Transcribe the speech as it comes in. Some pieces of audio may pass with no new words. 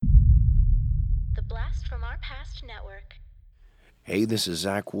The Blast from Our Past Network. Hey, this is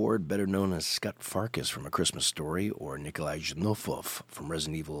Zach Ward, better known as Scott Farkas from A Christmas Story, or Nikolai Zhnofov from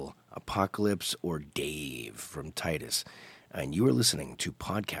Resident Evil Apocalypse, or Dave from Titus. And you are listening to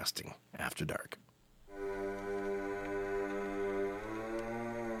Podcasting After Dark.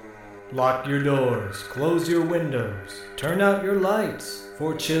 Lock your doors, close your windows, turn out your lights,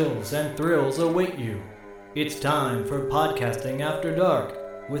 for chills and thrills await you. It's time for Podcasting After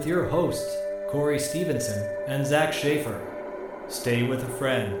Dark with your hosts, Corey Stevenson and Zach Schaefer. Stay with a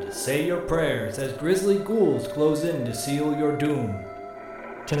friend, say your prayers as grisly ghouls close in to seal your doom.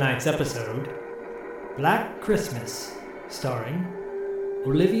 Tonight's episode, Black Christmas, starring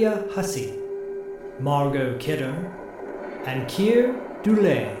Olivia Hussey, Margot Kidder, and Keir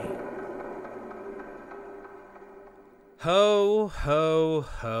Dullea. Ho, ho,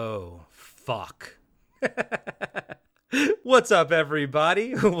 ho. Fuck. What's up,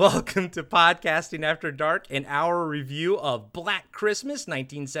 everybody? Welcome to Podcasting After Dark and our review of Black Christmas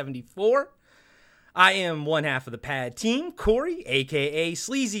 1974. I am one half of the PAD team, Corey, a.k.a.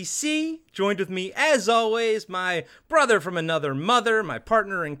 Sleazy C. Joined with me, as always, my brother from another mother, my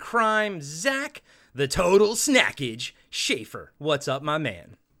partner in crime, Zach, the total snackage, Schaefer. What's up, my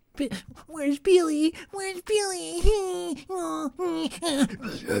man? Where's Billy? Where's Billy? I'm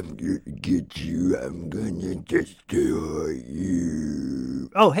gonna get you. I'm gonna destroy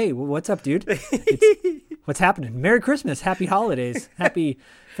you. Oh, hey, what's up, dude? What's happening? Merry Christmas, Happy Holidays, Happy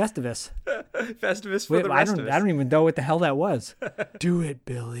Festivus. Festivus for the rest of us. I don't even know what the hell that was. Do it,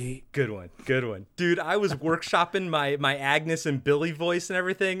 Billy. Good one. Dude, I was workshopping my Agnes and Billy voice and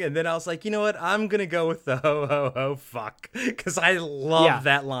everything, and then I was like, you know what? I'm going to go with the ho, ho, ho, fuck, because I love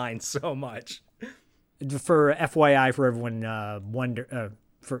that line so much. For FYI, for everyone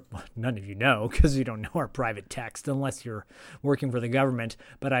for none of you know, because you don't know our private text unless you're working for the government,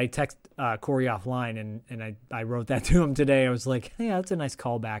 but I text Corey offline, and I wrote that to him today. I was like, yeah, that's a nice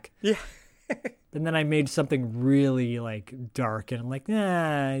callback. Yeah. And then I made something really dark, and I'm like,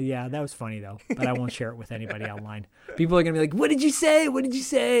 yeah, that was funny though, but I won't share it with anybody online. People are gonna be like, what did you say?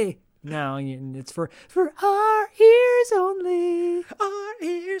 No, it's for our ears only. Our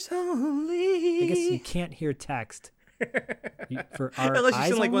ears only. I guess you can't hear text. For our unless you eyes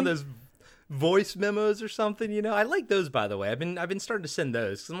send only? one of those voice memos or something, you know. I like those, by the way. I've been starting to send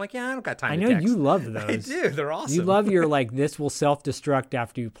those because I'm like, yeah, I don't got time. I to know text. you love those. I do. They're awesome. You love your this will self-destruct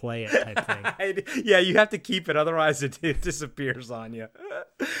after you play it type thing. Yeah, you have to keep it, otherwise it disappears on you.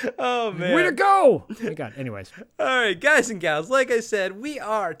 Oh man, way to go! Oh my God. Anyways, all right, guys and gals. Like I said, we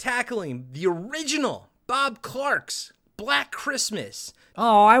are tackling the original Bob Clark's Black Christmas.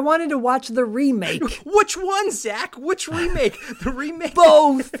 oh, I wanted to watch the remake. Which one, Zach? Which remake? The remake?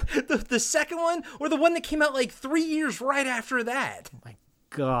 Both. The second one, or the one that came out 3 years right after that? Oh my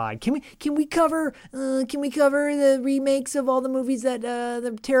God, can we cover the remakes of all the movies that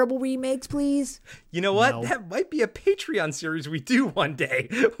the terrible remakes, please? You know what? No. That might be a Patreon series we do one day,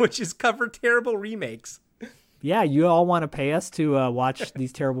 which is cover terrible remakes. Yeah, you all want to pay us to watch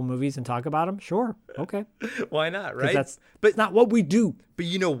these terrible movies and talk about them? Sure, okay. Why not, right? That's not what we do. But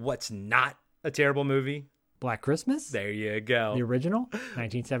you know what's not a terrible movie? Black Christmas? There you go. The original,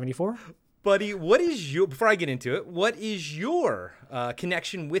 1974. Buddy, before I get into it, what is your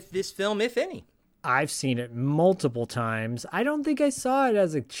connection with this film, if any? I've seen it multiple times. I don't think I saw it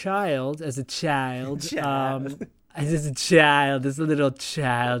as a child. As a little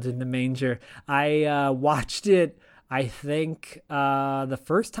child in the manger. I watched it, I think, the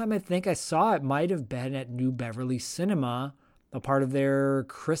first time I think I saw it might have been at New Beverly Cinema, a part of their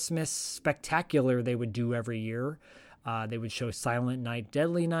Christmas spectacular they would do every year. They would show Silent Night,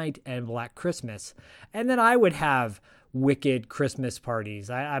 Deadly Night, and Black Christmas. And then I would have wicked Christmas parties.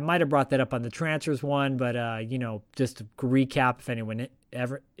 I might have brought that up on the Transfers one, but, just to recap,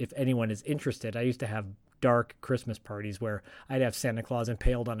 if anyone is interested, I used to have dark Christmas parties where I'd have Santa Claus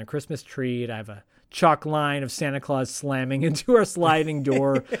impaled on a Christmas tree. I'd have a chalk line of Santa Claus slamming into our sliding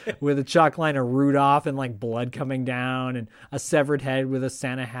door with a chalk line of Rudolph and blood coming down and a severed head with a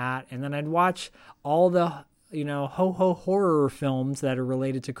Santa hat. And then I'd watch all the ho-ho horror films that are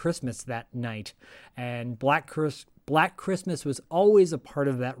related to Christmas that night. And Black Christmas was always a part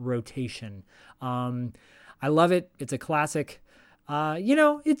of that rotation. I love it. It's a classic.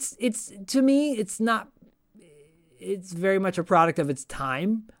 It's to me, it's very much a product of its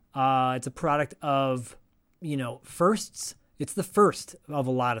time. It's a product of, firsts. It's the first of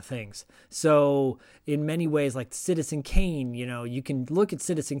a lot of things. So in many ways, like Citizen Kane, you can look at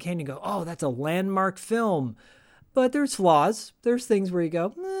Citizen Kane and go, oh, that's a landmark film. But there's flaws. There's things where you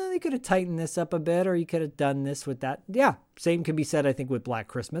go, they could have tightened this up a bit, or you could have done this with that. Yeah, same can be said, I think, with Black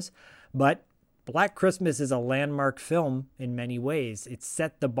Christmas. But Black Christmas is a landmark film in many ways. It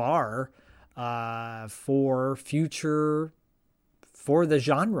set the bar for the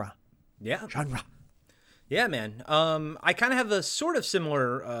genre. Yeah. Genre. Yeah, man. I kind of have a sort of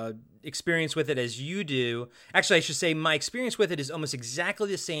similar experience with it as you do. Actually, I should say my experience with it is almost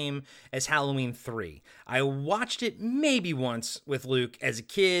exactly the same as Halloween 3. I watched it maybe once with Luke as a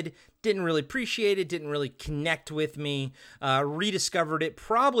kid, didn't really appreciate it, didn't really connect with me, rediscovered it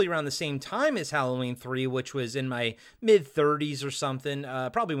probably around the same time as Halloween 3, which was in my mid-30s or something,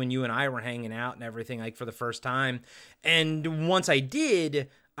 probably when you and I were hanging out and everything, like, for the first time. And once I did,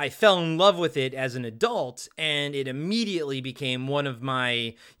 I fell in love with it as an adult, and it immediately became one of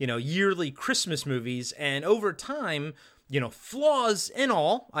my, yearly Christmas movies. And over time, flaws and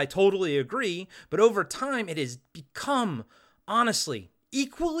all, I totally agree, but over time it has become, honestly,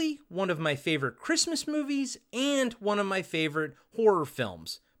 equally one of my favorite Christmas movies and one of my favorite horror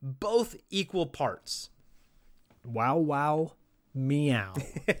films. Both equal parts. Wow, wow. Meow.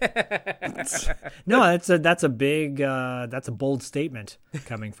 No, that's a bold statement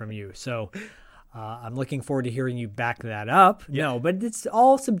coming from you. So I'm looking forward to hearing you back that up. Yeah. No, but it's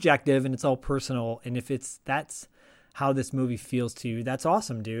all subjective and it's all personal. And if that's how this movie feels to you, that's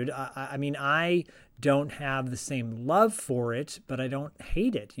awesome, dude. I mean, I don't have the same love for it, but I don't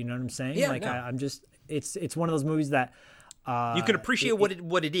hate it. You know what I'm saying? Yeah, like no. I'm just it's one of those movies that you can appreciate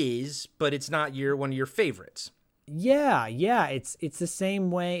what it is, but it's not one of your favorites. Yeah. It's the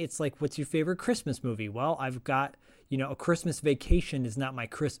same way. It's like, what's your favorite Christmas movie? Well, I've got, A Christmas Vacation is not my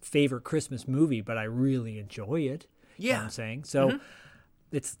favorite Christmas movie, but I really enjoy it. Yeah. You know what I'm saying? So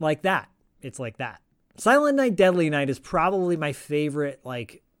It's like that. Silent Night, Deadly Night is probably my favorite,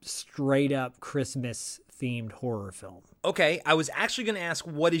 like, straight up Christmas themed horror film. Okay, I was actually going to ask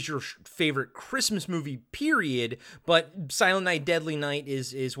what is your favorite Christmas movie, period, but Silent Night, Deadly Night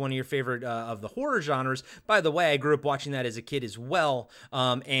is one of your favorite of the horror genres. By the way, I grew up watching that as a kid as well,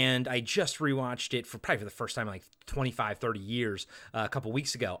 and I just rewatched it for the first time in like 25, 30 years a couple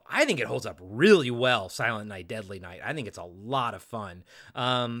weeks ago. I think it holds up really well, Silent Night, Deadly Night. I think it's a lot of fun.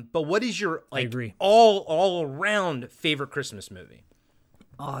 But what is your I agree. all around favorite Christmas movie?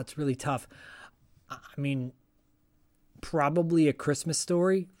 Oh, it's really tough. I mean, probably A Christmas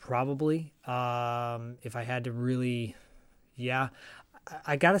Story. Probably. If I had to really, yeah.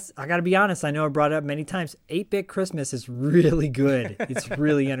 I gotta be honest. I know I brought it up many times. 8-Bit Christmas is really good. It's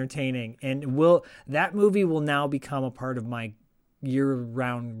really entertaining, and that movie will now become a part of my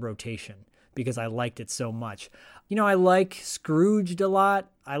year-round rotation because I liked it so much. I like Scrooged a lot.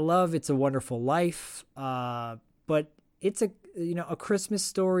 I love It's a Wonderful Life. But it's A Christmas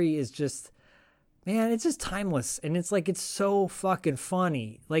Story is just, man, it's just timeless, and it's like, it's so fucking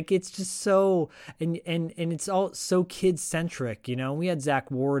funny. Like, it's just so, and it's all so kid centric. We had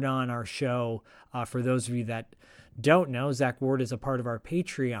Zach Ward on our show. For those of you that don't know, Zach Ward is a part of our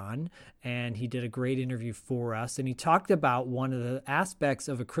Patreon, and he did a great interview for us. And he talked about one of the aspects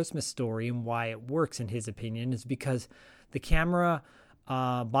of A Christmas Story and why it works, in his opinion, is because the camera,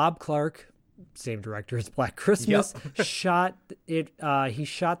 Bob Clark, same director as Black Christmas, shot it. He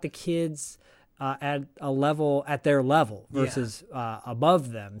shot the kids at their level versus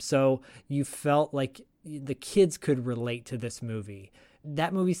above them. So you felt like the kids could relate to this movie.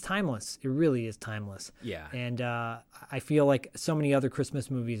 That movie's timeless. It really is timeless. Yeah. And I feel like so many other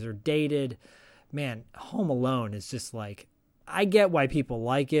Christmas movies are dated. Man, Home Alone is just like, I get why people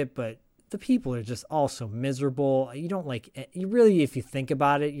like it, but the people are just all so miserable. You don't like, you really, if you think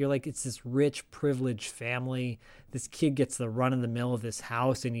about it, you're like, it's this rich, privileged family. This kid gets the run in the middle of this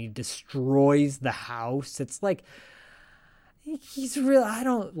house and he destroys the house. It's like, he's real. I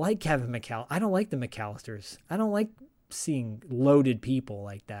don't like Kevin McAllister. I don't like the McAllisters. I don't like seeing loaded people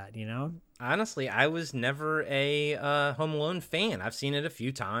like that, Honestly, I was never a Home Alone fan. I've seen it a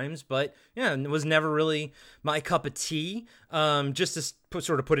few times, but it was never really my cup of tea. Just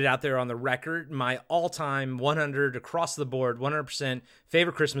to put it out there on the record, my all-time 100 across the board, 100%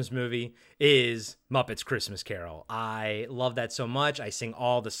 favorite Christmas movie is Muppets Christmas Carol. I love that so much. I sing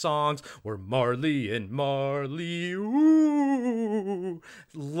all the songs. We're Marley and Marley. Ooh.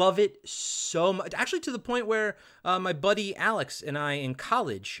 Love it so much. Actually, to the point where my buddy Alex and I in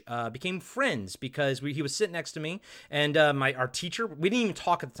college became friends because he was sitting next to me, and our teacher, we didn't even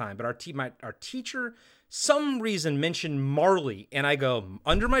talk at the time, but our teacher, some reason, mentioned Marley, and I go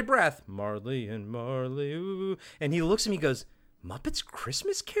under my breath, Marley and Marley, ooh. And he looks at me and goes, Muppets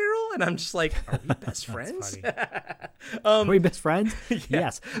Christmas Carol? And I'm just like, are we best friends? Are we best friends?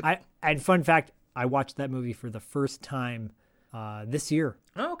 Yes. And fun fact, I watched that movie for the first time this year.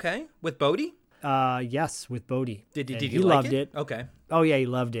 Oh, okay. With Bodie? Yes, with Bodie. Did he loved like it? Okay. Oh yeah, he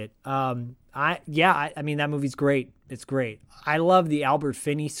loved it. I mean, that movie's great. It's great. I love the Albert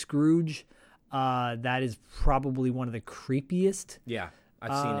Finney Scrooge. That is probably one of the creepiest. Yeah,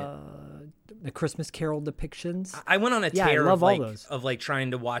 I've seen it. The Christmas Carol depictions. I went on a Yeah, I tear love of all those.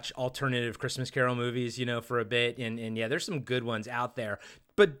 trying to watch alternative Christmas Carol movies, for a bit, and yeah, there's some good ones out there.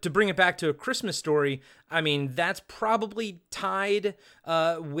 But to bring it back to A Christmas Story, I mean, that's probably tied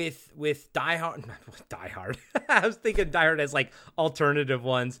with Die Hard. Die Hard. I was thinking Die Hard as like alternative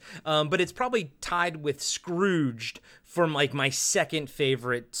ones, but it's probably tied with Scrooged from like my second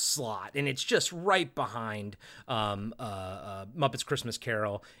favorite slot, and it's just right behind Muppets Christmas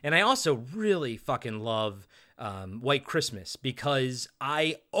Carol. And I also really fucking love White Christmas because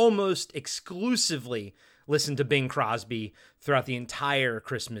I almost exclusively listen to Bing Crosby throughout the entire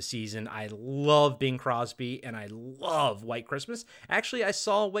Christmas season. I love Bing Crosby and I love White Christmas. Actually, I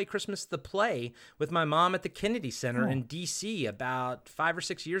saw White Christmas the play with my mom at the Kennedy Center in DC about 5 or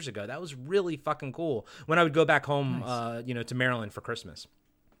 6 years ago. That was really fucking cool when I would go back home, to Maryland for Christmas.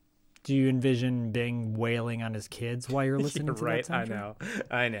 Do you envision Bing wailing on his kids while you're listening to that soundtrack?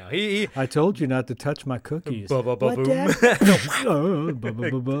 I know. He I told you not to touch my cookies. What, Ba-ba-ba-boom. Dad? I'm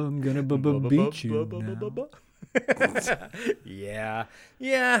gonna beat you now.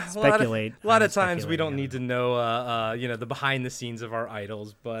 Yeah. Speculate. A lot of I'm times we don't speculating need to know, the behind the scenes of our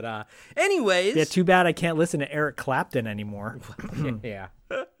idols. But anyways. Yeah, too bad I can't listen to Eric Clapton anymore. Yeah.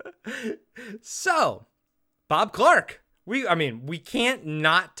 So, Bob Clark. We can't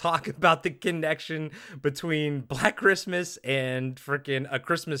not talk about the connection between Black Christmas and freaking A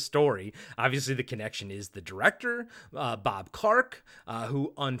Christmas Story. Obviously, the connection is the director, Bob Clark,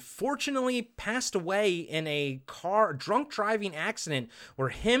 who unfortunately passed away in a drunk driving accident where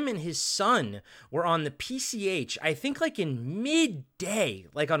him and his son were on the PCH, I think like in midday,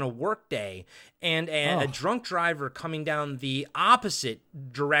 like on a work day, and a drunk driver coming down the opposite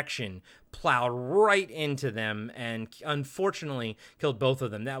direction plowed right into them and unfortunately killed both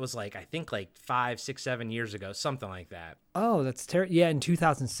of them. That was I think 5, 6, 7 years ago, something like that. Oh, that's terrible. Yeah, in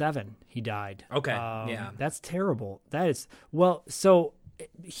 2007 he died. Okay, yeah. That's terrible. That is, so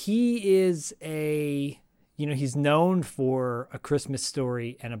he is he's known for A Christmas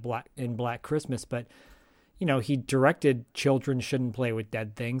Story and Black Christmas, but he directed Children Shouldn't Play with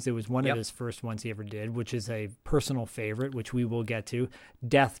Dead Things. It was one of his first ones he ever did, which is a personal favorite, which we will get to.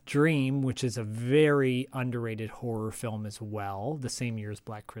 Death Dream, which is a very underrated horror film as well, the same year as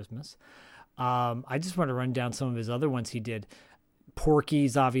Black Christmas. I just want to run down some of his other ones he did.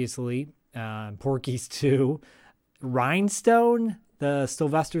 Porky's, obviously. Porky's 2. Rhinestone, the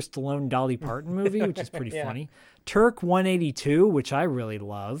Sylvester Stallone Dolly Parton movie, which is pretty funny. Turk 182, which I really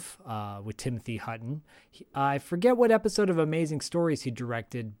love, with Timothy Hutton. I forget what episode of Amazing Stories he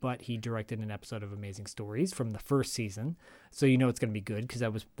directed, but he directed an episode of Amazing Stories from the first season. So it's going to be good because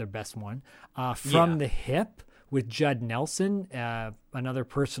that was their best one. From the Hip with Judd Nelson, another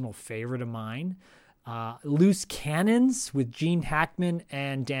personal favorite of mine. Loose Cannons with Gene Hackman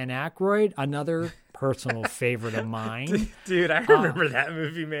and Dan Aykroyd, another personal favorite of mine. Dude, I remember that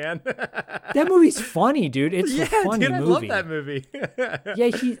movie, man. That movie's funny, dude. It's a funny movie. I love that movie. Yeah,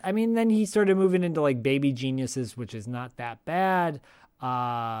 then he started moving into Baby Geniuses, which is not that bad.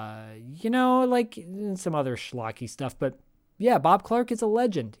 And some other schlocky stuff. But yeah, Bob Clark is a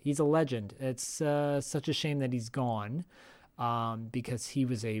legend. He's a legend. It's such a shame that he's gone because he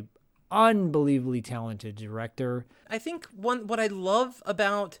was a unbelievably talented director. I think what I love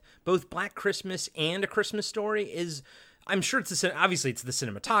about both Black Christmas and A Christmas Story is, I'm sure obviously it's the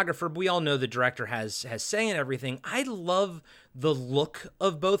cinematographer, but we all know the director has say in everything. I love the look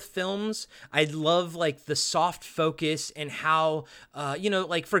of both films. I love the soft focus and how,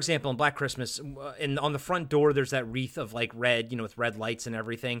 for example, in Black Christmas, on the front door, there's that wreath of red, with red lights and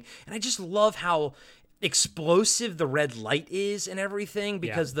everything. And I just love how explosive the red light is and everything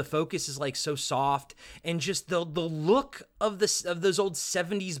because the focus is so soft, and just the look of those old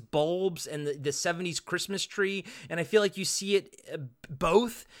 70s bulbs and the 70s Christmas tree. And I feel you see it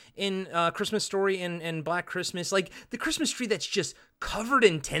both in Christmas Story and Black Christmas, the Christmas tree that's just covered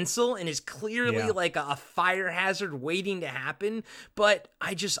in tinsel and is clearly a fire hazard waiting to happen. But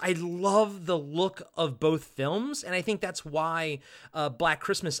I love the look of both films, and I think that's why Black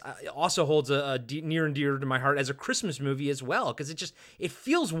Christmas also holds a near and dear to my heart as a Christmas movie as well, because it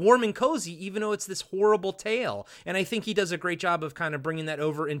feels warm and cozy even though it's this horrible tale. And I think he does a great job of kind of bringing that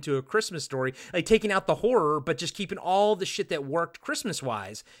over into A Christmas Story, taking out the horror but just keeping all the shit that worked Christmas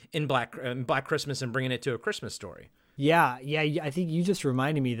wise in Black Christmas and bringing it to A Christmas Story. Yeah. I think you just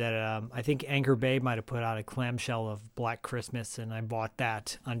reminded me that I think Anchor Bay might have put out a clamshell of Black Christmas, and I bought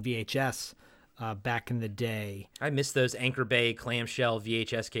that on VHS back in the day. I miss those Anchor Bay clamshell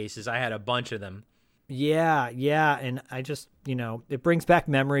VHS cases. I had a bunch of them. Yeah, and I just, it brings back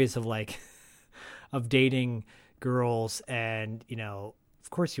memories of like of dating girls, and of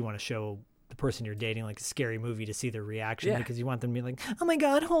course you want to show the person you're dating like a scary movie to see their reaction, because you want them to be like, oh my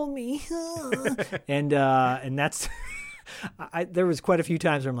god, hold me. and that's there was quite a few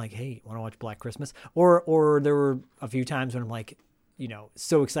times where I'm like, hey, want to watch Black Christmas? Or there were a few times when I'm like,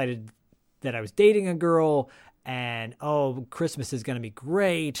 so excited that I was dating a girl, and Christmas is going to be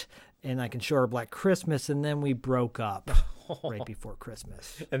great, and I can show her Black Christmas, and then we broke up right before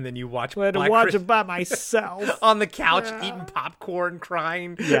Christmas. And then you watch I had to watch it by myself. On the couch, eating popcorn,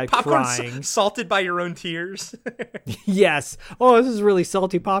 crying. Yeah, popcorn crying. Salted by your own tears. Yes. Oh, this is really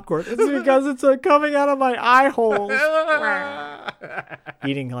salty popcorn. It's because it's coming out of my eye holes.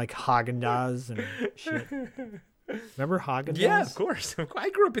 Eating like Haagen-Dazs and shit. Remember Haagen-Dazs? Yeah, of course. I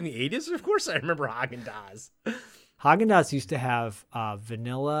grew up in the 80s. Of course I remember Haagen-Dazs. Haagen-Dazs used to have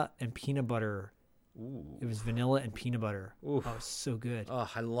vanilla and peanut butter. Ooh. It was vanilla and peanut butter. Oof. Oh, it's so good. Oh,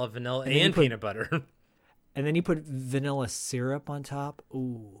 I love vanilla And then you and put- peanut butter. And then you put vanilla syrup on top.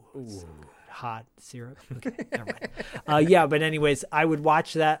 Ooh. So good. Hot syrup. Okay, never mind. Yeah, but anyways, I would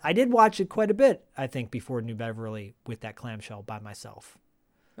watch that. I did watch it quite a bit, I think, before New Beverly with that clamshell by myself.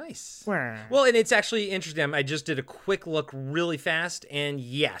 Nice. Well, and it's actually interesting. I just did a quick look really fast, and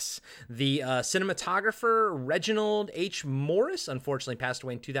yes, the cinematographer Reginald H. Morris unfortunately passed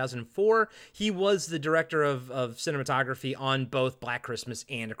away in 2004. He was the director of cinematography on both Black Christmas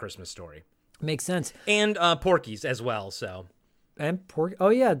and A Christmas Story. Makes sense. And Porky's as well, so. And pork. Oh,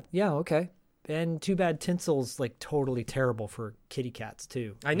 yeah, okay. And too bad Tinsel's like totally terrible for kitty cats,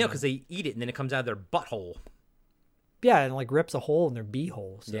 too. I know, because they eat it, and then it comes out of their butthole. Yeah, and like rips a hole in their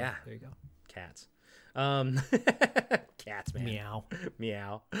beehole. So Yeah. there you go. Cats. Cats, man. Meow.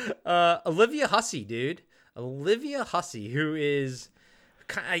 Meow. Olivia Hussey, dude. Olivia Hussey, who is...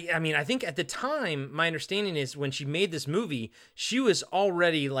 I mean, I think at the time, my understanding is when she made this movie, she was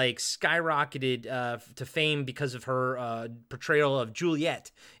already like skyrocketed to fame because of her portrayal of Juliet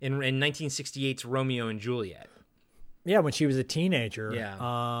in 1968's Romeo and Juliet. Yeah, when she was a teenager.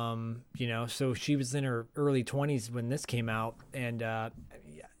 Yeah. So she was in her early 20s when this came out, and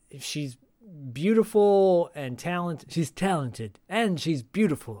she's beautiful and talented. She's talented and she's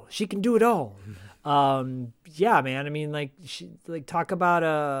beautiful. She can do it all. Yeah, man. I mean, like, talk about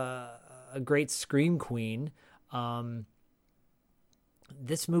a great scream queen.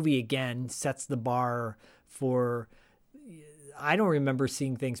 This movie again sets the bar for. I don't remember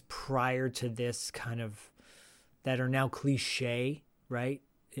seeing things prior to this kind of that are now cliche, right?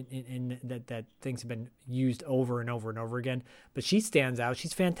 In that things have been used over and over and over again. But she stands out.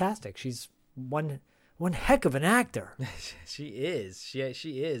 She's fantastic. She's one heck of an actor. She is. She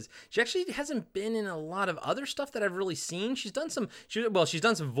is. She actually hasn't been in a lot of other stuff that I've really seen. She's done some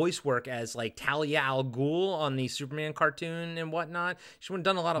voice work as like Talia al Ghul on the Superman cartoon and whatnot. She's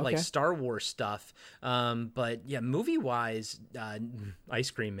done a lot of like Star Wars stuff. But yeah, movie wise,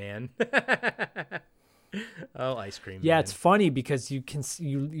 Ice Cream Man. Oh, Ice Cream Man. Yeah, it's funny because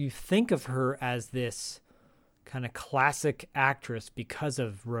you think of her as this kind of classic actress because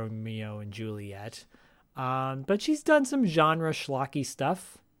of Romeo and Juliet. But she's done some genre schlocky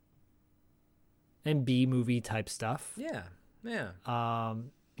stuff and B-movie type stuff. Yeah.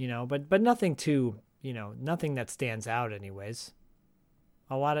 But nothing too, nothing that stands out anyways.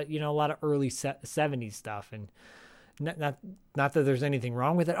 A lot of early 70s stuff, and not that there's anything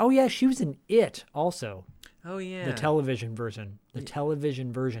wrong with it. Oh yeah, she was in It also. Oh yeah. The television version.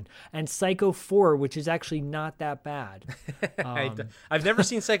 And Psycho 4, which is actually not that bad. I've never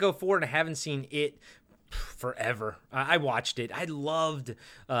seen Psycho 4 and I haven't seen It forever. I watched it. I loved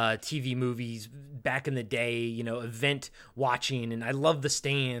TV movies back in the day, event watching, and I loved The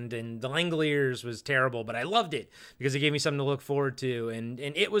Stand, and The Langoliers was terrible, but I loved it because it gave me something to look forward to, and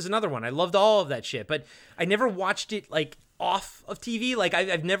It was another one. I loved all of that shit, but I never watched it like off of TV. Like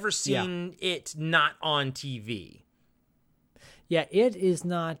I've never seen it not on TV. Yeah, It is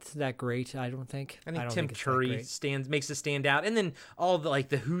not that great, I don't think. I think don't Tim think it's Curry makes it stand out, and then all the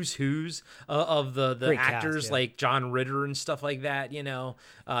the who's of the Great actors cast, yeah. like John Ritter and stuff like that.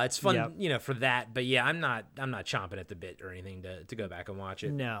 It's fun, Yep. for that. But yeah, I'm not chomping at the bit or anything to go back and watch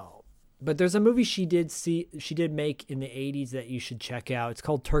it. No. But there's a movie she did make in the 80s that you should check out. It's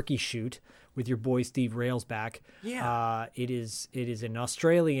called Turkey Shoot with your boy Steve Railsback. Yeah. It is an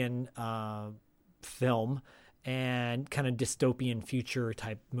Australian film and kind of dystopian future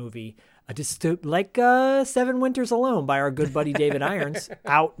type movie. Like 7 Winters Alone by our good buddy David Irons,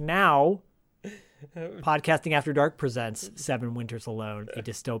 out now. Podcasting After Dark presents Seven Winters Alone, a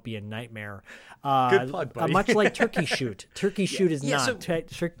dystopian nightmare. Good plug, buddy. Much like Turkey Shoot. Turkey Shoot is Yeah,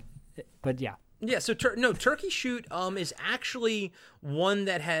 not, so- but yeah. Yeah, so Turkey Shoot is actually one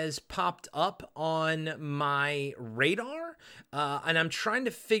that has popped up on my radar, and I'm trying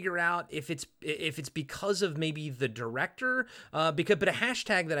to figure out if it's because of maybe the director, but a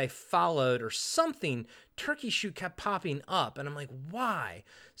hashtag that I followed or something, Turkey Shoot kept popping up, and I'm like, why?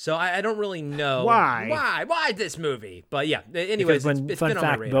 So I don't really know why this movie, but yeah. Anyways, Because when it's fun been on my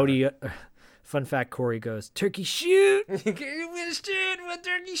fact, radar. Bodie, fun fact, Corey goes, Turkey Shoot.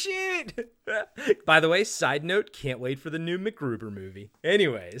 Turkey Shoot. By the way, side note, can't wait for the new MacGruber movie.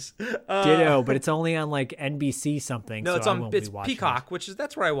 Anyways, Ditto, but it's only on like NBC something. no, so it's I on won't be it's watching Peacock,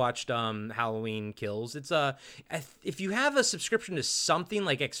 that's where I watched Halloween Kills. It's if you have a subscription to something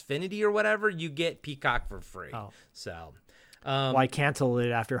like Xfinity or whatever, you get Peacock for free. Oh. So Well, I canceled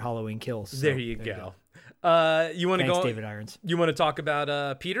it after Halloween Kills. so there you go. You want to Thanks, go? David Irons. You want to talk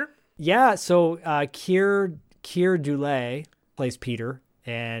about Peter? Yeah, so Keir Dullea plays Peter,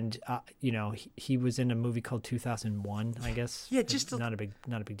 and he was in a movie called 2001, I guess. Yeah, just not a big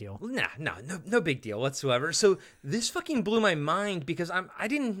deal. No big deal whatsoever. So this fucking blew my mind because I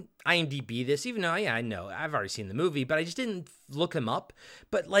didn't IMDb this, even though I know I've already seen the movie, but I just didn't look him up.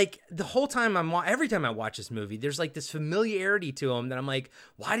 But like the whole time every time I watch this movie, there's like this familiarity to him that I'm like,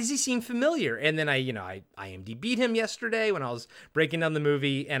 why does he seem familiar? And then I IMDb'd him yesterday when I was breaking down the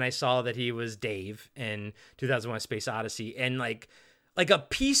movie, and I saw that he was Dave in 2001: Space Odyssey, and like a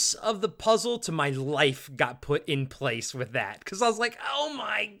piece of the puzzle to my life got put in place with that, because I was like, oh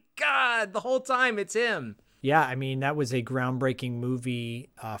my god, the whole time it's him. Yeah, I mean, that was a groundbreaking movie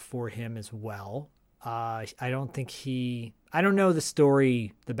for him as well. I don't know the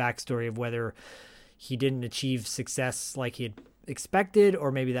backstory of whether he didn't achieve success like he had expected,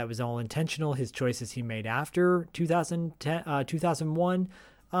 or maybe that was all intentional, his choices he made after 2001.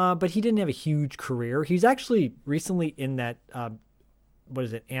 But he didn't have a huge career. He's actually recently in that,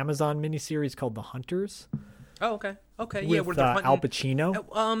 Amazon miniseries called The Hunters. Oh, okay. With Yeah, where they're hunting. Al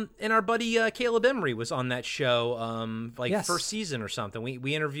Pacino. And our buddy Caleb Emery was on that show, Yes. first season or something.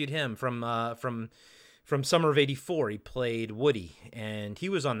 We interviewed him from Summer of '84. He played Woody, and he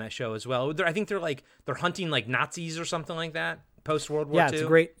was on that show as well. I think they're hunting like Nazis or something like that post World War II. Yeah, it's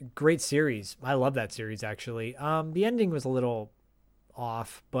a great series. I love that series actually. The ending was a little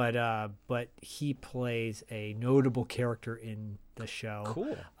off, but he plays a notable character in the show.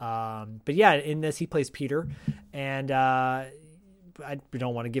 Cool. But yeah, in this he plays Peter, and I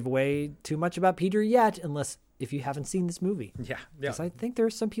don't want to give away too much about Peter yet, if you haven't seen this movie. Yeah. Because I think there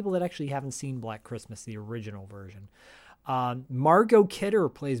are some people that actually haven't seen Black Christmas, the original version. Margot Kidder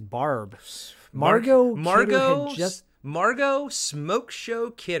plays Barb. Margot Smoke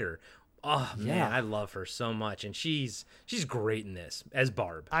Show Kidder. Oh man, Yeah. I love her so much, and she's great in this as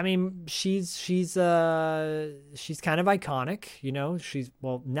Barb. I mean, she's kind of iconic,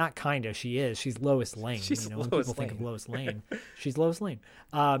 not kind of, she is. She's Lois Lane. She's when Lois people think of Lane. Lois Lane, she's Lois Lane.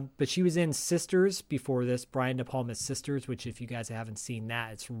 But she was in Sisters before this, Brian De Palma's Sisters, which if you guys haven't seen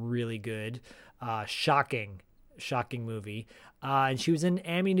that, it's really good. Shocking movie. And she was in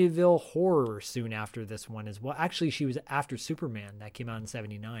Amityville Horror soon after this one as well. Actually, she was after Superman that came out in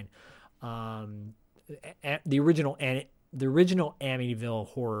 '79. The original Amityville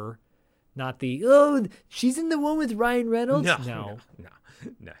Horror, not she's in the one with Ryan Reynolds. No.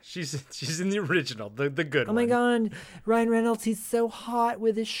 She's in the original, the good Oh one. my god, Ryan Reynolds, he's so hot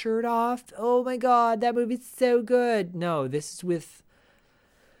with his shirt off. Oh my god, that movie's so good. No, this is with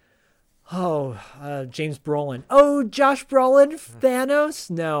James Brolin. Oh, Josh Brolin, Thanos?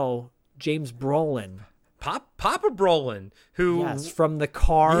 No, James Brolin. Papa Brolin, who Yes, from The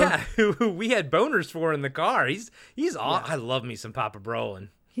Car. yeah, who we had boners for in the car. He's I love me some Papa Brolin.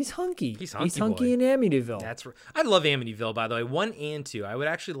 He's hunky. He's hunky boy. in Amityville. That's I love Amityville, by the way, 1 and 2. I would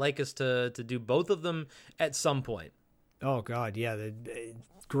actually like us to do both of them at some point. Oh god, yeah,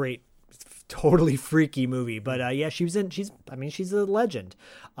 great, totally freaky movie. But yeah, she's a legend.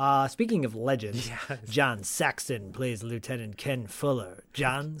 Speaking of legends, John Saxon plays Lieutenant Ken Fuller.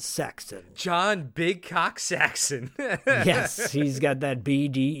 John Saxon. John Big Cock Saxon. Yes, he's got that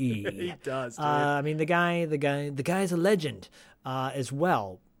BDE. He does, dude. I mean, the guy's a legend as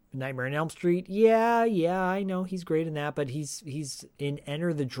well. Nightmare on Elm Street. Yeah, I know he's great in that, but he's in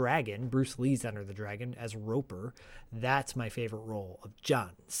Enter the Dragon, Bruce Lee's Enter the Dragon as Roper. That's my favorite role of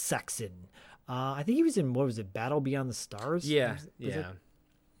John Saxon. I think he was in, what was it, Battle Beyond the Stars? Yeah.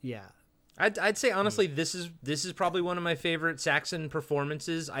 Yeah. I'd say honestly, this is probably one of my favorite Saxon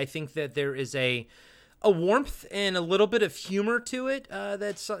performances. I think that there is a a warmth and a little bit of humor to it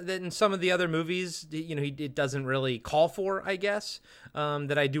that in some of the other movies, it doesn't really call for, I guess,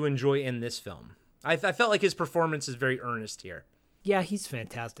 that I do enjoy in this film. I felt like his performance is very earnest here. Yeah, he's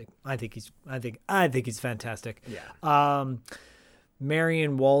fantastic. I think he's fantastic. Yeah.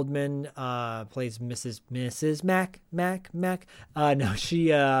 Marion Waldman plays Mrs. Mac. No,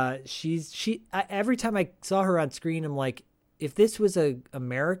 she. Every time I saw her on screen, I'm like, if this was a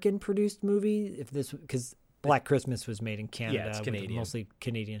American produced movie, because Black Christmas was made in Canada, yeah, it's Canadian. Mostly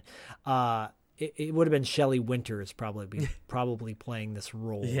Canadian. It would have been Shelley Winters probably playing this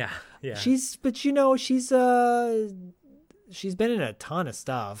role. Yeah. She's been in a ton of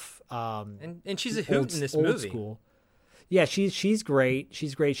stuff. And she's a hoot in this movie. School. Yeah, she's great.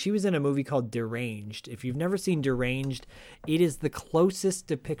 She's great. She was in a movie called Deranged. If you've never seen Deranged, it is the closest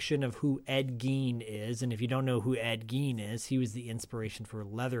depiction of who Ed Gein is. And if you don't know who Ed Gein is, he was the inspiration for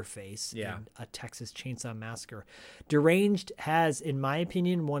Leatherface in a Texas Chainsaw Massacre. Deranged has, in my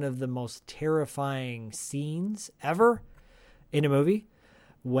opinion, one of the most terrifying scenes ever in a movie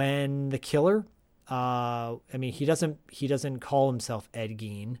when the killer, he doesn't call himself Ed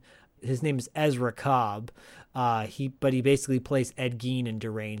Gein. His name is Ezra Cobb. He basically plays Ed Gein in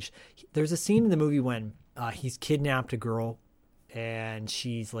Deranged. There's a scene in the movie when he's kidnapped a girl and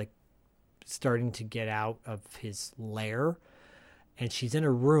she's like starting to get out of his lair, and she's in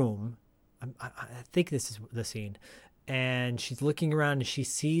a room. I think this is the scene, and she's looking around and she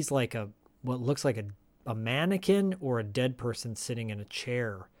sees like what looks like a mannequin or a dead person sitting in a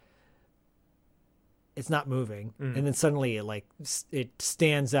chair. It's not moving. And then suddenly it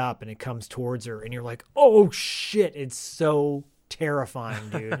stands up and it comes towards her, and you're like, oh shit, it's so terrifying,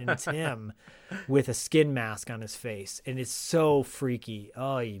 dude. And it's him with a skin mask on his face, and it's so freaky.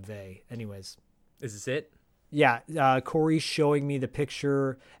 Oy vey. Anyways. Is this it? Yeah. Corey's showing me the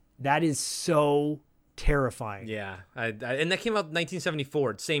picture. That is so terrifying. Yeah, and that came out in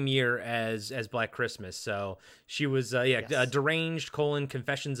 1974, same year as Black Christmas. So she was Deranged: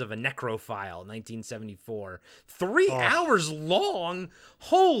 Confessions of a Necrophile, 1974. 3 hours long.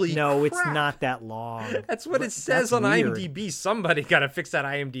 Holy no, crap. It's not that long. That's what it says on weird. IMDb. Somebody got to fix that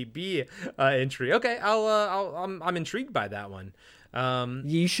IMDb entry. Okay, I'm intrigued by that one.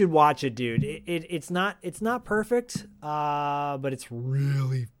 You should watch it, dude. It's not perfect, but it's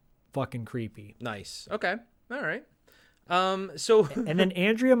really fucking creepy. Nice. Okay. All right. So and then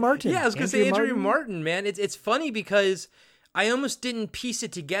Andrea Martin. Yeah, I was gonna say Andrea Martin, man. It's funny because I almost didn't piece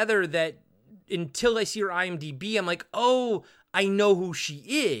it together that until I see her IMDb, I'm like, oh, I know who she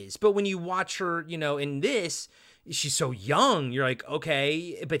is. But when you watch her, in this, she's so young. You're like,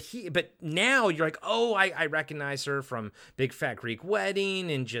 okay, but now you're like, oh, I recognize her from Big Fat Greek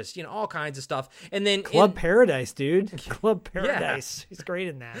Wedding and just all kinds of stuff. And then Club Paradise, dude. Club Paradise. Yeah. She's great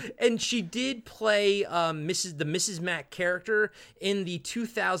in that. And she did play Mrs. Mac character in the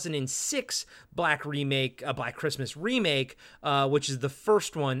 2006 Black Christmas remake, which is the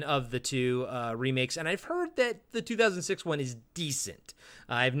first one of the two remakes. And I've heard that the 2006 one is decent.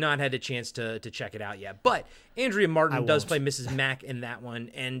 I've not had a chance to check it out yet, but Andrea Martin does play Mrs. Mac in that one,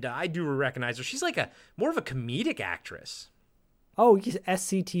 and I do recognize her. She's like more of a comedic actress. Oh,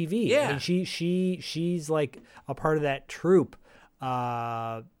 SCTV. Yeah, I mean, she's like a part of that troupe. Rick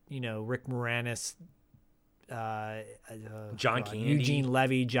Moranis, John Candy, Eugene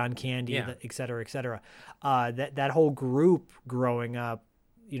Levy, John Candy, et cetera, et cetera. That whole group growing up,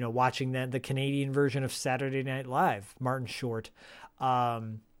 watching the Canadian version of Saturday Night Live, Martin Short.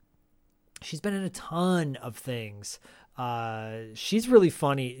 She's been in a ton of things. She's really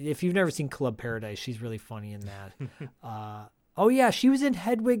funny. If you've never seen Club Paradise, she's really funny in that. She was in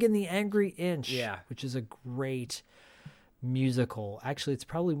Hedwig and the Angry Inch, which is a great musical. Actually, it's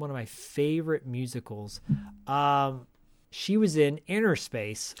probably one of my favorite musicals. She was in Inner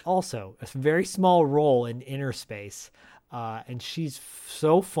Space, also a very small role in Inner Space. And she's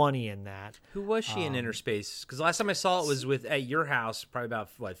so funny in that. Who was she in Inner Space? Because last time I saw it was at your house, probably about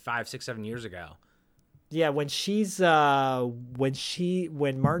 5, 6, 7 years ago. Yeah, when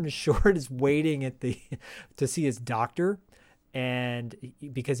Martin Short is waiting to see his doctor, and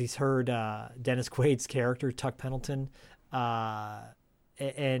because he's heard Dennis Quaid's character Tuck Pendleton, and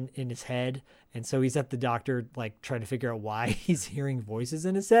in his head, and so he's at the doctor like trying to figure out why he's hearing voices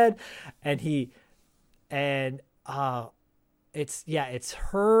in his head, it's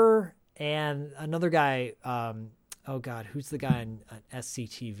her and another guy. Who's the guy on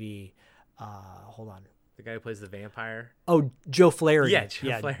SCTV? Hold on. The guy who plays the vampire? Oh, Joe Flaherty.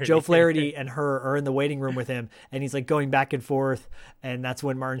 Yeah, Flaherty. Joe Flaherty and her are in the waiting room with him, and he's like going back and forth, and that's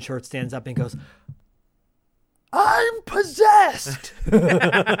when Martin Short stands up and goes, "I'm possessed."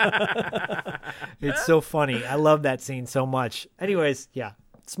 It's so funny. I love that scene so much. Anyways, yeah,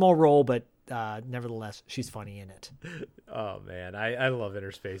 small role, but nevertheless, she's funny in it. Oh man, I love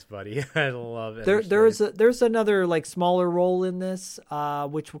Inner Space Buddy. I love it. There's another like smaller role in this,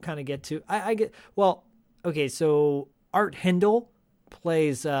 which we'll kind of get to. I get okay. So Art Hindle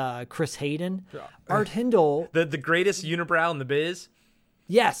plays Chris Hayden. Art Hindle, the greatest unibrow in the biz.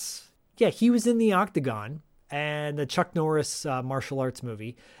 Yes, yeah, he was in The Octagon and the Chuck Norris martial arts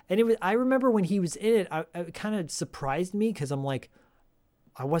movie, and I remember when he was in it, it kind of surprised me because I'm like,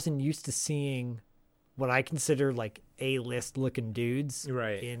 I wasn't used to seeing what I consider like A-list looking dudes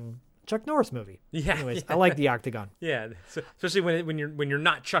in Chuck Norris movie. Yeah. Anyways, yeah. I like The Octagon. Yeah, so, especially when you're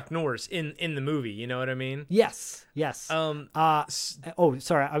not Chuck Norris in the movie. You know what I mean? Yes. Oh,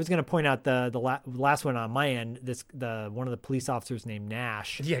 sorry. I was going to point out the last one on my end. One of the police officers named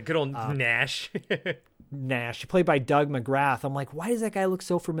Nash. Yeah, good old Nash. Nash, played by Doug McGrath. I'm like, why does that guy look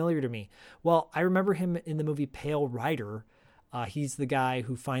so familiar to me? Well, I remember him in the movie Pale Rider. He's the guy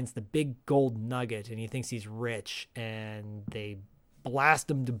who finds the big gold nugget and he thinks he's rich and they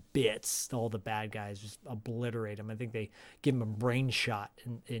blast him to bits. All the bad guys just obliterate him. I think they give him a brain shot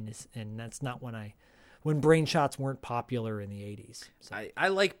and that's not when brain shots weren't popular in the 80s. So. I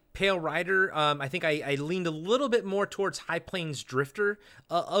like Pale Rider. I think I leaned a little bit more towards High Plains Drifter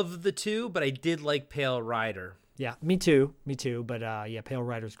of the two, but I did like Pale Rider. Yeah, me too. But yeah, Pale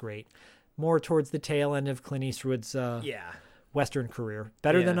Rider's great. More towards the tail end of Clint Eastwood's Western career.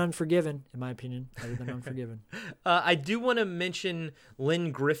 Better than Unforgiven, in my opinion. Better than Unforgiven. I do want to mention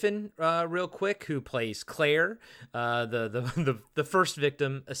Lynn Griffin real quick, who plays Claire, the first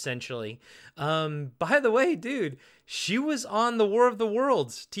victim, essentially. By the way, dude, she was on the War of the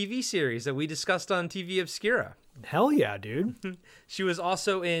Worlds TV series that we discussed on TV Obscura. Hell yeah, dude. She was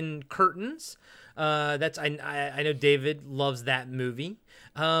also in Curtains. I know David loves that movie.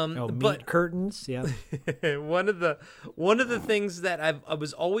 Meat Curtains, yeah. one of the things that I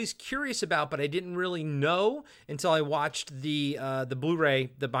was always curious about, but I didn't really know until I watched the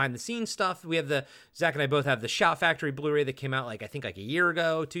Blu-ray, the behind the scenes stuff. Zach and I both have the Shout Factory Blu-ray that came out I think a year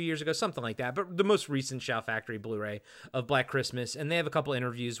ago, 2 years ago, something like that. But the most recent Shout Factory Blu-ray of Black Christmas, and they have a couple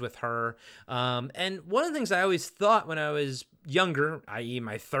interviews with her. And one of the things I always thought when I was younger, i.e.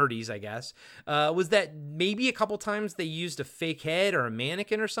 my 30s, I guess, was that maybe a couple times they used a fake head or a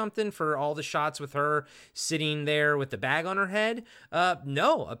mannequin or something for all the shots with her sitting there with the bag on her head.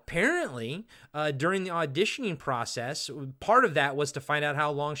 No, apparently during the auditioning process, part of that was to find out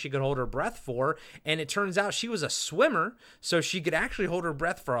how long she could hold her breath for, and it turns out she was a swimmer, so she could actually hold her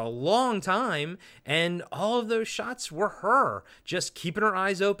breath for a long time, and all of those shots were her just keeping her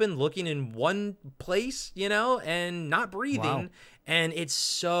eyes open, looking in one place, and not breathing. Wow. And it's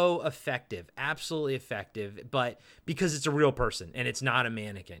so effective, absolutely effective, but because it's a real person and it's not a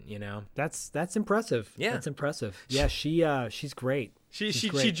mannequin, That's impressive. Yeah, that's impressive. Yeah, she's great.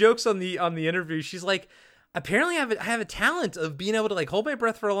 She jokes on the interview. She's like, apparently I have a talent of being able to hold my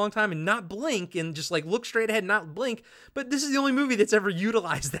breath for a long time and not blink and just look straight ahead and not blink. But this is the only movie that's ever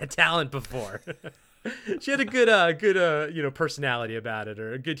utilized that talent before. She had a good personality about it,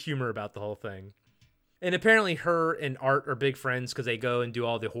 or a good humor about the whole thing. And apparently her and Art are big friends because they go and do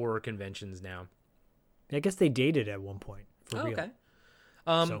all the horror conventions now. I guess they dated at one point. For real. Okay.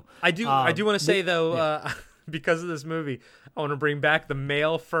 I do want to say, though, because of this movie, I want to bring back the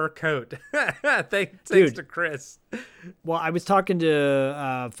male fur coat. Thanks to Chris. Well, I was talking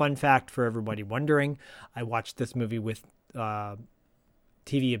to, fun fact for everybody wondering, I watched this movie with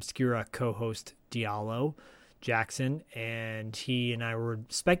TV Obscura co-host Diallo Jackson, and he and I were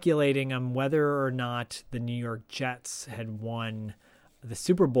speculating on whether or not the New York Jets had won the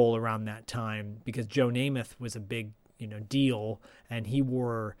Super Bowl around that time, because Joe Namath was a big deal, and he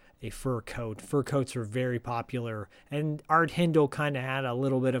wore a fur coat. Fur coats are very popular, and Art Hindle kind of had a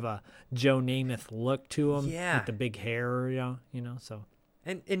little bit of a Joe Namath look to him, with the big hair, so.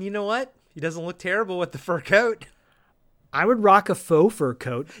 And you know what? He doesn't look terrible with the fur coat. I would rock a faux fur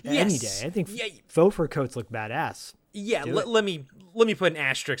coat any day. I think faux fur coats look badass. Yeah, let me put an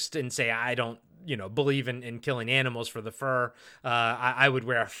asterisk and say I don't believe in killing animals for the fur. I would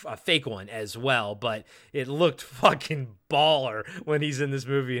wear a fake one as well, but it looked fucking baller when he's in this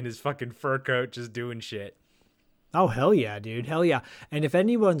movie in his fucking fur coat just doing shit. Oh, hell yeah, dude. Hell yeah. And if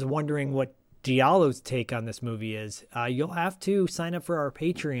anyone's wondering what Diallo's take on this movie is, you'll have to sign up for our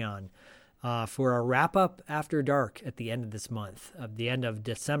Patreon. For our wrap-up After Dark at the end of this month, at the end of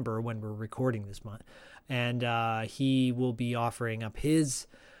December when we're recording this month. And he will be offering up his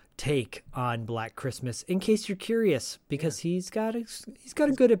take on Black Christmas, in case you're curious, because he's got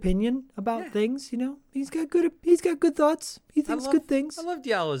a good opinion about things, He's got good thoughts. He thinks good things. I love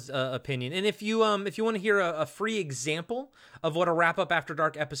Diallo's opinion. And if you want to hear a free example of what a Wrap Up After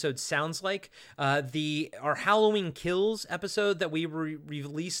Dark episode sounds like, our Halloween Kills episode that we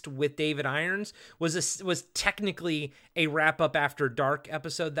released with David Irons was technically a Wrap Up After Dark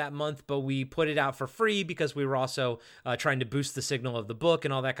episode that month, but we put it out for free because we were also trying to boost the signal of the book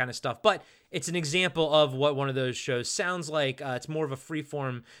and all that kind of stuff. But it's an example of what one of those shows sounds like. It's more of a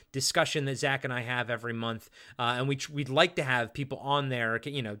freeform discussion that Zach and I have every month, and we'd like to have people on there,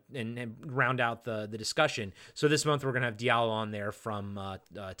 and round out the discussion. So this month we're gonna have Diallo on there from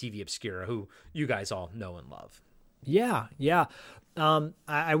TV Obscura, who you guys all know and love. Yeah.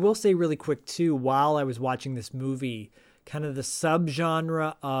 I will say really quick too, while I was watching this movie, kind of the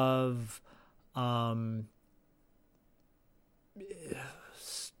subgenre of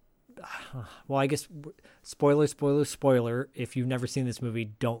well, I guess spoiler. If you've never seen this movie,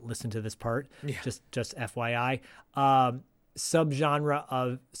 don't listen to this part. Yeah. Just FYI. Subgenre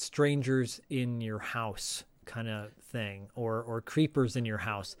of strangers in your house kind of thing, or creepers in your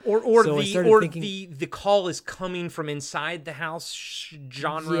house, or so the call is coming from inside the house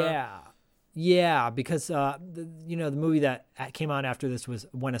genre. Yeah, because the movie that came out after this was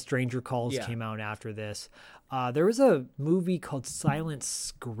When a Stranger Calls. Came out after this. There was a movie called Silent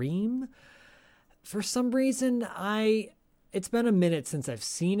Scream. For some reason, it's been a minute since I've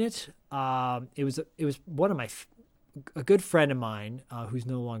seen it. It was one of a good friend of mine who's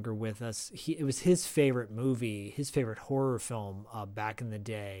no longer with us. It was his favorite movie, his favorite horror film back in the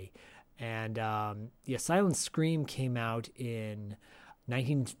day, and Silent Scream came out in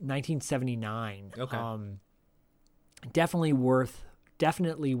 1979. Okay. Definitely worth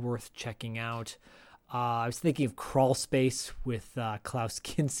checking out. I was thinking of Crawl Space with Klaus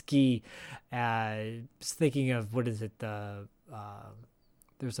Kinski. I was thinking of, what is it?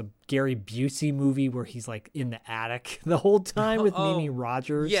 There's a Gary Busey movie where he's like in the attic the whole time with Mimi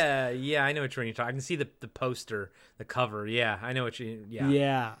Rogers. Yeah, I know which one you're talking. I can see the poster, the cover. Yeah, I know what you.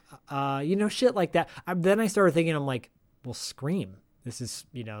 Yeah. Yeah. Shit like that. Then I started thinking, I'm like, well, Scream. This is,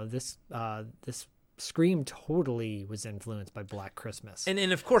 this Scream totally was influenced by Black Christmas. And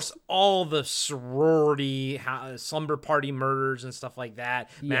of course, all the sorority, slumber party murders and stuff like that,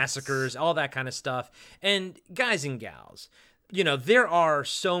 massacres, all that kind of stuff. And guys and gals, there are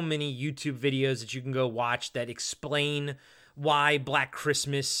so many YouTube videos that you can go watch that explain why Black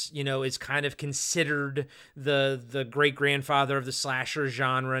Christmas, is kind of considered the great-grandfather of the slasher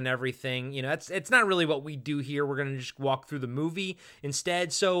genre and everything. It's not really what we do here. We're going to just walk through the movie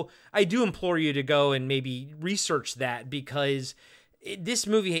instead. So I do implore you to go and maybe research that, because this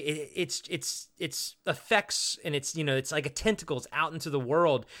movie, its effects, and it's like a tentacles out into the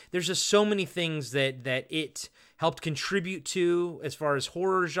world. There's just so many things that it helped contribute to as far as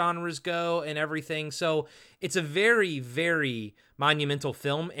horror genres go and everything. So it's a very, very monumental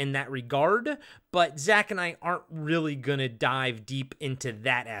film in that regard, but Zach and I aren't really going to dive deep into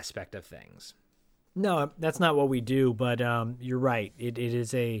that aspect of things. No, that's not what we do, but you're right.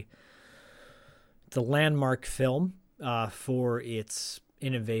 It's a landmark film for its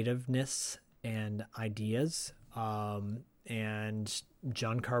innovativeness and ideas. And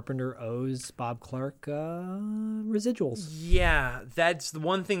John Carpenter owes Bob Clark residuals. Yeah, that's the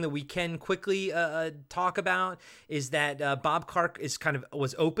one thing that we can quickly talk about, is that Bob Clark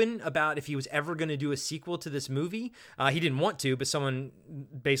was open about if he was ever going to do a sequel to this movie. He didn't want to, but someone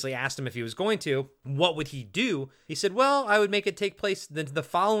basically asked him if he was going to. What would he do? He said, well, I would make it take place the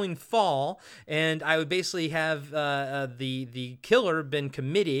following fall, and I would basically have the killer been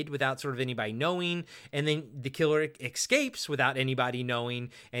committed without sort of anybody knowing, and then the killer escapes without anybody knowing,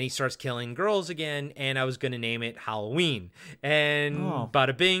 and he starts killing girls again, and I was going to name it Halloween. And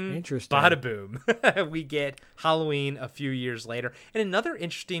bada bing, bada boom. We get Halloween a few years later. And another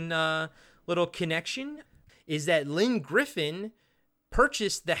interesting little connection is that Lynn Griffin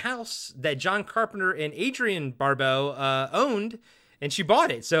purchased the house that John Carpenter and Adrienne Barbeau owned, and she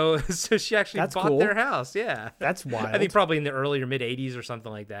bought it. So she actually bought their house. Yeah. That's wild. I think probably in the early or mid 80s or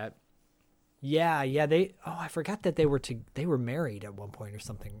something like that. Yeah. I forgot that they were married at one point or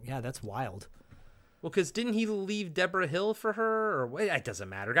something. Yeah, that's wild. Well, because didn't he leave Deborah Hill for her? Or it doesn't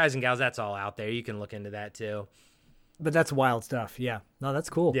matter. Guys and gals, that's all out there. You can look into that too. But that's wild stuff. Yeah. No, that's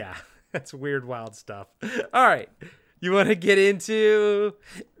cool. Yeah, that's weird, wild stuff. All right. You want to get into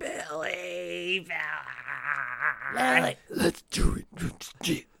Billy? Let's do it. Let's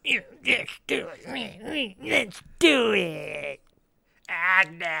do it.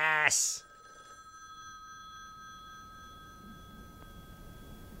 Agnes.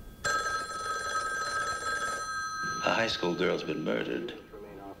 A high school girl's been murdered.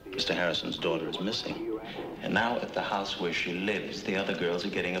 Mr. Harrison's daughter is missing. And now at the house where she lives, the other girls are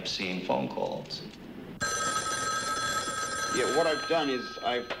getting obscene phone calls. Yeah, what I've done is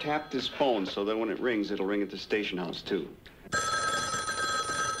I've tapped his phone so that when it rings, it'll ring at the station house, too.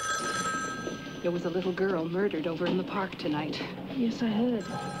 There was a little girl murdered over in the park tonight. Yes, I heard.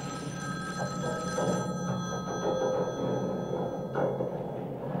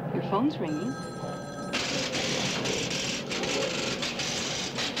 Your phone's ringing.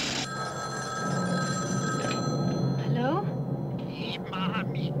 Hello? Hey,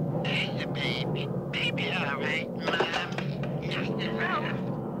 Mommy. There's a baby. Baby, all right, Mommy. Just a minute.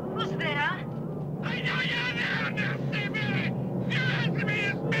 Who's there? I know you're there, Nasty Billy. You answer me,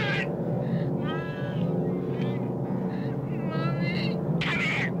 it's Billy. Mommy. Come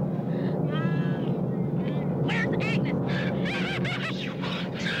here. Where's Agnes? You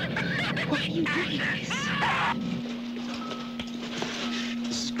won't. Why are you doing this?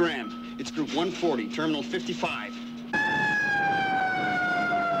 This is Graham. It's group 140, terminal 55.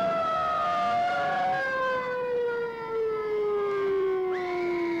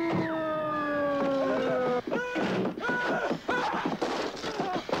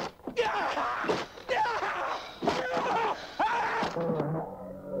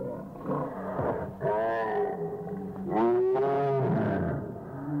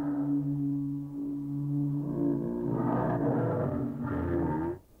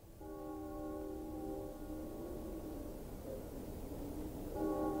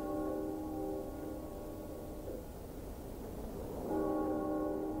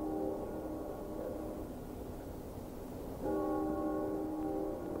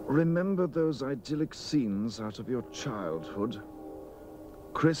 Remember those idyllic scenes out of your childhood?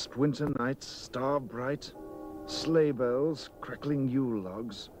 Crisp winter nights, star bright, sleigh bells, crackling Yule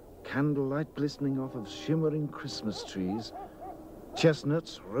logs, candlelight glistening off of shimmering Christmas trees,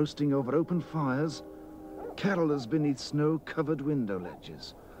 chestnuts roasting over open fires, carolers beneath snow-covered window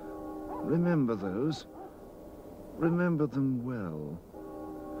ledges. Remember those. Remember them well.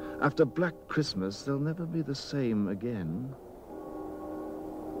 After Black Christmas, they'll never be the same again.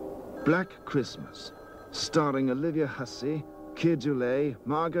 Black Christmas, starring Olivia Hussey, Keir Dullea,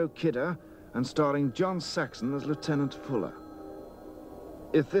 Margot Kidder, and starring John Saxon as Lieutenant Fuller.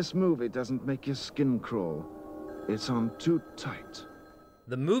 If this movie doesn't make your skin crawl, it's on too tight.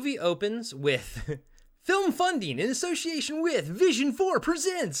 The movie opens with film funding in association with Vision 4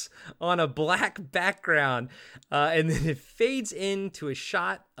 presents on a black background. And then it fades into a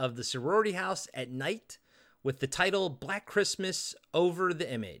shot of the sorority house at night with the title Black Christmas over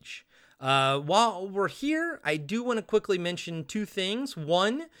the image. While we're here, I do want to quickly mention two things.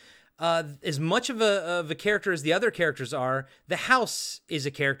 One, as much of a character as the other characters are, the house is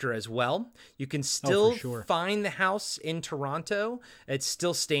a character as well. You can still find the house in Toronto. It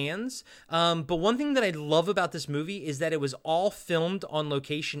still stands. But one thing that I love about this movie is that it was all filmed on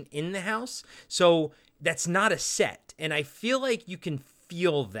location in the house. So that's not a set. And I feel like you can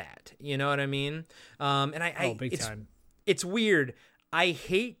feel that. You know what I mean? Big time. It's weird. I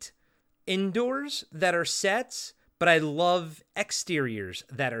hate indoors that are sets, but I love exteriors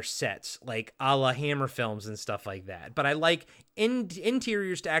that are sets, like a la Hammer films and stuff like that. But I like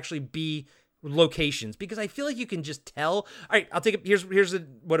interiors to actually be locations because I feel like you can just tell. All right, I'll take it. Here's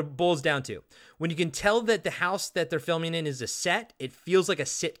what it boils down to. When you can tell that the house that they're filming in is a set, it feels like a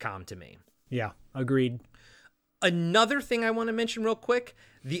sitcom to me. Yeah, agreed. Another thing I want to mention real quick,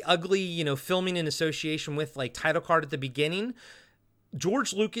 the ugly, filming in association with like title card at the beginning.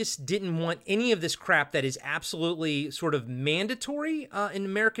 George Lucas didn't want any of this crap that is absolutely sort of mandatory in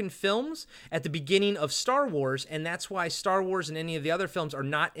American films at the beginning of Star Wars, and that's why Star Wars and any of the other films are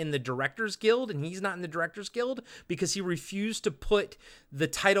not in the Directors Guild, and he's not in the Directors Guild because he refused to put the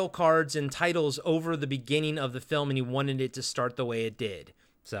title cards and titles over the beginning of the film, and he wanted it to start the way it did.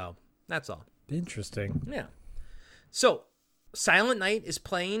 So, that's all. Interesting. Yeah. So, Silent Night is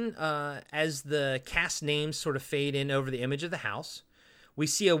playing as the cast names sort of fade in over the image of the house. We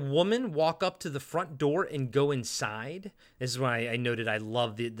see a woman walk up to the front door and go inside. This is why I noted I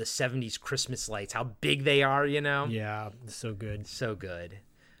love the 70s Christmas lights, how big they are, Yeah, so good. So good.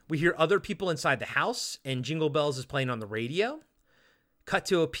 We hear other people inside the house, and Jingle Bells is playing on the radio. Cut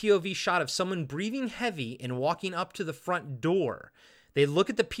to a POV shot of someone breathing heavy and walking up to the front door. They look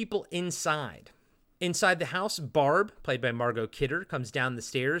at the people inside. Inside the house, Barb, played by Margot Kidder, comes down the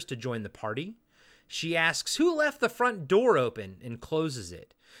stairs to join the party. She asks who left the front door open and closes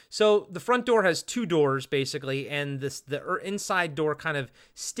it. So the front door has two doors, basically, and the inside door kind of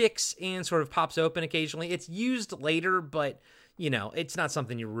sticks and sort of pops open occasionally. It's used later, but, it's not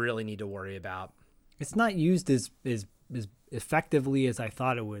something you really need to worry about. It's not used as effectively as I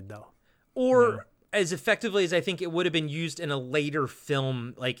thought it would, though. Or as effectively as I think it would have been used in a later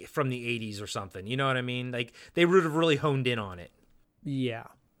film, like from the 80s or something. You know what I mean? Like they would have really honed in on it. Yeah.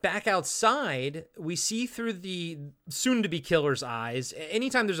 Back outside, we see through the soon-to-be killer's eyes.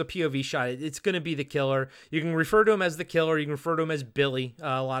 Anytime there's a POV shot, it's going to be the killer. You can refer to him as the killer. You can refer to him as Billy.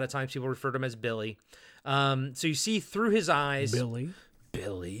 A lot of times people refer to him as Billy. So you see through his eyes. Billy.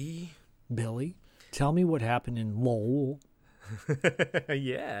 Tell me what happened in Lowell.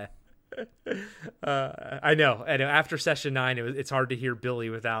 Yeah. I know. After session 9, it's hard to hear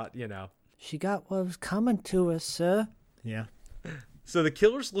Billy without, She got what was coming to us, sir. Yeah. So the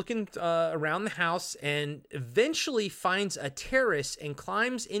killer's looking around the house and eventually finds a terrace and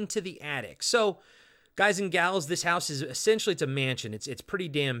climbs into the attic. So, guys and gals, this house is essentially, it's a mansion. It's pretty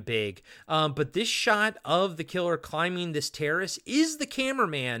damn big. But this shot of the killer climbing this terrace is the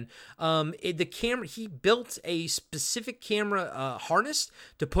cameraman. He built a specific camera harness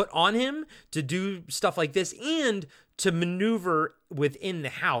to put on him to do stuff like this and to maneuver within the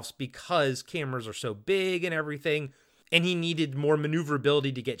house because cameras are so big and everything. And he needed more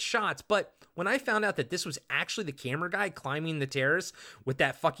maneuverability to get shots. But when I found out that this was actually the camera guy climbing the terrace with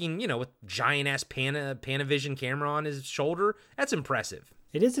that fucking, with giant-ass Panavision camera on his shoulder, that's impressive.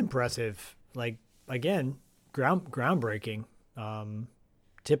 It is impressive. Like, again, groundbreaking.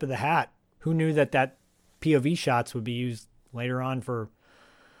 Tip of the hat. Who knew that POV shots would be used later on for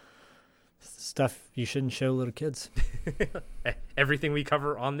stuff you shouldn't show little kids? Everything we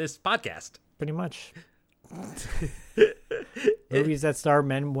cover on this podcast. Pretty much. Movies that star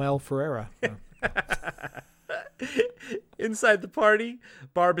Manuel Ferreira. Inside the party,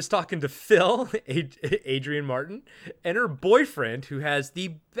 Barb is talking to Phil, Adrian Martin, and her boyfriend, who has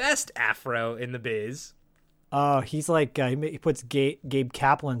the best afro in the biz. He's like, he puts Gabe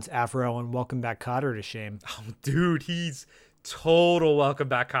Kaplan's afro on Welcome Back Kotter to shame. Oh, dude, he's total Welcome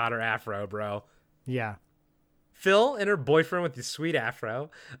Back Kotter afro, bro. Yeah. Phil and her boyfriend with the sweet afro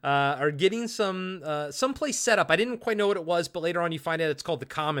are getting someplace set up. I didn't quite know what it was, but later on you find out it's called the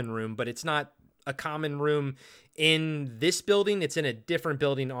common room, but it's not a common room in this building. It's in a different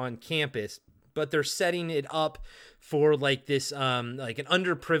building on campus, but they're setting it up for like this, like an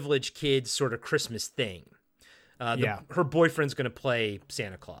underprivileged kid sort of Christmas thing. Her boyfriend's going to play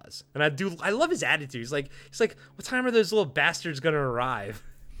Santa Claus. And I love his attitude. He's like, what time are those little bastards going to arrive?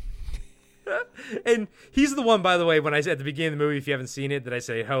 And he's the one, by the way, when I said at the beginning of the movie, if you haven't seen it, that I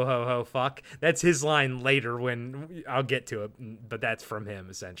say, ho, ho, ho, fuck. That's his line later when I'll get to it. But that's from him,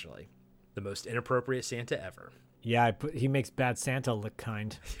 essentially. The most inappropriate Santa ever. Yeah, he makes Bad Santa look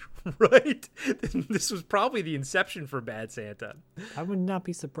kind. Right? This was probably the inception for Bad Santa. I would not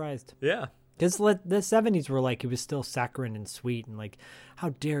be surprised. Yeah. Because the 70s were like, it was still saccharine and sweet and like, how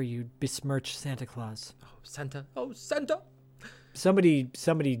dare you besmirch Santa Claus? Oh, Santa. Oh, Santa. Somebody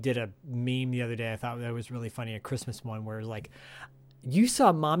did a meme the other day. I thought that was really funny. A Christmas one where it was like, you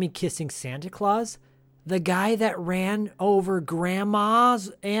saw mommy kissing Santa Claus? The guy that ran over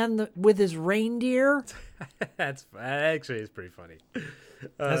grandma's with his reindeer? That's actually is pretty funny.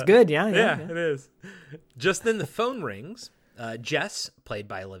 That's good. Yeah, it is. Just then the phone rings. Jess, played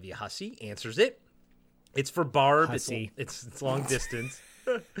by Olivia Hussey, answers it. It's for Barb. Hussey. It's long distance.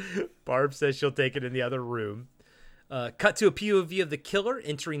 Barb says she'll take it in the other room. Cut to a POV of the killer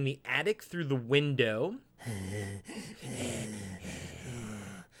entering the attic through the window.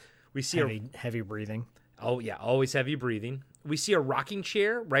 We see heavy breathing. Oh yeah, always heavy breathing. We see a rocking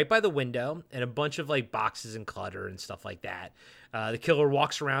chair right by the window and a bunch of like boxes and clutter and stuff like that. The killer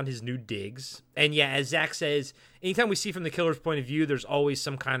walks around his new digs. And yeah, as Zach says, anytime we see from the killer's point of view, there's always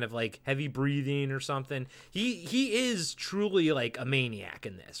some kind of like heavy breathing or something. He is truly like a maniac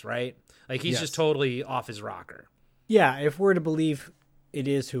in this, right? Like he's just totally off his rocker. Yeah, if we're to believe it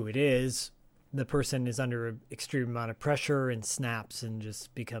is who it is, the person is under an extreme amount of pressure and snaps and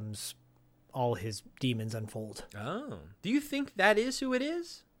just becomes all his demons unfold. Oh. Do you think that is who it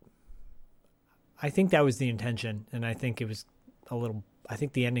is? I think that was the intention, and I think it was I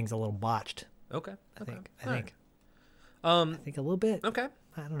think the ending's a little botched. Okay. I think a little bit. Okay.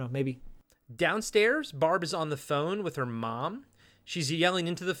 I don't know, maybe. Downstairs, Barb is on the phone with her mom. She's yelling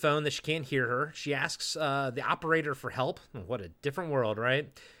into the phone that she can't hear her. She asks the operator for help. What a different world, right?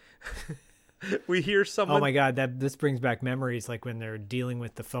 We hear someone. Oh my God, this brings back memories, like when they're dealing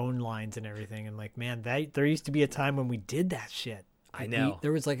with the phone lines and everything. And like, man, there used to be a time when we did that shit. I know.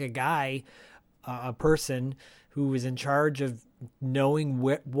 There was like a guy, a person who was in charge of knowing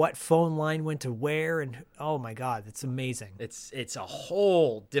what phone line went to where, and oh my God, it's amazing. It's a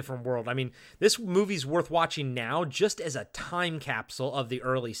whole different world. I mean, this movie's worth watching now just as a time capsule of the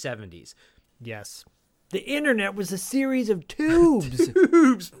early 70s. Yes. The internet was a series of tubes.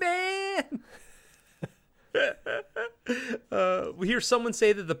 Tubes, man. We hear someone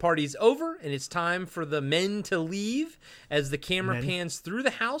say that the party's over and it's time for the men to leave. As the camera pans through the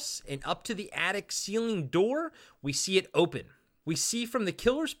house and up to the attic ceiling door, we see it open. We see from the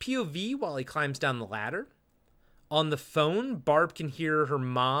killer's POV while he climbs down the ladder. On the phone, Barb can hear her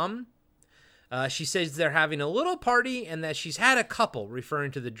mom. She says they're having a little party and that she's had a couple,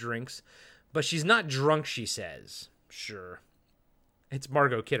 referring to the drinks, but she's not drunk, she says. Sure. It's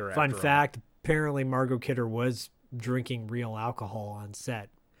Margot Kidder, Fun after all. fact, apparently Margot Kidder was drinking real alcohol on set.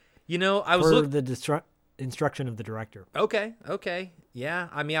 You know, I was the instruction of the director. Okay. Yeah,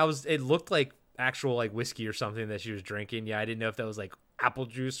 I mean, it looked like actual like whiskey or something that she was drinking. Yeah, I didn't know if that was like apple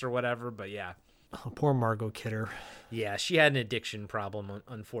juice or whatever, but yeah. Oh, poor Margot Kidder. Yeah, she had an addiction problem,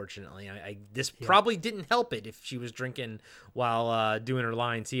 unfortunately. This probably didn't help it if she was drinking while doing her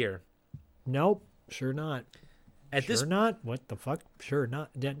lines here. Nope, sure not. Not? What the fuck? Sure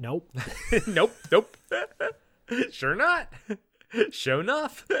not. Nope. Nope. Sure not. Show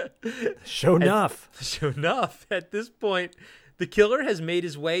enough. Show enough. At this point, the killer has made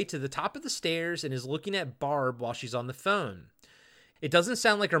his way to the top of the stairs and is looking at Barb while she's on the phone. It doesn't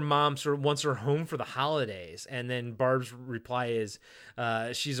sound like her mom sort of wants her home for the holidays. And then Barb's reply is,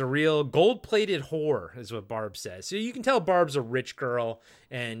 she's a real gold-plated whore, is what Barb says. So you can tell Barb's a rich girl,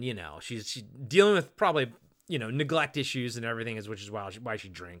 and, you know, she's dealing with probably, you know, neglect issues and everything, which is why she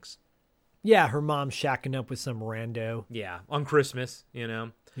drinks. Yeah, her mom's shacking up with some rando. Yeah, on Christmas, you know.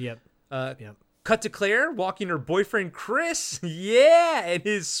 Yep. Cut to Claire walking her boyfriend Chris, and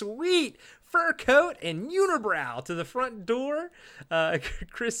his sweet fur coat and unibrow to the front door.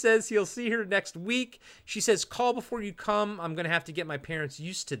 Chris says he'll see her next week. She says, call before you come. I'm going to have to get my parents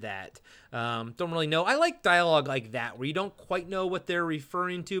used to that. Don't really know. I like dialogue like that where you don't quite know what they're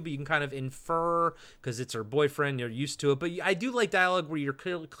referring to, but you can kind of infer because it's her boyfriend. You're used to it. But I do like dialogue where you're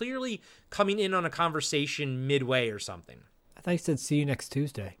clearly coming in on a conversation midway or something. I thought you said see you next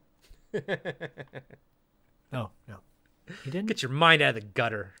Tuesday. Oh, no. You didn't? Get your mind out of the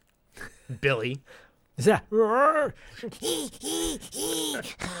gutter, Billy. Is that?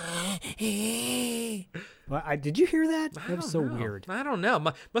 Did you hear that? That was so weird. I don't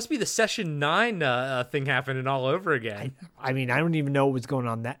know. Must be the Session 9 thing happening all over again. I mean, I don't even know what was going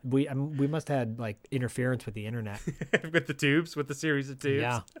on. We must have had like interference with the internet. With the tubes, with the series of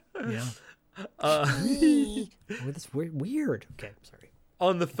tubes. Yeah. That's weird. Okay, sorry.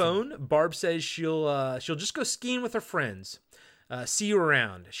 On the phone, Barb says she'll just go skiing with her friends. See you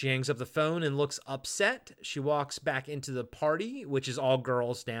around. She hangs up the phone and looks upset. She walks back into the party, which is all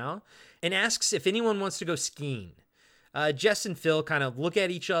girls now, and asks if anyone wants to go skiing. Jess and Phil kind of look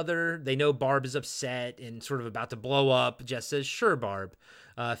at each other. They know Barb is upset and sort of about to blow up. Jess says, sure, Barb.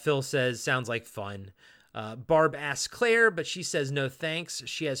 Phil says, sounds like fun. Barb asks Claire, but she says no thanks.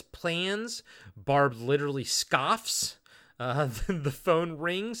 She has plans. Barb literally scoffs. The phone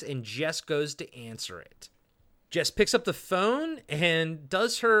rings and Jess goes to answer it. Jess picks up the phone and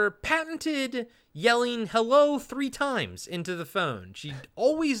does her patented yelling hello 3 times into the phone. She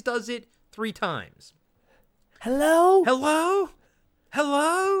always does it 3 times. Hello? Hello?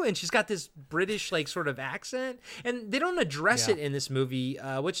 Hello? And she's got this British like sort of accent. And they don't address it in this movie,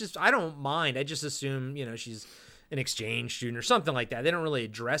 which is, I don't mind. I just assume, you know, she's an exchange student or something like that. They don't really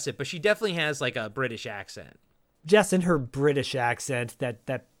address it, but she definitely has like a British accent. Jess in her British accent,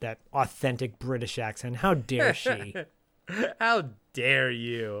 that authentic British accent. How dare she? How dare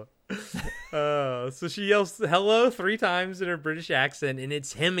you? So she yells hello 3 times in her British accent, and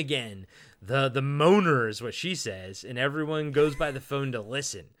it's him again. The moaner is what she says, and everyone goes by the phone to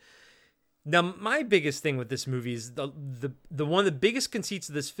listen. Now, my biggest thing with this movie is the one of the biggest conceits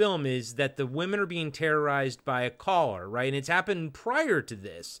of this film is that the women are being terrorized by a caller, right? And it's happened prior to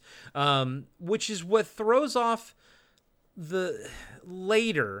this, which is what throws off the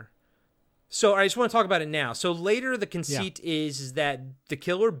later. So I just want to talk about it now. So later, the conceit is that the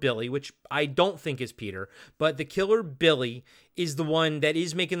killer Billy, which I don't think is Peter, but the killer Billy is the one that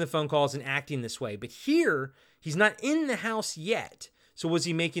is making the phone calls and acting this way. But here, he's not in the house yet. So was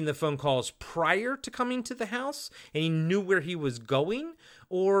he making the phone calls prior to coming to the house and he knew where he was going?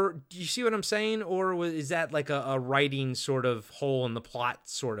 Or do you see what I'm saying? Or is that like a writing sort of hole in the plot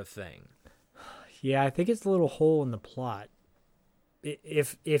sort of thing? Yeah, I think it's a little hole in the plot.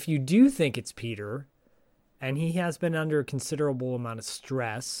 If you do think it's Peter and he has been under a considerable amount of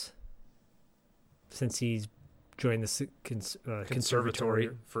stress since he's joined the conservatory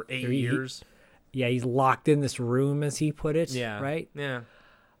for 8 years. He's locked in this room, as he put it. Yeah. Right? Yeah.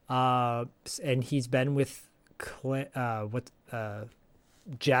 And he's been with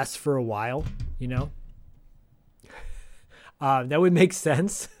Jess for a while, you know? That would make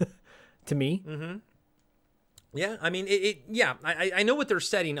sense to me. Mm-hmm. Yeah, I mean, I know what they're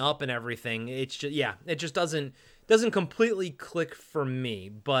setting up and everything. It's just, it just doesn't completely click for me.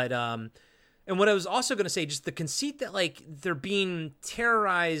 But and what I was also going to say, just the conceit that like they're being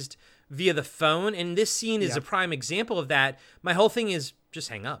terrorized via the phone, and this scene is a prime example of that. My whole thing is just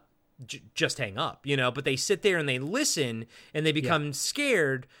hang up. Just hang up, you know, but they sit there and they listen and they become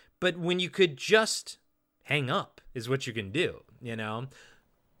scared. But when you could just hang up is what you can do, you know?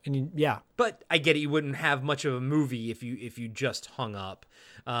 And but I get it. You wouldn't have much of a movie if you just hung up.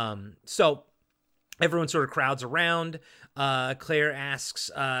 So everyone sort of crowds around. Claire asks,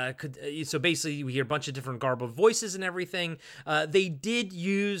 so basically we hear a bunch of different garbled voices and everything. They did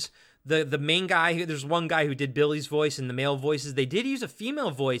use the main guy. There's one guy who did Billy's voice and the male voices. They did use a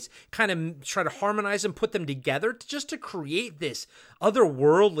female voice, kind of try to harmonize and put them together just to create this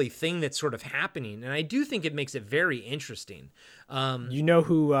otherworldly thing that's sort of happening. And I do think it makes it very interesting. You know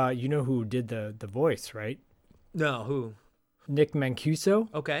who did the voice, right? No, who? Nick Mancuso.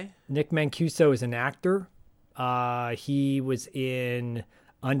 Okay. Nick Mancuso is an actor. He was in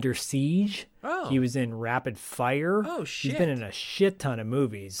Under Siege. Oh. He was in Rapid Fire. Oh shit. He's been in a shit ton of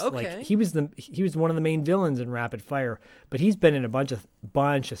movies. Okay. Like he was one of the main villains in Rapid Fire, but he's been in a bunch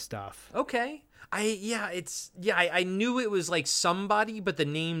of stuff. Okay. I knew it was like somebody, but the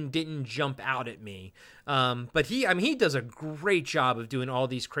name didn't jump out at me. But he does a great job of doing all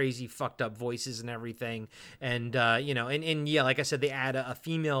these crazy fucked up voices and everything. And, like I said, they add a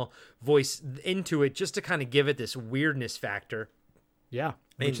female voice into it just to kind of give it this weirdness factor. Yeah.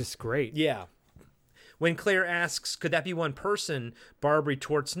 Which is great. Yeah. When Claire asks, could that be one person? Barb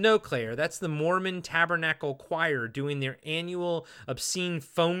retorts, no, Claire, that's the Mormon Tabernacle Choir doing their annual obscene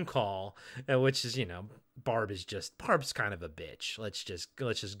phone call, which is, Barb's kind of a bitch. Let's just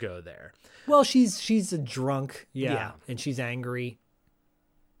go there. Well, she's a drunk. Yeah. And she's angry.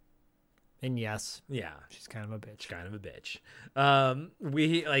 And yes. Yeah. She's kind of a bitch.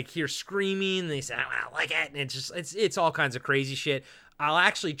 We hear screaming. And they say, I don't like it. And it's all kinds of crazy shit. I'll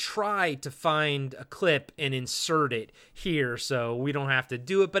actually try to find a clip and insert it here so we don't have to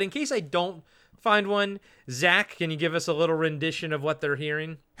do it. But in case I don't find one, Zach, can you give us a little rendition of what they're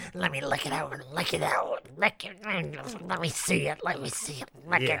hearing? Let me lick it out. Lick it out. Lick it. Let me see it. Let me see it.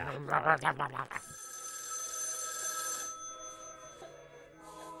 Lick it.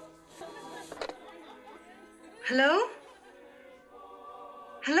 Hello?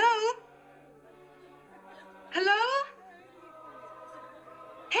 Hello? Hello?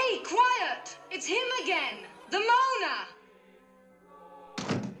 Hey, quiet! It's him again! The Mona!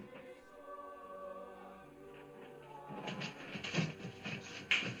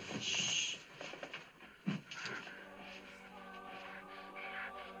 Shh.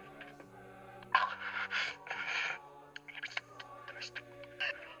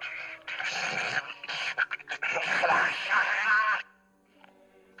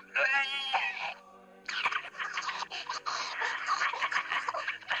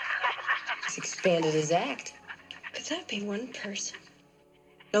 He's expanded his act. Could that be one person?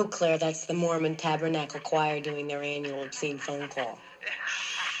 No, Claire, that's the Mormon Tabernacle Choir doing their annual obscene phone call.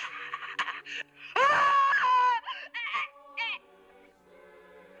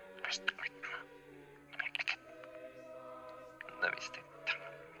 Let me stay.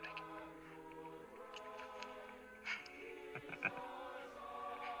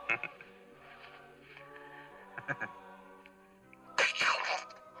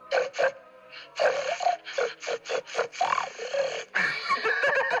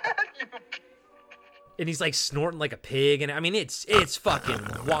 And he's like snorting like a pig, and I mean it's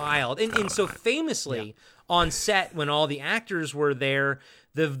fucking wild. And so famously on set when all the actors were there,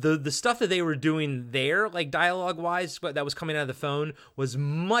 the stuff that they were doing there, like dialogue wise, that was coming out of the phone was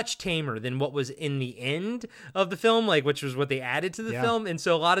much tamer than what was in the end of the film, like which was what they added to the film. And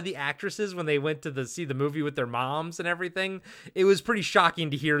so a lot of the actresses, when they went to see the movie with their moms and everything, it was pretty shocking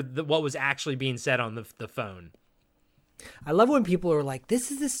to hear what was actually being said on the phone. I love when people are like,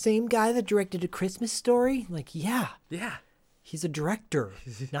 this is the same guy that directed A Christmas Story? Like, yeah. He's a director,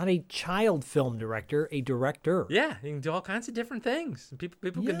 not a child film director, a director. Yeah, he can do all kinds of different things.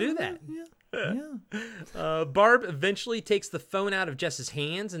 People can do that. Barb eventually takes the phone out of Jess's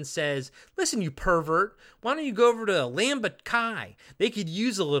hands and says, listen, you pervert, why don't you go over to Lambert Kai? They could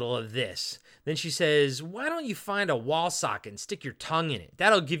use a little of this. Then she says, why don't you find a wall socket and stick your tongue in it?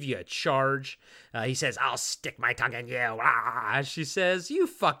 That'll give you a charge. He says, I'll stick my tongue in you. She says, you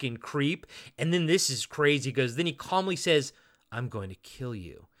fucking creep. And then this is crazy because then he calmly says, I'm going to kill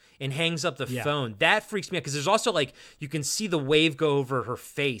you, and hangs up the phone. That freaks me out because there's also like, you can see the wave go over her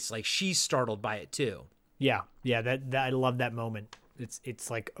face. Like she's startled by it too. Yeah, that I love that moment. It's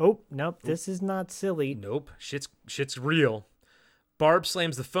like, oh nope, this is not silly. Nope, shit's real. Barb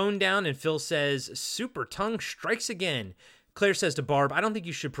slams the phone down and Phil says, "Super tongue strikes again." Claire says to Barb, "I don't think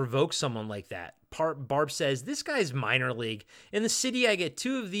you should provoke someone like that." Barb says, "This guy's minor league. In the city, I get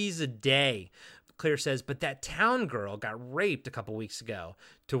 2 of these a day." Claire says, "But that town girl got raped a couple weeks ago."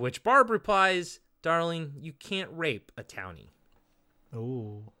 To which Barb replies, "Darling, you can't rape a townie."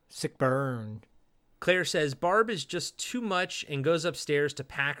 Ooh, sick burn. Claire says Barb is just too much and goes upstairs to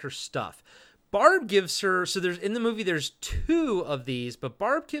pack her stuff. Barb gives her, so there's in the movie there's 2 of these, but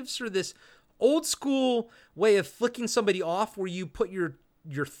Barb gives her this old school way of flicking somebody off where you put your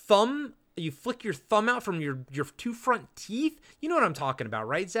thumb, you flick your thumb out from your 2 front teeth. You know what I'm talking about,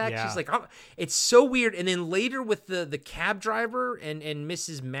 right, Zach? Yeah. She's like, oh, it's so weird. And then later with the cab driver and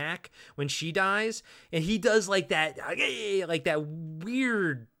Mrs. Mack when she dies, and he does like that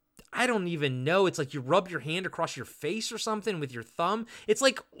weird, I don't even know. It's like you rub your hand across your face or something with your thumb. It's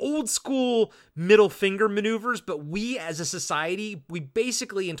like old school middle finger maneuvers, but we as a society, we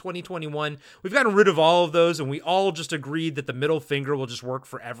basically in 2021, we've gotten rid of all of those and we all just agreed that the middle finger will just work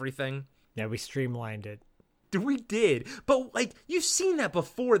for everything. Yeah, we streamlined it. We did. But like you've seen that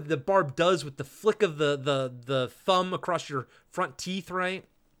before that Barb does with the flick of the thumb across your front teeth, right?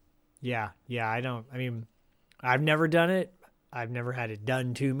 Yeah, I've never done it. I've never had it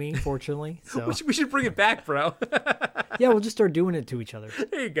done to me, fortunately. So we should bring it back, bro. Yeah, we'll just start doing it to each other.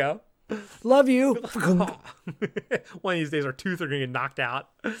 There you go. Love you. One of these days our teeth are going to get knocked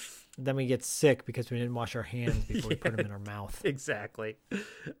out. Then we get sick because we didn't wash our hands before we put them in our mouth. Exactly.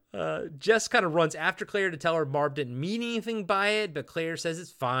 Jess kind of runs after Claire to tell her Barb didn't mean anything by it, but Claire says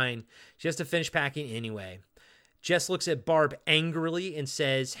it's fine. She has to finish packing anyway. Jess looks at Barb angrily and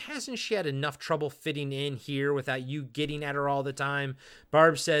says, "Hasn't she had enough trouble fitting in here without you getting at her all the time?"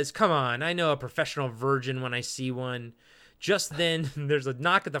 Barb says, "Come on, I know a professional virgin when I see one." Just then, there's a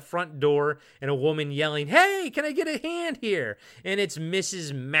knock at the front door and a woman yelling, "Hey, can I get a hand here?" And it's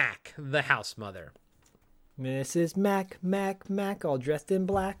Mrs. Mack, the house mother. Mrs. Mack, all dressed in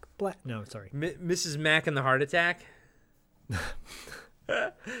black. No, sorry. Mrs. Mack and the heart attack?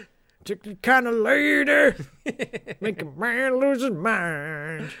 Kind of lady, make a man lose his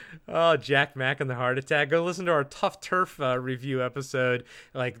mind. Oh, Jack Mack and the heart attack. Go listen to our Tough Turf review episode,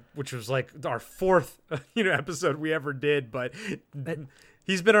 which was like our 4th, episode we ever did. But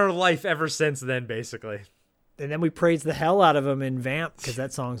he's been our life ever since then, basically. And then we praised the hell out of him in Vamp because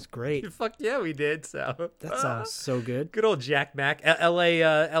that song's great. Fuck yeah, we did. So that song's so good. Good old Jack Mack,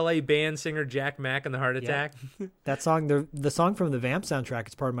 L.A. band singer Jack Mack and the heart attack. Yeah. That song, the song from the Vamp soundtrack,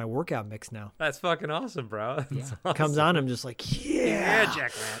 is part of my workout mix now. That's fucking awesome, bro. Yeah. Awesome. Comes on, I'm just like, yeah,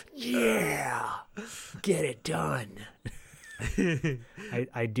 Jack Mack, yeah, get it done.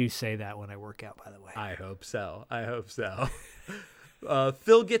 I do say that when I work out, by the way. I hope so.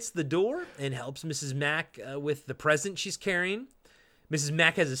 Phil gets the door and helps Mrs. Mack with the present she's carrying. Mrs.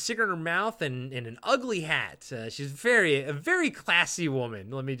 Mack has a cigarette in her mouth and an ugly hat. She's a very classy woman,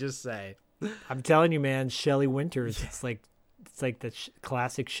 let me just say. I'm telling you, man, Shelley Winters. It's like the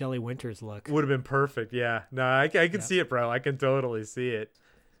classic Shelley Winters look. Would have been perfect, yeah. No, I can see it, bro. I can totally see it.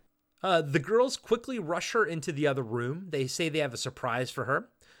 The girls quickly rush her into the other room. They say they have a surprise for her.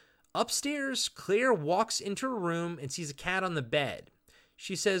 Upstairs, Claire walks into her room and sees a cat on the bed.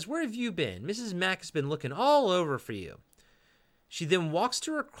 She says, "Where have you been? Mrs. Mack has been looking all over for you." She then walks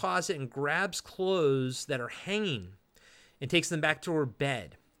to her closet and grabs clothes that are hanging and takes them back to her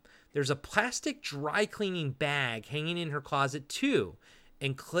bed. There's a plastic dry cleaning bag hanging in her closet too,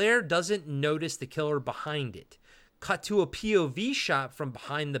 and Claire doesn't notice the killer behind it. Cut to a POV shot from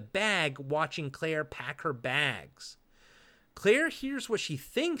behind the bag watching Claire pack her bags. Claire hears what she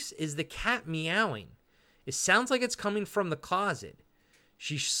thinks is the cat meowing. It sounds like it's coming from the closet.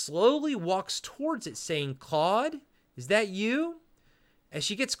 She slowly walks towards it saying, "Claude, is that you?" As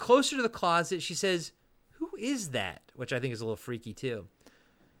she gets closer to the closet, she says, "Who is that?" Which I think is a little freaky too.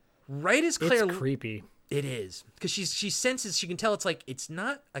 Right as Claire... It's creepy. It is. Because she senses, she can tell it's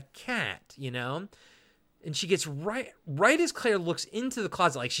not a cat, And she gets right as Claire looks into the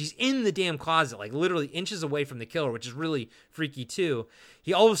closet, like she's in the damn closet, like literally inches away from the killer, which is really freaky too.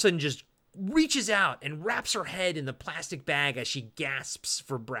 He all of a sudden just reaches out and wraps her head in the plastic bag as she gasps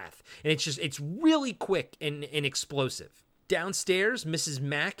for breath. And it's really quick and explosive. Downstairs, Mrs.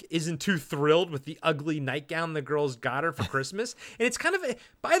 Mack isn't too thrilled with the ugly nightgown the girls got her for Christmas. And it's kind of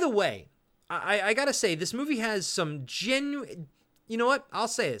by the way, I gotta say, this movie has some genuine... You know what? I'll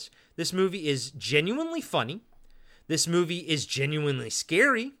say this. This movie is genuinely funny. This movie is genuinely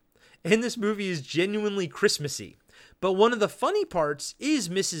scary. And this movie is genuinely Christmassy. But one of the funny parts is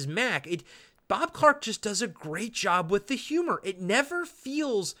Mrs. Mack. Bob Clark just does a great job with the humor. It never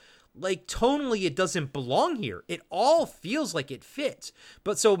feels like tonally it doesn't belong here. It all feels like it fits.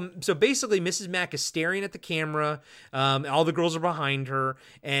 But so basically Mrs. Mack is staring at the camera. All the girls are behind her,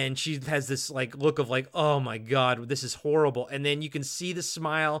 and she has this like look of like, oh my God, this is horrible. And then you can see the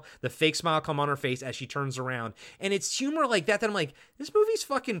smile, the fake smile come on her face as she turns around. And it's humor like that I'm like, this movie's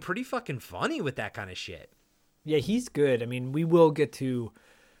pretty fucking funny with that kind of shit. Yeah, he's good. I mean, we will get to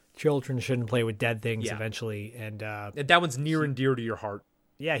Children Shouldn't Play with Dead Things eventually. And that one's near and dear to your heart.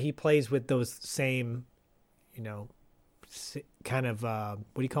 Yeah, he plays with those same, kind of,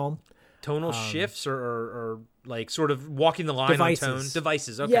 what do you call them? Tonal shifts or like sort of walking the line devices. On tone?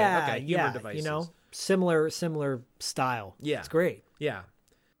 Devices. Okay, okay. Humor devices. Similar style. Yeah. It's great. Yeah.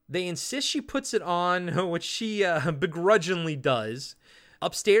 They insist she puts it on, which she begrudgingly does.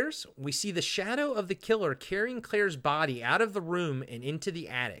 Upstairs, we see the shadow of the killer carrying Claire's body out of the room and into the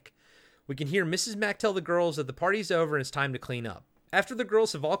attic. We can hear Mrs. Mack tell the girls that the party's over and it's time to clean up. After the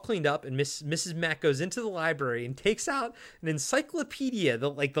girls have all cleaned up and Mrs. Mack goes into the library and takes out an encyclopedia, the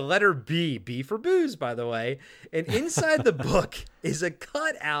letter B for booze, by the way. And inside the book is a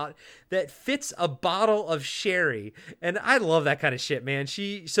cutout that fits a bottle of sherry. And I love that kind of shit, man.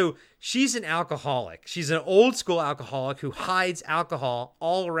 She's an alcoholic. She's an old school alcoholic who hides alcohol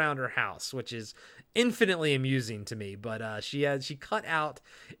all around her house, which is infinitely amusing to me. But she cut out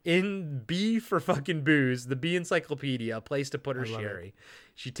in B for fucking booze, the B encyclopedia, a place to put her sherry.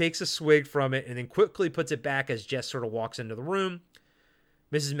 She takes a swig from it and then quickly puts it back as Jess sort of walks into the room.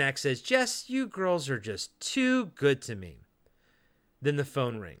 Mrs. Mack says, "Jess, you girls are just too good to me." Then the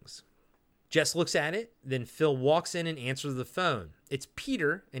phone rings. Jess looks at it. Then Phil walks in and answers the phone. It's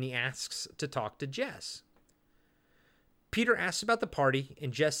Peter, and he asks to talk to Jess. Peter asks about the party,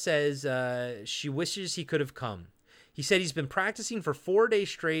 and Jess says she wishes he could have come. He said he's been practicing for 4 days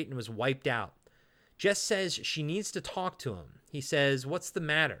straight and was wiped out. Jess says she needs to talk to him. He says, "What's the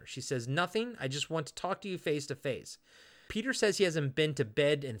matter?" She says, "Nothing. I just want to talk to you face to face." Peter says he hasn't been to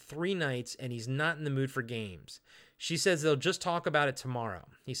bed in 3 nights, and he's not in the mood for games. She says they'll just talk about it tomorrow.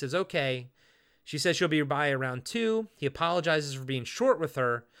 He says, "Okay." She says she'll be by around 2. He apologizes for being short with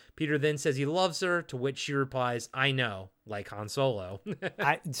her. Peter then says he loves her, to which she replies, "I know," like Han Solo.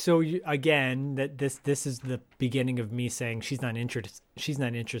 Again, this is the beginning of me saying she's not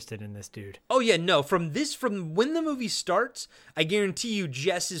interested in this dude. Oh yeah, no. From when the movie starts, I guarantee you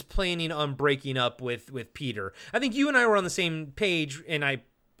Jess is planning on breaking up with Peter. I think you and I were on the same page, and I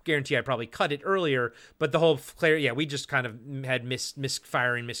guarantee I probably cut it earlier, but the whole Claire, we just kind of had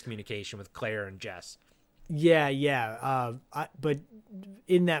miscommunication with Claire and Jess. Yeah. But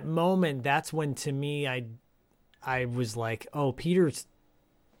in that moment, that's when, to me, I was like, oh, Peter's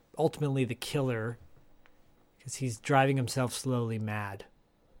ultimately the killer because he's driving himself slowly mad.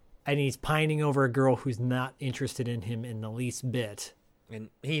 And he's pining over a girl who's not interested in him in the least bit. And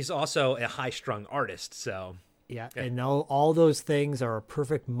he's also a high-strung artist, so... Yeah, and all those things are a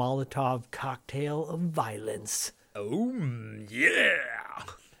perfect Molotov cocktail of violence. Oh, yeah.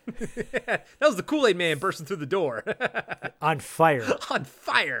 That was the Kool-Aid Man bursting through the door. On fire. On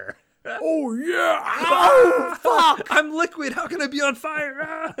fire. Oh, yeah. Oh, fuck. I'm liquid. How can I be on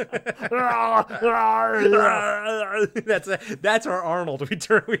fire? That's our Arnold. We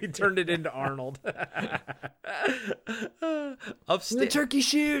turned it into Arnold. Upstairs. The turkey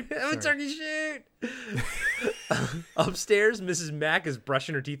shoot. Turkey shoot. Upstairs, Mrs. Mack is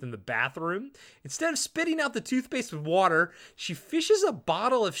brushing her teeth in the bathroom. Instead of spitting out the toothpaste with water, she fishes a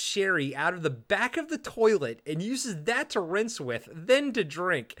bottle of sherry out of the back of the toilet and uses that to rinse with, then to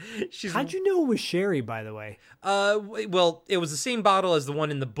drink. How'd you know it was sherry, by the way? Well, it was the same bottle as the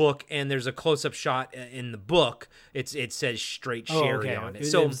one in the book, and there's a close-up shot in the book. It says straight sherry on it.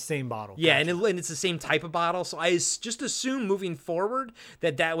 So it's the same bottle. Yeah, gotcha. and it's the same type of bottle. So I just assume moving forward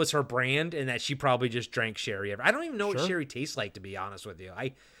that was her brand and that she probably just drank sherry. I don't even know what sherry tastes like, to be honest with you.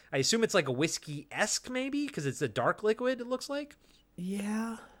 I assume it's like a whiskey-esque maybe because it's a dark liquid, it looks like.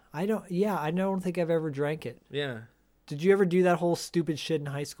 Yeah, I don't think I've ever drank it. Yeah. Did you ever do that whole stupid shit in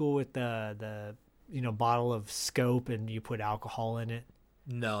high school with the bottle of Scope and you put alcohol in it?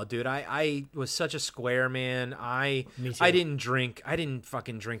 No, dude, I was such a square, man. Me too. I didn't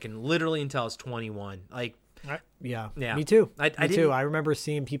fucking drink literally until I was 21. Like, yeah, yeah, me too. Me too. I remember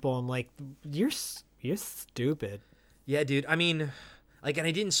seeing people. I'm like, you're stupid. Yeah, dude. I mean, like, and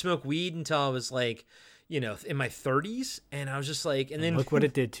I didn't smoke weed until I was like, in my 30s, and I was just like, and then look what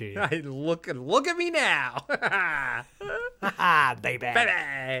it did to you. Look at me now, baby.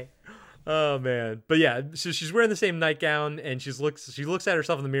 Oh man, but yeah, so she's wearing the same nightgown, and she looks at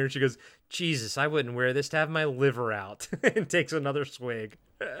herself in the mirror, and she goes, "Jesus, I wouldn't wear this to have my liver out," and takes another swig.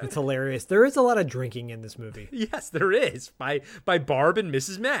 It's hilarious. There is a lot of drinking in this movie. Yes, there is. By Barb and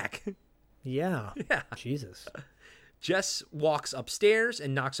Mrs. Mack. Yeah. Yeah. Jesus. Jess walks upstairs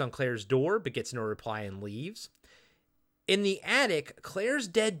and knocks on Claire's door, but gets no reply and leaves. In the attic, Claire's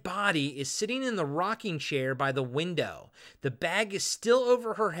dead body is sitting in the rocking chair by the window. The bag is still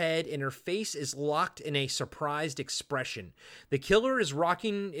over her head and her face is locked in a surprised expression. The killer is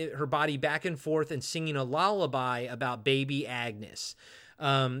rocking her body back and forth and singing a lullaby about baby Agnes.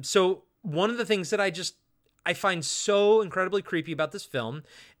 So one of the things that I find so incredibly creepy about this film,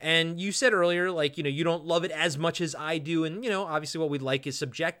 and you said earlier, like, you know, you don't love it as much as I do, and, you know, obviously what we like is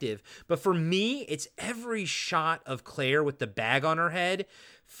subjective, but for me, it's every shot of Claire with the bag on her head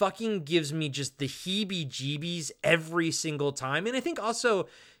fucking gives me just the heebie-jeebies every single time, and I think also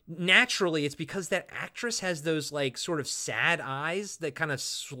naturally it's because that actress has those like sort of sad eyes that kind of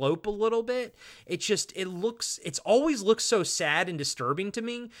slope a little bit. It's always looks so sad and disturbing to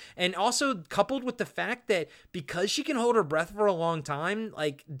me. And also coupled with the fact that because she can hold her breath for a long time,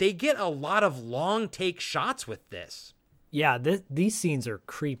 like they get a lot of long take shots with this. Yeah, these scenes are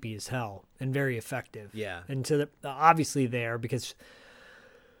creepy as hell and very effective. Yeah. And obviously there because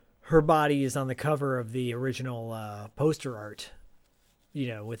her body is on the cover of the original poster art, you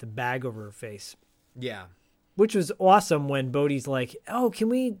know, with a bag over her face. Yeah. Which was awesome when Bodhi's like, oh, can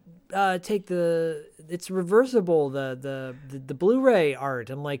we take it's reversible, the Blu-ray art.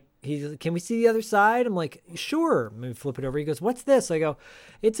 I'm like, can we see the other side? I'm like, sure. And we flip it over. He goes, what's this? I go,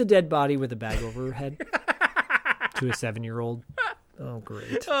 it's a dead body with a bag over her head. To a 7-year-old. Oh,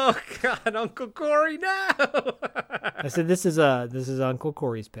 great. Oh, God, Uncle Corey, no. I said, this is Uncle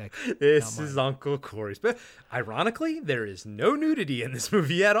Corey's pick. This is Uncle Corey's pick. Ironically, there is no nudity in this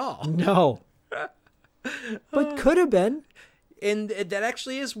movie at all. No. But could have been. And that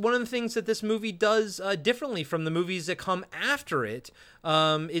actually is one of the things that this movie does differently from the movies that come after it,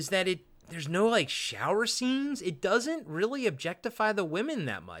 is that there's no, like, shower scenes. It doesn't really objectify the women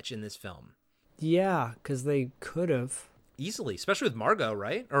that much in this film. Yeah, because they could have. Easily, especially with Margot,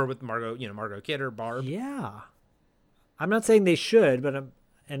 right? Or with Margot, you know, Margot Kidder, Barb. Yeah. I'm not saying they should, but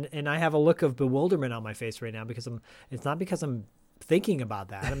and I have a look of bewilderment on my face right now because it's not because I'm thinking about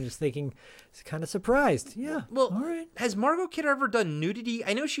that. I'm just thinking, it's kind of surprised. Yeah. Well, all right. Has Margot Kidder ever done nudity?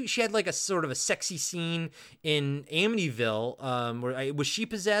 I know she had like a sort of a sexy scene in Amityville. Where was she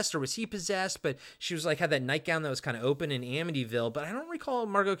possessed or was he possessed? But she was like had that nightgown that was kind of open in Amityville. But I don't recall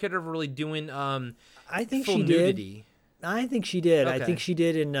Margot Kidder ever really doing I think full she nudity. Did. I think she did. Okay. I think she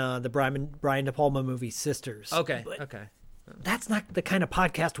did in the Brian De Palma movie Sisters. Okay. But okay. That's not the kind of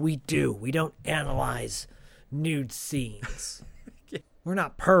podcast we do. We don't analyze nude scenes. We're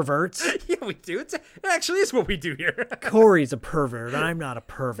not perverts. Yeah, we do. It actually is what we do here. Corey's a pervert. I'm not a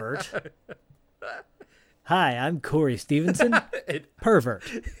pervert. Hi, I'm Corey Stevenson. Pervert.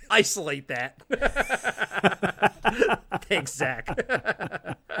 Isolate that. Thanks, Zach.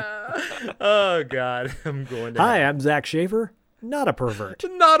 Oh, God. I'm going to. Hi, I'm Zach Schaefer. Not a pervert.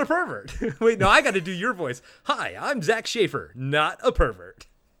 Not a pervert. Wait, no, I got to do your voice. Hi, I'm Zach Schaefer. Not a pervert.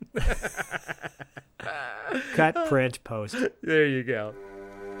 Cut, print, post. There you go.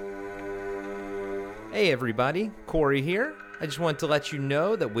 Hey, everybody. Corey here. I just wanted to let you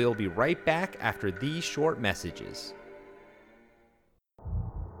know that we'll be right back after these short messages.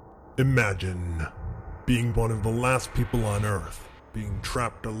 Imagine being one of the last people on Earth, being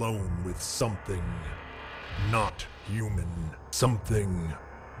trapped alone with something not human, something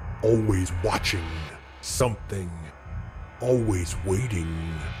always watching, something always waiting.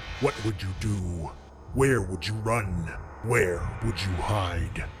 What would you do? Where would you run? Where would you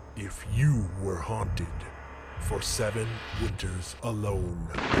hide if you were haunted for 7 winters alone?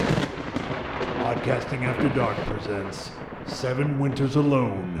 Podcasting After Dark presents 7 Winters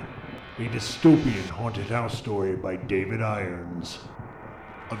Alone, a dystopian haunted house story by David Irons.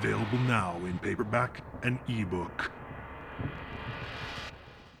 Available now in paperback and ebook.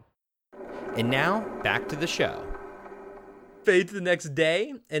 And now, back to the show. Fade to the next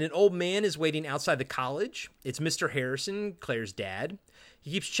day, and an old man is waiting outside the college. It's Mr. Harrison, Claire's dad.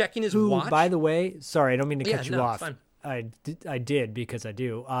 He keeps checking his watch. By the way, sorry, I don't mean to cut you off. Fine. I did because I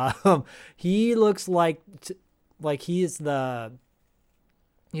do. He looks like he is the.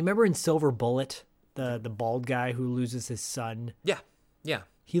 You remember in Silver Bullet, the bald guy who loses his son? Yeah.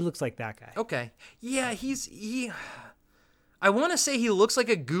 He looks like that guy. Okay. Yeah, I want to say he looks like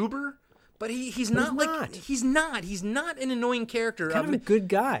a goober, but he's not like he's not an annoying character. Kind of a good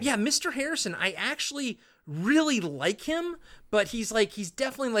guy. Yeah, Mr. Harrison, I actually really like him, but he's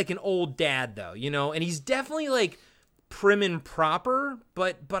definitely like an old dad though, you know, and he's definitely like prim and proper,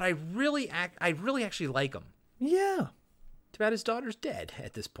 but I really actually like him. Yeah. Too bad his daughter's dead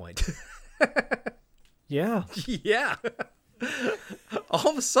at this point. Yeah. Yeah. All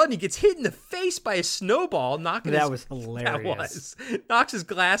of a sudden, he gets hit in the face by a snowball, knocking that was hilarious. Knocks his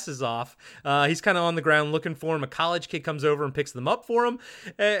glasses off. He's kind of on the ground looking for him. A college kid comes over and picks them up for him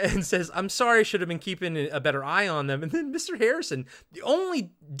and says, "I'm sorry, I should have been keeping a better eye on them." And then Mr. Harrison, the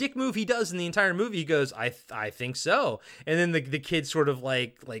only dick move he does in the entire movie, he goes, I think so. And then the kid sort of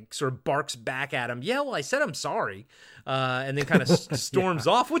barks back at him. Yeah, well, I said I'm sorry. And then kind of storms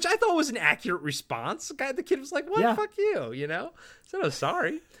off, which I thought was an accurate response. The kid was like, "What? Yeah. Fuck you," you know? So I'm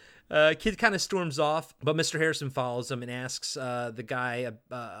sorry. Kid kind of storms off, but Mr. Harrison follows him and asks the guy.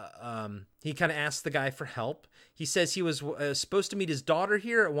 He kind of asks the guy for help. He says he was supposed to meet his daughter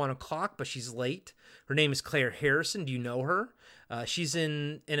here at 1:00, but she's late. Her name is Claire Harrison. Do you know her? She's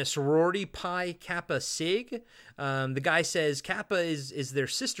in a sorority, Pi Kappa Sig. The guy says Kappa is their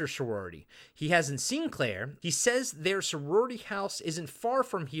sister sorority. He hasn't seen Claire. He says their sorority house isn't far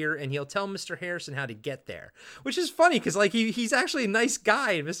from here, and he'll tell Mr. Harrison how to get there. Which is funny, because he's actually a nice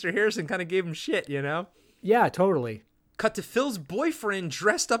guy, and Mr. Harrison kind of gave him shit, you know? Yeah, totally. Cut to Phil's boyfriend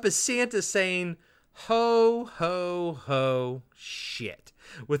dressed up as Santa saying, "Ho, ho, ho, shit,"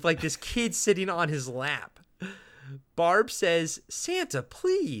 with this kid sitting on his lap. Barb says, "Santa,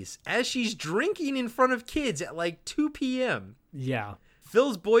 please," as she's drinking in front of kids at 2 p.m. Yeah.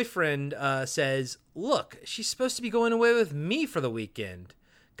 Phil's boyfriend says, "Look, she's supposed to be going away with me for the weekend."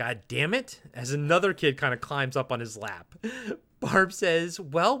 God damn it, as another kid kind of climbs up on his lap. Barb says,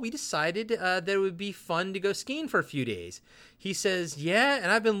 "Well, we decided that it would be fun to go skiing for a few days." He says, "Yeah,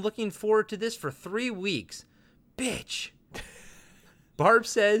 and I've been looking forward to this for 3 weeks. Bitch." Barb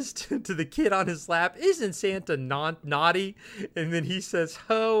says to the kid on his lap, "Isn't Santa naughty?" And then he says,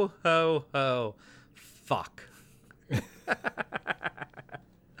 "Ho, ho, ho, fuck."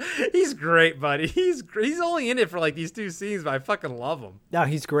 He's great, buddy. He's only in it for these 2 scenes, but I fucking love him. No,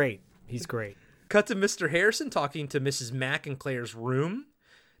 he's great. He's great. Cut to Mr. Harrison talking to Mrs. Mack in Claire's room.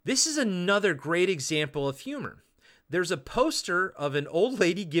 This is another great example of humor. There's a poster of an old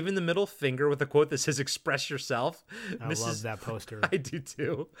lady giving the middle finger with a quote that says, "Express yourself." I love that poster. I do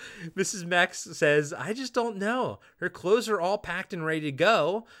too. Mrs. Max says, "I just don't know. Her clothes are all packed and ready to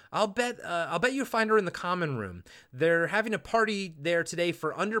go. I'll bet you'll find her in the common room. They're having a party there today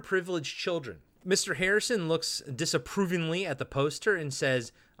for underprivileged children." Mr. Harrison looks disapprovingly at the poster and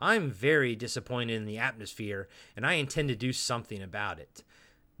says, "I'm very disappointed in the atmosphere, and I intend to do something about it."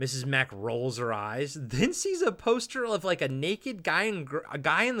 Mrs. Mack rolls her eyes, then sees a poster of a naked guy and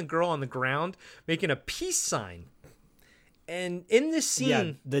the girl on the ground making a peace sign. And in this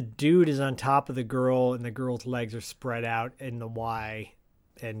scene, the dude is on top of the girl, and the girl's legs are spread out in the Y,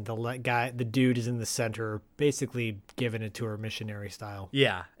 and the dude is in the center, basically giving it to her missionary style.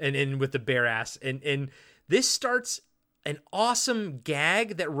 Yeah, and with the bare ass, and this starts an awesome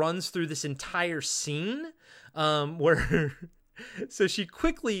gag that runs through this entire scene, where. So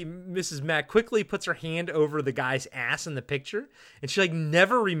Mrs. Mack quickly puts her hand over the guy's ass in the picture, and she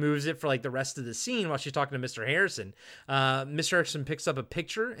never removes it for the rest of the scene while she's talking to Mr. Harrison. Mr. Harrison picks up a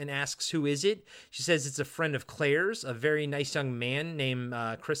picture and asks, "Who is it?" She says it's a friend of Claire's, a very nice young man named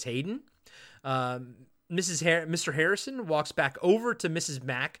Chris Hayden. Mr. Harrison walks back over to Mrs.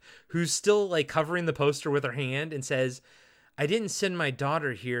 Mack, who's still covering the poster with her hand, and says, "I didn't send my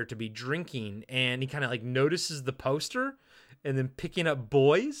daughter here to be drinking," and he kind of notices the poster and then picking up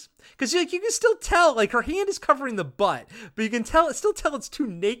boys, because you can still tell her hand is covering the butt, but you can still tell it's 2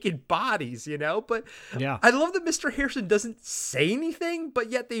 naked bodies, you know. But yeah, I love that Mr. Harrison doesn't say anything,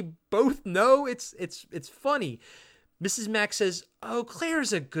 but yet they both know. It's funny. Mrs. Mack says, "Oh,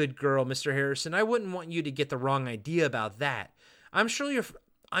 Claire's a good girl, Mr. Harrison. I wouldn't want you to get the wrong idea about that. I'm sure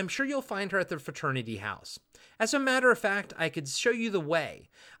you'll find her at the fraternity house. As a matter of fact, I could show you the way.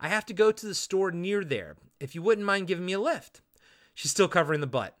 I have to go to the store near there. If you wouldn't mind giving me a lift." She's still covering the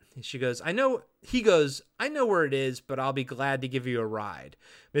butt. He goes, "I know where it is, but I'll be glad to give you a ride."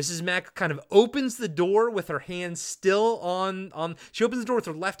 Mrs. Mack kind of opens the door with her hand still on she opens the door with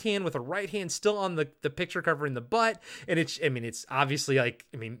her left hand, with her right hand still on the picture covering the butt. And it's obviously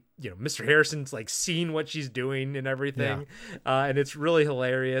Mr. Harrison's seeing what she's doing and everything. Yeah. And it's really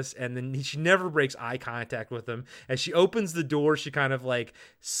hilarious. And then she never breaks eye contact with him. As she opens the door, she kind of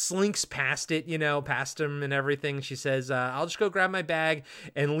slinks past it, past him and everything. She says, "I'll just go grab my bag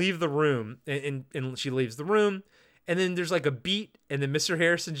and leave the room." And she leaves the room. And then there's a beat, and then Mr.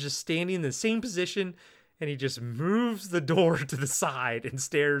 Harrison's just standing in the same position, and he just moves the door to the side and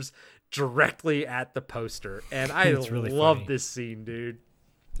stares directly at the poster. And I love this scene, dude.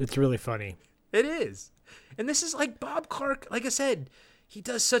 It's really funny. It is. And this is Bob Clark, like I said, he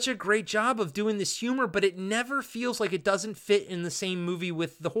does such a great job of doing this humor, but it never feels like it doesn't fit in the same movie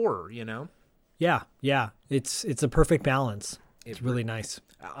with the horror, you know? Yeah. It's a perfect balance. It's really nice.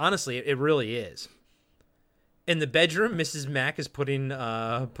 Honestly, it really is. In the bedroom, Mrs. Mack is putting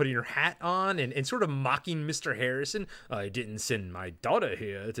her hat on and sort of mocking Mr. Harrison. I didn't send my daughter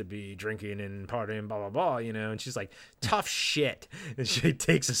here to be drinking and partying, blah, blah, blah, you know. And she's like, tough shit. And she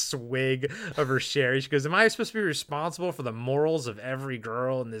takes a swig of her sherry. She goes, am I supposed to be responsible for the morals of every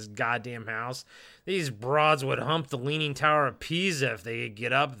girl in this goddamn house? These broads would hump the Leaning Tower of Pisa if they could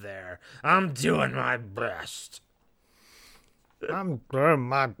get up there. I'm doing my best. I'm doing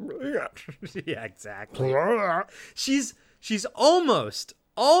my yeah, exactly. She's almost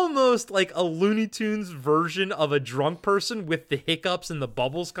like a Looney Tunes version of a drunk person with the hiccups and the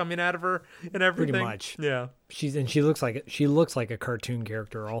bubbles coming out of her and everything. Pretty much. Yeah. She looks like a cartoon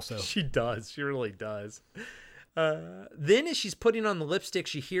character also. She does. She really does. Then as she's putting on the lipstick,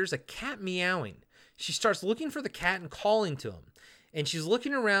 she hears a cat meowing. She starts looking for the cat and calling to him. And she's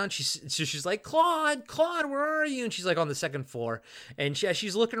looking around. She's like, Claude, where are you? And she's like on the second floor. And as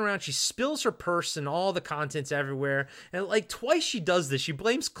she's looking around, she spills her purse and all the contents everywhere. And like twice she does this. She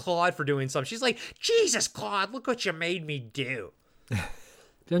blames Claude for doing something. She's like, Jesus, Claude, look what you made me do.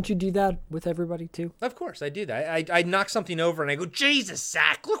 Don't you do that with everybody too? Of course, I do that. I knock something over and I go, Jesus,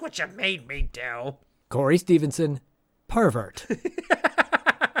 Zach, look what you made me do. Corey Stevenson, pervert.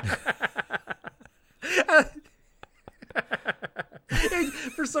 And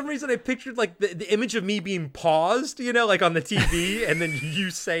for some reason, I pictured like the image of me being paused, you know, like on the TV, and then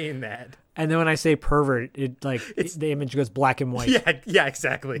you saying that. And then when I say pervert, the image goes black and white. Yeah,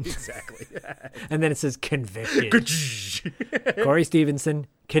 exactly. And then it says convicted. Corey Stevenson,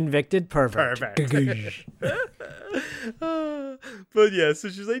 convicted pervert. But yeah, so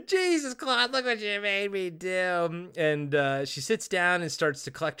she's like, Jesus, Claude, look what you made me do. And she sits down and starts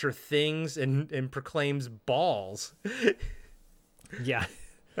to collect her things and proclaims balls. Yeah.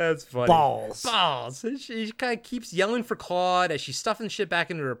 That's funny. Balls. And she kind of keeps yelling for Claude as she's stuffing shit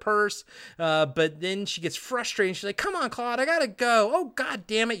back into her purse. But then she gets frustrated. And she's like, come on, Claude, I gotta go. Oh, God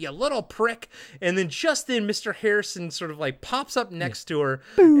damn it, you little prick. And then just then, Mr. Harrison sort of like pops up next to her.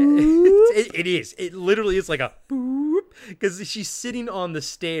 It literally is like a boop. Because she's sitting on the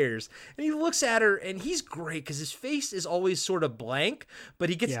stairs. And he looks at her, and he's great because his face is always sort of blank. But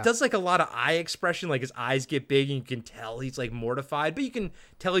he does like a lot of eye expression. Like his eyes get big, and you can tell he's like mortified. But you can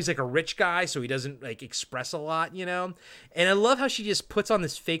tell he's like a rich guy, so he doesn't like express a lot, you know? And I love how she just puts on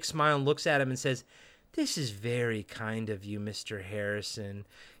this fake smile and looks at him and says, this is very kind of you, Mr. Harrison.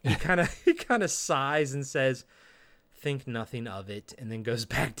 He kind of sighs and says, think nothing of it, and then goes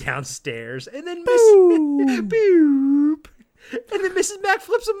back downstairs. And then Boop. And then Mrs. Mack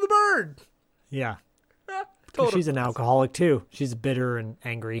flips him the bird. Yeah. She's an alcoholic too. She's bitter and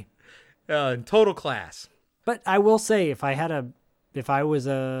angry. Total class. But I will say, if I was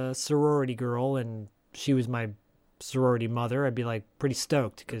a sorority girl and she was my sorority mother, I'd be like pretty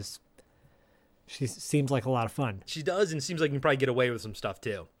stoked because she seems like a lot of fun. She does, and it seems like you can probably get away with some stuff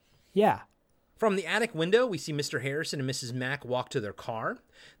too. Yeah. From the attic window, we see Mr. Harrison and Mrs. Mack walk to their car.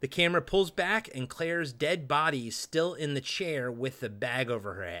 The camera pulls back, and Claire's dead body is still in the chair with the bag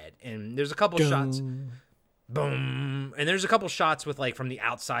over her head. And there's a couple shots. Boom. And there's a couple shots with like from the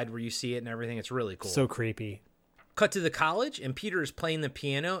outside where you see it and everything. It's really cool. So creepy. Cut to the college, and Peter is playing the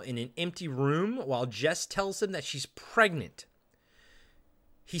piano in an empty room while Jess tells him that she's pregnant.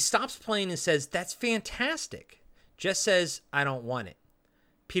 He stops playing and says, that's fantastic. Jess says, I don't want it.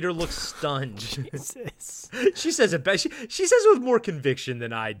 Peter looks stunned. Jesus. She says it best. She says it with more conviction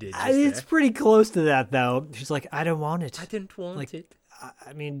than I did. It's pretty close to that, though. She's like, I don't want it. I didn't want it.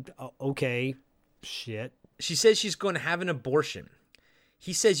 I mean, okay, shit. She says she's going to have an abortion.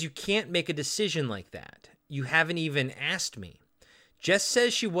 He says you can't make a decision like that. You haven't even asked me. Jess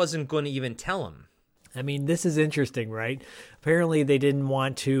says she wasn't going to even tell him. I mean, this is interesting, right? Apparently they didn't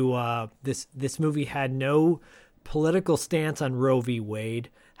want to, this movie had no political stance on Roe v. Wade.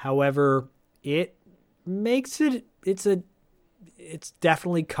 However, it makes it's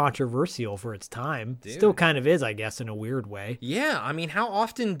definitely controversial for its time. Dude. Still kind of is, I guess, in a weird way. Yeah, I mean, how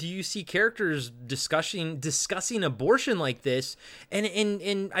often do you see characters discussing abortion like this?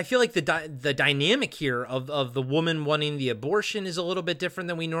 And I feel like the dynamic here of the woman wanting the abortion is a little bit different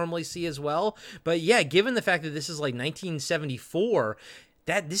than we normally see as well. But yeah, given the fact that this is like 1974,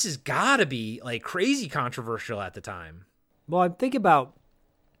 that this has got to be like crazy controversial at the time. Well, I think about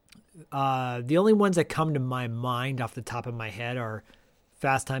the only ones that come to my mind off the top of my head are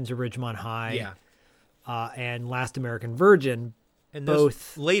Fast Times at Ridgemont High, and Last American Virgin, and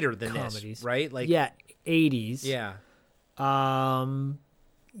both later than comedies, this, right? Like 80s. Yeah.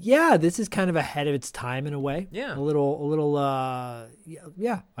 Yeah, this is kind of ahead of its time in a way. Yeah. A little,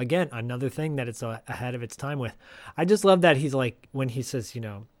 yeah. Again, another thing that it's ahead of its time with. I just love that he's like, when he says,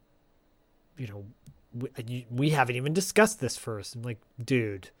 we haven't even discussed this first. I'm like,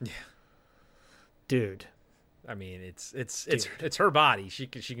 dude. I mean, it's her body. She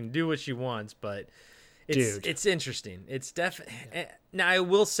can do what she wants, but it's interesting. It's definitely. Now I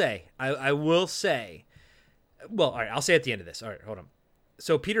will say, well, all right, I'll say at the end of this. All right, hold on.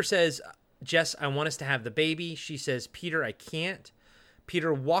 So Peter says, Jess, I want us to have the baby. She says, Peter, I can't.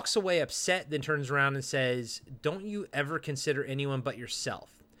 Peter walks away upset, then turns around and says, don't you ever consider anyone but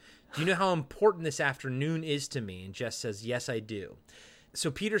yourself? Do you know how important this afternoon is to me? And Jess says, yes, I do.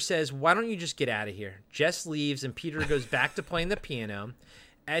 So Peter says, why don't you just get out of here? Jess leaves, and Peter goes back to playing the piano.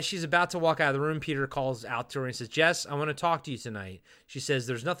 As she's about to walk out of the room, Peter calls out to her and says, Jess, I want to talk to you tonight. She says,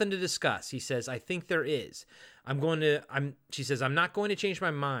 there's nothing to discuss. He says, I think there is. She says, I'm not going to change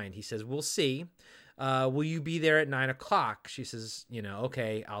my mind. He says, we'll see. Will you be there at 9:00? She says,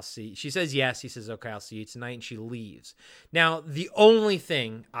 okay, I'll see. She says, yes. He says, okay, I'll see you tonight. And she leaves. Now, the only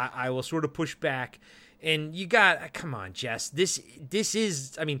thing I will sort of push back, and come on, Jess, this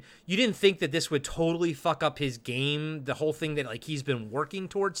is, I mean, you didn't think that this would totally fuck up his game, the whole thing that like he's been working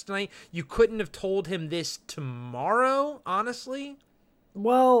towards tonight. You couldn't have told him this tomorrow, honestly?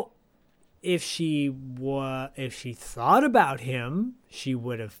 Well, if she thought about him, she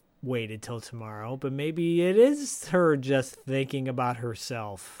would have waited till tomorrow, but maybe it is her just thinking about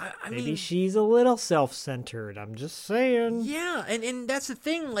herself. Maybe she's a little self-centered. I'm just saying. Yeah, and that's the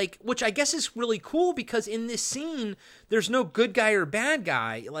thing, like, which I guess is really cool because in this scene, there's no good guy or bad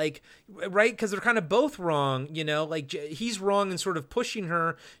guy, like, right? Because they're kind of both wrong, like he's wrong in sort of pushing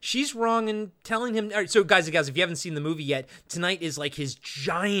her. She's wrong in telling him. All right, so guys, if you haven't seen the movie yet, tonight is like his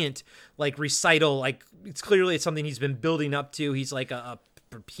giant, like, recital. Like, it's something he's been building up to. He's like a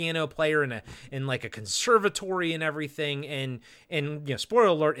piano player in like a conservatory and everything, and spoiler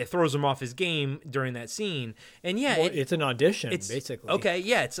alert, it throws him off his game during that scene. And yeah, it's an audition, basically. Okay,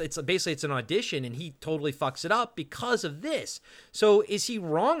 yeah, it's basically it's an audition, and he totally fucks it up because of this. So is he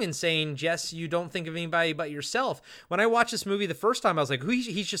wrong in saying, Jess, you don't think of anybody but yourself? When I watched this movie the first time, I was like,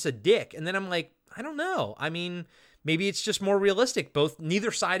 he's just a dick, and then I'm like, I don't know. I mean, maybe it's just more realistic.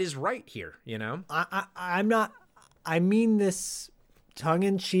 Neither side is right here. I'm not. I mean this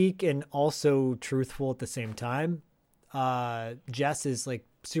tongue-in-cheek and also truthful at the same time. Jess is like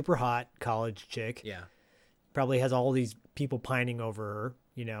super hot college chick. Yeah. Probably has all these people pining over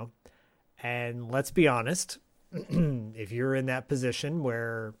her, and let's be honest, if you're in that position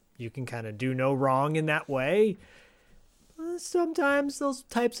where you can kind of do no wrong in that way, sometimes those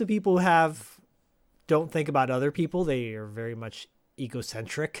types of people don't think about other people. They are very much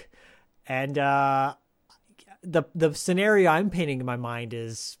egocentric. And the scenario I'm painting in my mind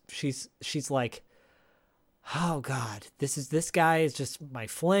is she's like, oh God, this guy is just my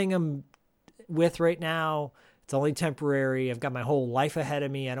fling I'm with right now. It's only temporary. I've got my whole life ahead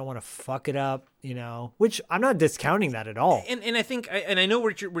of me. I don't want to fuck it up, which I'm not discounting that at all. And I think, and I know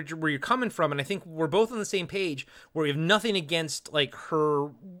where you're coming from. And I think we're both on the same page where we have nothing against like her,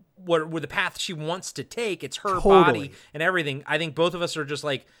 where the path she wants to take. It's her body and everything. I think both of us are just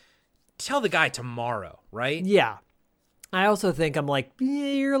like, tell the guy tomorrow, right? Yeah. I also think I'm like,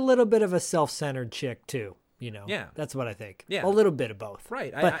 you're a little bit of a self-centered chick too. Yeah. That's what I think. Yeah. A little bit of both.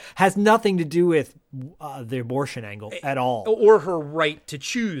 Right. But has nothing to do with the abortion angle at all. Or her right to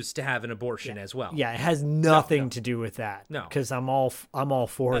choose to have an abortion as well. Yeah, it has nothing to do with that. No. Because I'm all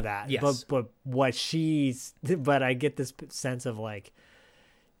for that. Yes. But I get this sense of like,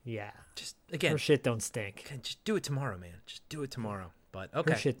 yeah. Just, again. Her shit don't stink. Just do it tomorrow, man. Just do it tomorrow. But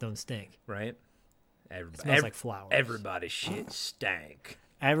okay. Her shit don't stink. Right? Smells like flowers. Everybody's shit stank.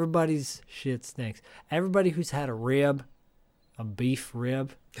 Everybody's shit stinks. Everybody who's had a beef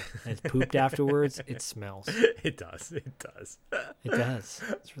rib, and it's pooped afterwards, it smells. It does. It does. It does.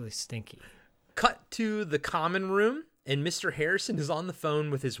 It's really stinky. Cut to the common room, and Mr. Harrison is on the phone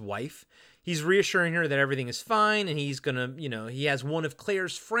with his wife. He's reassuring her that everything is fine, and he's going to, he has one of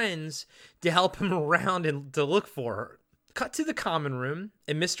Claire's friends to help him around and to look for her. Cut to the common room,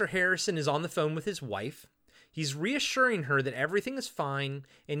 and Mr. Harrison is on the phone with his wife. He's reassuring her that everything is fine,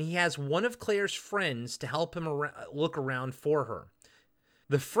 and he has one of Claire's friends to help him look around for her.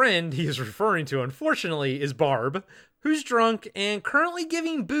 The friend he is referring to, unfortunately, is Barb, who's drunk and currently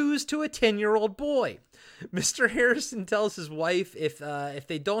giving booze to a 10-year-old boy. Mr. Harrison tells his wife if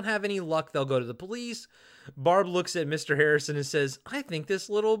they don't have any luck, they'll go to the police. Barb looks at Mr. Harrison and says, I think this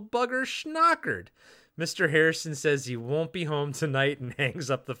little bugger schnockered. Mr. Harrison says he won't be home tonight and hangs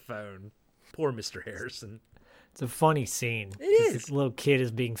up the phone. Poor Mr. Harrison. It's a funny scene. It is. This little kid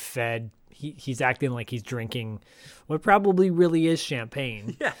is being fed. He's acting like he's drinking what probably really is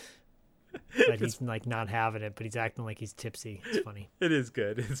champagne. Yeah. But he's like not having it, but he's acting like he's tipsy. It's funny. It is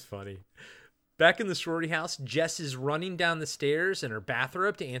good. It's funny. Back in the sorority house, Jess is running down the stairs in her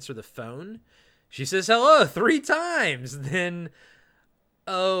bathrobe to answer the phone. She says hello 3 times. Then,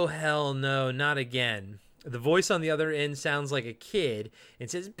 oh, hell no, not again. The voice on the other end sounds like a kid and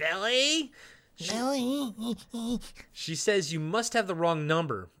says, Billy? Billy? She says you must have the wrong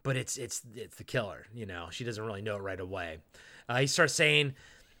number, but it's the killer. You know, she doesn't really know it right away. He starts saying,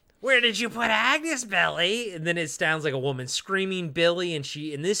 where did you put Agnes, Billy? And then it sounds like a woman screaming Billy, and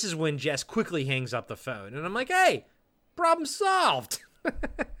this is when Jess quickly hangs up the phone. And I'm like, hey, problem solved.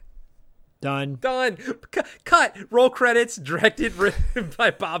 Done. Cut. Roll credits. Directed written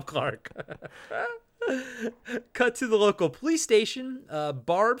by Bob Clark. Cut to the local police station.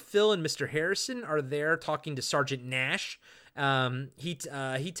 Barb, Phil, and Mr. Harrison are there talking to Sergeant Nash. He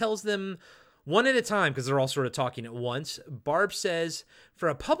tells them one at a time because they're all sort of talking at once. Barb says, for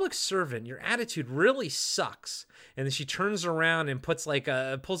a public servant, your attitude really sucks. And then she turns around and pulls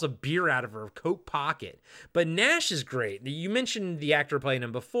a beer out of her coat pocket. But Nash is great. You mentioned the actor playing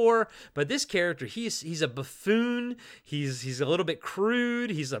him before, but this character, he's a buffoon. He's a little bit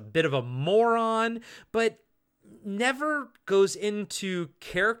crude. He's a bit of a moron, but never goes into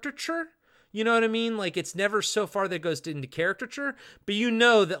caricature. You know what I mean? Like, it's never so far that it goes into caricature, but you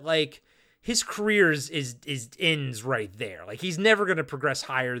know that, like, his career ends right there. Like, he's never going to progress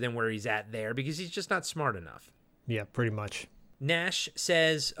higher than where he's at there because he's just not smart enough. Yeah, pretty much. Nash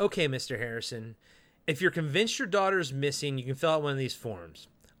says, okay, Mr. Harrison, if you're convinced your daughter's missing, you can fill out one of these forms.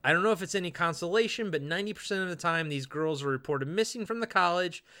 I don't know if it's any consolation, but 90% of the time these girls are reported missing from the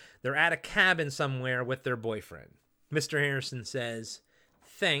college. They're at a cabin somewhere with their boyfriend. Mr. Harrison says,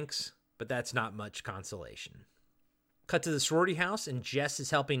 thanks, but that's not much consolation. Cut to the sorority house, and Jess is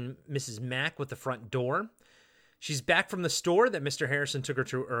helping Mrs. Mack with the front door. She's back from the store that Mr. Harrison took her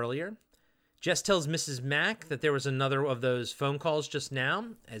to earlier. Jess tells Mrs. Mack that there was another of those phone calls just now,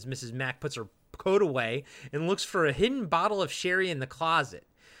 as Mrs. Mack puts her coat away and looks for a hidden bottle of sherry in the closet.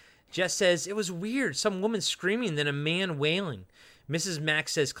 Jess says, it was weird, some woman screaming, then a man wailing. Mrs. Mack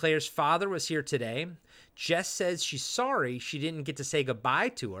says Claire's father was here today. Jess says she's sorry she didn't get to say goodbye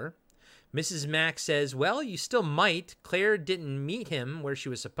to her. Mrs. Mack says, well, you still might. Claire didn't meet him where she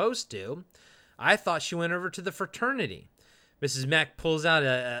was supposed to. I thought she went over to the fraternity. Mrs. Mack pulls out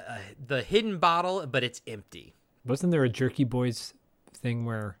the hidden bottle, but it's empty. Wasn't there a Jerky Boys thing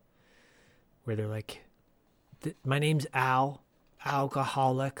where they're like, my name's Al,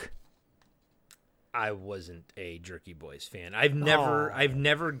 alcoholic? I wasn't a Jerky Boys fan. I've never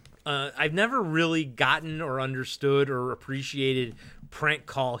really gotten or understood or appreciated prank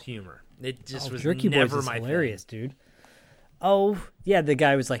call humor. It just was Jerky never Boys is my hilarious, thing. dude. Oh, yeah, the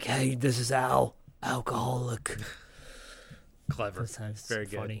guy was like, hey, this is Al, alcoholic. Clever. Very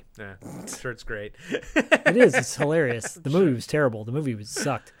good. Funny. Yeah, sure, it's great. It is. It's hilarious. The movie was terrible. The movie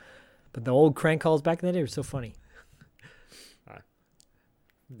sucked. But the old crank calls back in the day were so funny. All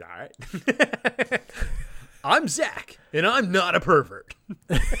right. I'm Zach, and I'm not a pervert.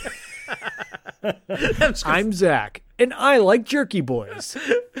 I'm Zach, and I like Jerky Boys.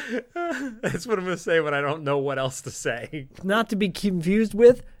 That's what I'm going to say when I don't know what else to say. Not to be confused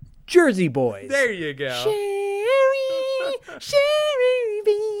with Jersey Boys. There you go. Sherry,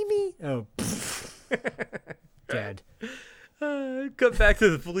 baby. Oh, dead. Cut back to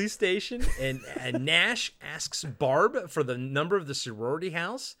the police station, and Nash asks Barb for the number of the sorority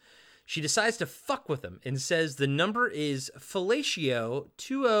house. She decides to fuck with him and says the number is Fellatio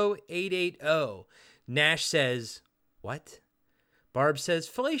 20880. Nash says, what? Barb says,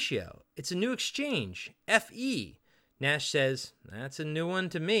 Fellatio. It's a new exchange. F-E. Nash says, that's a new one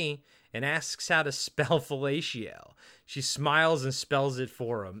to me, and asks how to spell fellatio. She smiles and spells it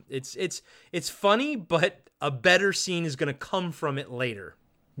for him. It's funny, but a better scene is going to come from it later.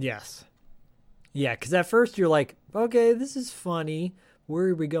 Yes. Yeah, because at first you're like, okay, this is funny. Where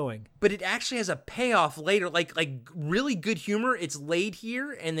are we going? But it actually has a payoff later, like really good humor. It's laid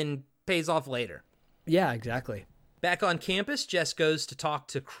here and then pays off later. Yeah, exactly. Back on campus, Jess goes to talk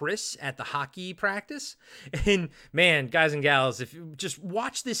to Chris at the hockey practice. And man, guys and gals, if you just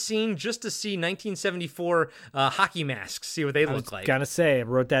watch this scene just to see 1974 hockey masks, see what they look like. I was gonna say, I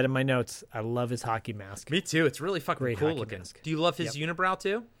wrote that in my notes. I love his hockey mask. Me too. It's really fucking Great cool looking. Mask. Do you love his unibrow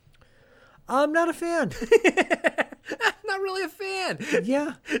too? I'm not a fan. Not really a fan.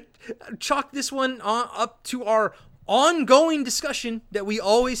 Yeah. Chalk this one up to our ongoing discussion that we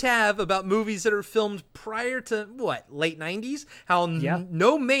always have about movies that are filmed prior to late 90s, how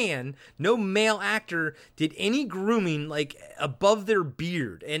no male actor did any grooming like above their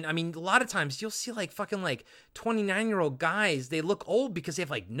beard. And I mean, a lot of times you'll see like fucking like 29-year-old guys, they look old because they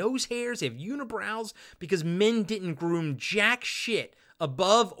have like nose hairs, they have unibrows, because men didn't groom jack shit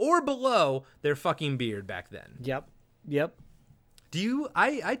above or below their fucking beard back then. Yep.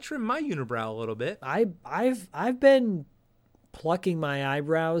 I trim my unibrow a little bit. I've been plucking my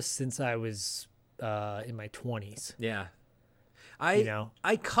eyebrows since I was in my 20s. Yeah.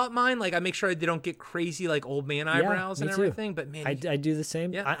 I cut mine, like I make sure they don't get crazy like old man eyebrows and everything. But man, I do the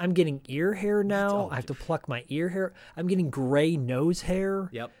same. Yeah. I'm getting ear hair now. I have to pluck my ear hair. I'm getting gray nose hair.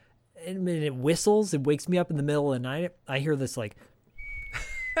 Yep. And it whistles. It wakes me up in the middle of the night. I hear this like,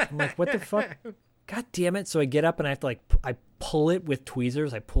 I'm like, what the fuck? God damn it. So I get up and I have to I pull it with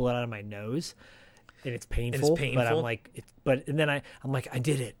tweezers. I pull it out of my nose and it's painful. But I'm like, and then I'm like, I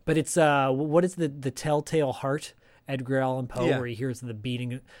did it. But it's, what is the Telltale Heart, Edgar Allan Poe, where he hears the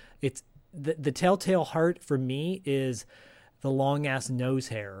beating. It's the Telltale Heart for me is the long ass nose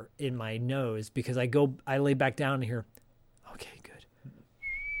hair in my nose, because I lay back down and hear, okay, good.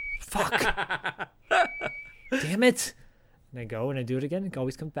 Fuck. Damn it. And I go and I do it again. It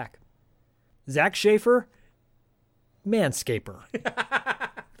always comes back. Zach Schaefer, Manscaper.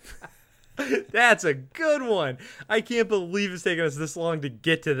 That's a good one. I can't believe it's taken us this long to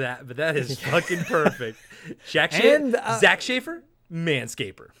get to that, but that is fucking perfect. Zach Schaefer,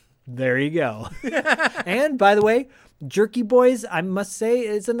 Manscaper. There you go. And by the way, Jerky Boys, I must say,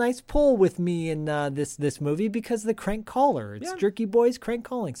 is a nice pull with me in this movie because of the crank caller. It's Jerky Boys crank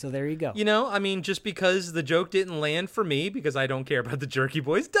calling, so there you go. You know, I mean, just because the joke didn't land for me because I don't care about the Jerky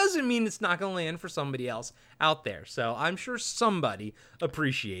Boys doesn't mean it's not going to land for somebody else out there. So I'm sure somebody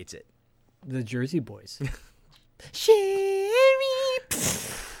appreciates it. The Jersey Boys. Sherry.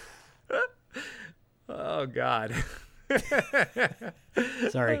 Oh, God.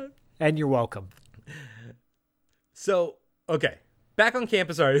 Sorry. And you're welcome. So, okay. Back on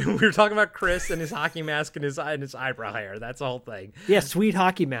campus, sorry. We were talking about Chris and his hockey mask and his eyebrow hair. That's the whole thing. Yeah, sweet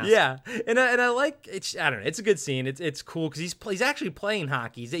hockey mask. Yeah. And I like it. I don't know. It's a good scene. It's cool because he's actually playing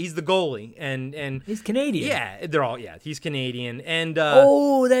hockey. He's the goalie. And he's Canadian. Yeah, he's Canadian. And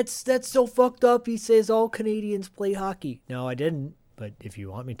that's so fucked up. He says all Canadians play hockey. No, I didn't. But if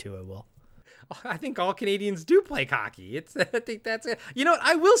you want me to, I will. I think all Canadians do play hockey. I think that's it. You know what?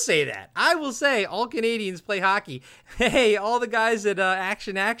 I will say that. I will say all Canadians play hockey. Hey, all the guys at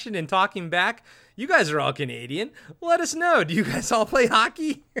Action and Talking Back, you guys are all Canadian. Let us know. Do you guys all play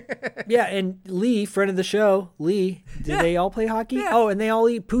hockey? Yeah, and Lee, friend of the show, Lee, do they all play hockey? Yeah. Oh, and they all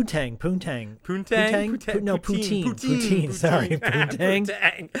eat poontang. No, poutine. Sorry,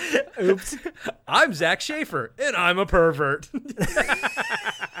 poontang. Oops. I'm Zach Schaefer, and I'm a pervert.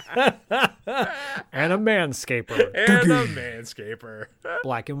 And a manscaper.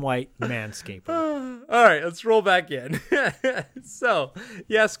 Black and white manscaper. All right, let's roll back in. So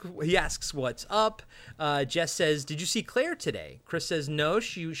he asks what's up. Jess says, did you see Claire today? Chris says, no,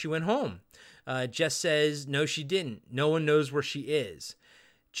 she went home. Jess says, no, she didn't. No one knows where she is.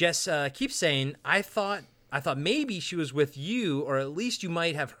 Jess keeps saying, I thought maybe she was with you, or at least you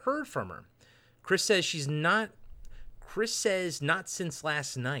might have heard from her. Chris says not since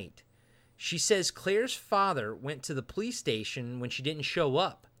last night. She says Claire's father went to the police station when she didn't show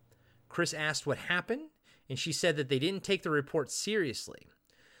up. Chris asked what happened, and she said that they didn't take the report seriously.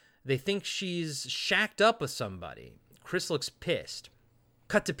 They think she's shacked up with somebody. Chris looks pissed.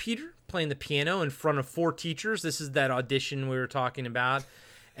 Cut to Peter playing the piano in front of 4 teachers. This is that audition we were talking about.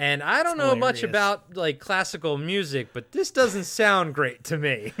 And I don't know much about like classical music, but this doesn't sound great to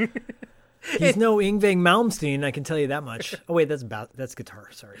me. He's no Yngwie Malmsteen, I can tell you that much. Oh wait, that's guitar.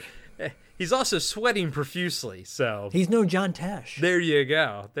 Sorry. He's also sweating profusely, so he's no John Tesh. There you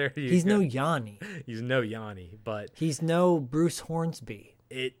go. He's no Yanni. He's no Yanni, but he's no Bruce Hornsby.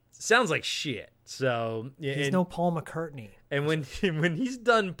 It sounds like shit. So he's no Paul McCartney. And when he's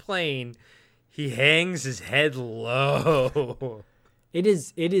done playing, he hangs his head low. It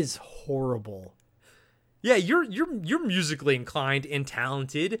is horrible. Yeah, you're musically inclined and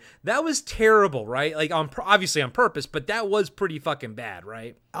talented. That was terrible, right? Like obviously on purpose, but that was pretty fucking bad,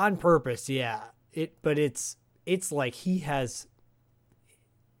 right? On purpose, yeah. But it's like he has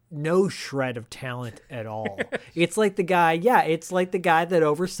no shred of talent at all. It's like the guy that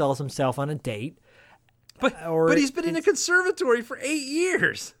oversells himself on a date. But he's been in a conservatory for 8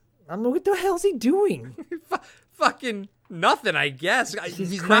 years. I don't know what the hell's he doing. Fucking nothing, I guess.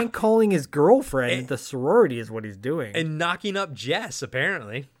 He's crank calling his girlfriend. The sorority is what he's doing. And knocking up Jess,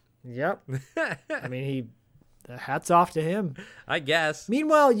 apparently. Yep. I mean, The hat's off to him. I guess.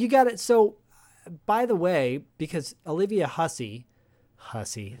 Meanwhile, you got it. So, by the way, because Olivia Hussey,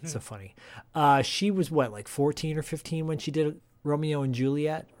 it's so funny. She was what, like 14 or 15 when she did Romeo and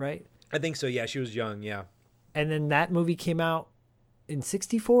Juliet, right? I think so. Yeah, she was young. Yeah. And then that movie came out in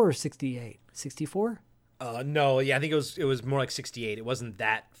 64 or 68? 64? No, yeah, I think it was more like 68. It wasn't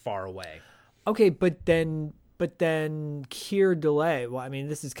that far away. Okay, but then Keir Dullea, well, I mean,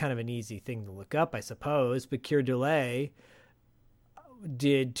 this is kind of an easy thing to look up, I suppose, but Keir Dullea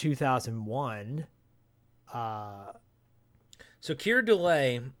did 2001. So Keir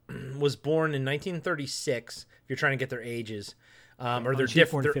Dullea was born in 1936, if you're trying to get their ages. Or they're different.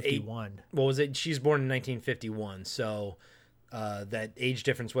 She's born 51. What was it? She's born in 1951, so that age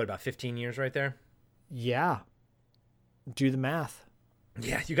difference, what, about 15 years right there? Yeah. Do the math.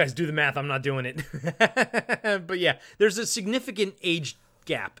 Yeah, you guys do the math. I'm not doing it. But yeah, there's a significant age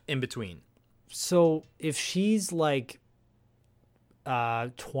gap in between. So if she's like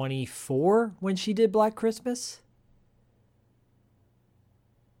 24 when she did Black Christmas,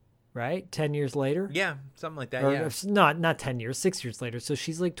 right? 10 years later? Yeah, something like that, or, yeah. Not 10 years, 6 years later. So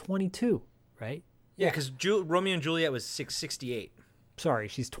she's like 22, right? Yeah, because Romeo and Juliet was 68. Sorry,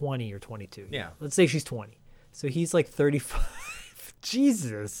 she's 20 or 22. Yeah. Let's say she's 20. So he's like 35.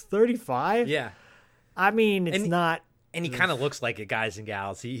 Jesus, 35? Yeah. I mean, it's not... And he kind of looks like it, guys and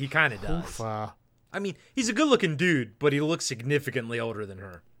gals. He kind of does. Oofa. I mean, he's a good-looking dude, but he looks significantly older than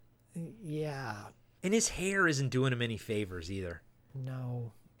her. Yeah. And his hair isn't doing him any favors either.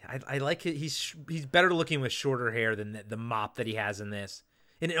 No. I like it. He's better looking with shorter hair than the mop that he has in this.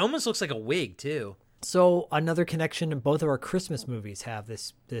 And it almost looks like a wig, too. So another connection in both of our Christmas movies have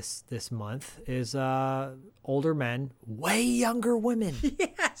this month is older men, way younger women.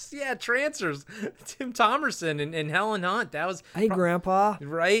 Yes, yeah, Trancers, Tim Thomerson and Helen Hunt. That was Grandpa.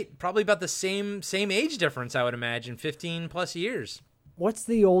 Right, probably about the same age difference, I would imagine, 15 plus years. What's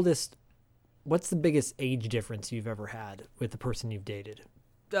the biggest age difference you've ever had with the person you've dated?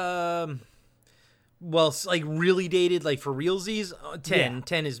 Well, like really dated, like for realsies, 10. Yeah.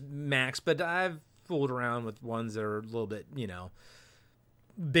 10 is max, but I've fooled around with ones that are a little bit,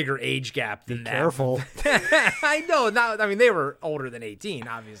 bigger age gap than that. Careful. I know. I mean, they were older than 18,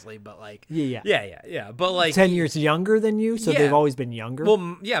 obviously, but like, yeah. But like 10 years younger than you, so they've always been younger.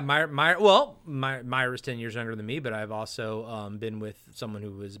 Well, yeah, Myra's 10 years younger than me, but I've also been with someone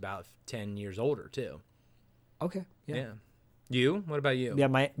who was about 10 years older too. Okay. Yeah. You? What about you? Yeah,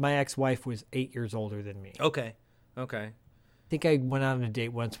 my ex-wife was 8 years older than me. Okay. I think I went on a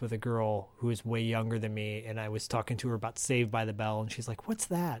date once with a girl who was way younger than me, and I was talking to her about Saved by the Bell, and she's like, "What's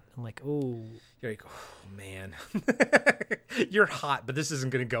that?" I'm like, "Oh." You're like, "Oh man, you're hot, but this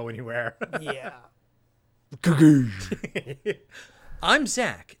isn't going to go anywhere." Yeah. I'm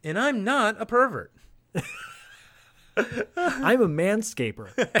Zach, and I'm not a pervert. I'm a manscaper.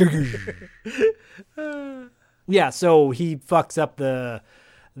 Yeah, so he fucks up the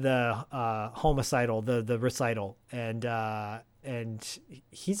homicidal, the recital, and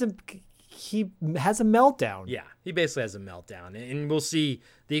he has a meltdown. Yeah, he basically has a meltdown, and we'll see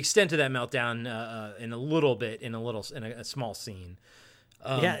the extent of that meltdown in a little bit, in a small scene.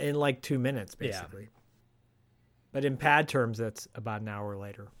 In like 2 minutes, basically. Yeah. But in pad terms, that's about an hour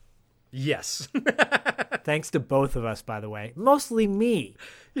later. Yes. Thanks to both of us, by the way. Mostly me.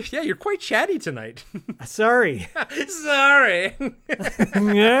 Yeah, you're quite chatty tonight. Sorry. Sorry.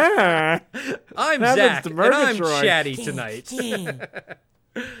 Yeah. I'm Zach, and I'm chatty tonight.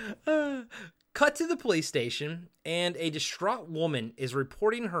 Cut to the police station, and a distraught woman is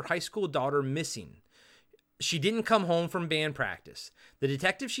reporting her high school daughter missing. She didn't come home from band practice. The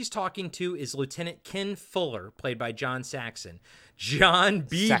detective she's talking to is Lieutenant Ken Fuller, played by John Saxon. John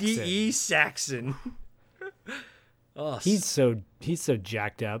B.D.E. Saxon. Oh, he's so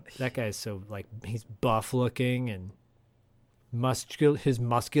jacked up. That guy's so he's buff looking and his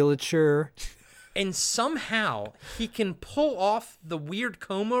musculature. And somehow he can pull off the weird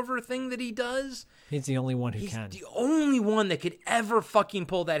comb over thing that he does. He's the only one who can. He's the only one that could ever fucking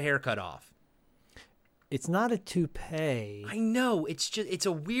pull that haircut off. It's not a toupee. I know. It's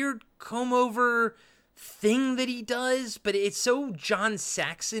a weird comb over thing that he does, but it's so John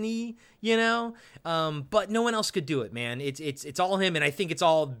Saxon-y, but no one else could do it, man. It's all him, and I think it's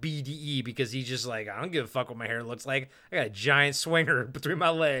all BDE because he's just like, I don't give a fuck what my hair looks like. I got a giant swinger between my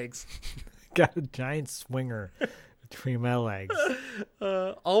legs. Got a giant swinger between my legs.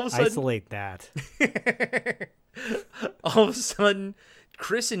 All of a sudden, isolate that. All of a sudden,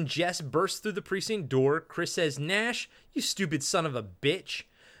 Chris and Jess burst through the precinct door. Chris says, "Nash, you stupid son of a bitch.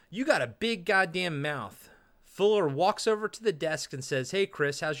 You got a big goddamn mouth. Fuller walks over to the desk and says, "Hey,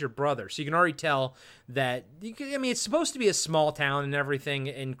 Chris, how's your brother?" So you can already tell that, it's supposed to be a small town and everything,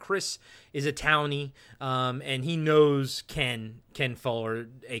 and Chris is a townie, and he knows Ken Fuller,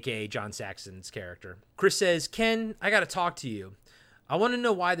 a.k.a. John Saxon's character. Chris says, "Ken, I got to talk to you. I want to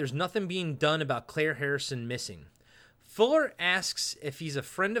know why there's nothing being done about Claire Harrison missing." Fuller asks if he's a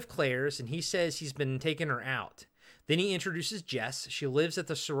friend of Claire's, and he says he's been taking her out. Then he introduces Jess. She lives at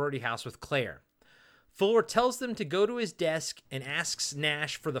the sorority house with Claire. Fuller tells them to go to his desk and asks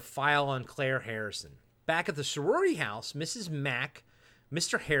Nash for the file on Claire Harrison. Back at the sorority house, Mrs. Mack,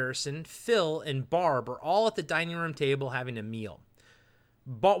 Mr. Harrison, Phil, and Barb are all at the dining room table having a meal.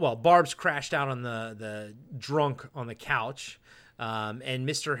 Barb's crashed out on the drunk on the couch, and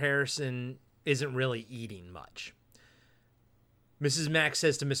Mr. Harrison isn't really eating much. Mrs. Mack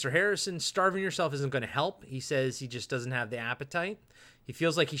says to Mr. Harrison, "Starving yourself isn't going to help." He says he just doesn't have the appetite. He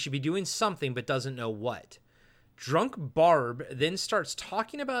feels like he should be doing something but doesn't know what. Drunk Barb then starts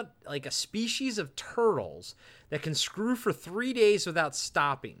talking about like a species of turtles that can screw for 3 days without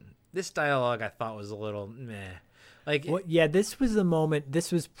stopping. This dialogue I thought was a little meh. This was the moment.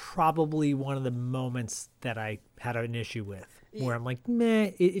 This was probably one of the moments that I had an issue with, where I'm like,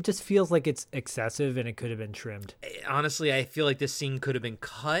 meh. It just feels like it's excessive and it could have been trimmed. Honestly, I feel like this scene could have been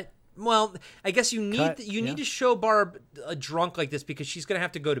cut. Well, I guess you need to show Barb drunk like this because she's going to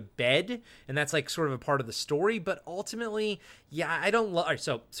have to go to bed, and that's like sort of a part of the story. But ultimately, I don't love.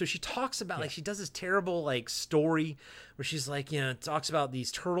 So she talks about like she does this terrible like story where she's like, talks about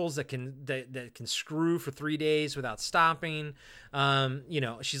these turtles that can screw for 3 days without stopping.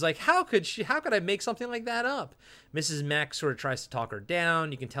 She's like, how could I make something like that up? Mrs. Mack sort of tries to talk her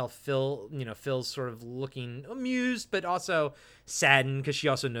down. You can tell Phil's sort of looking amused, but also saddened because she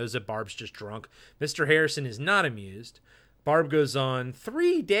also knows that Barb's just drunk. Mr. Harrison is not amused. Barb goes on,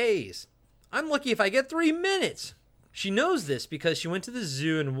 3 days. I'm lucky if I get 3 minutes. She knows this because she went to the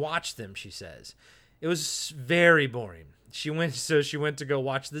zoo and watched them, she says. It was very boring. She went to go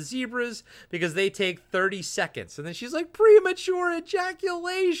watch the zebras because they take 30 seconds. And then she's like, premature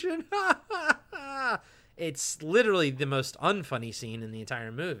ejaculation. It's literally the most unfunny scene in the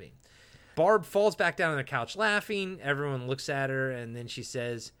entire movie. Barb falls back down on the couch laughing. Everyone looks at her, and then she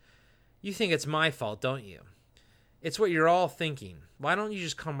says, "You think it's my fault, don't you? It's what you're all thinking. Why don't you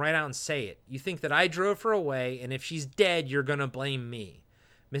just come right out and say it? You think that I drove her away, and if she's dead, you're going to blame me."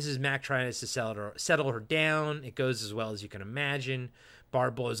 Mrs. Mack tries to settle her down. It goes as well as you can imagine.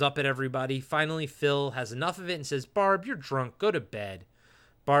 Barb blows up at everybody. Finally, Phil has enough of it and says, "Barb, you're drunk. Go to bed."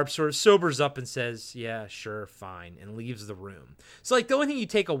 Barb sort of sobers up and says, "Yeah, sure, fine," and leaves the room. So, like, the only thing you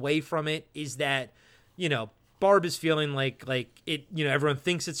take away from it is that, Barb is feeling like it, everyone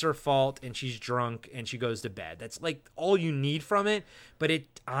thinks it's her fault and she's drunk and she goes to bed. That's like all you need from it. But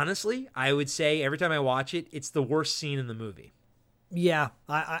it, honestly, I would say every time I watch it, it's the worst scene in the movie. Yeah,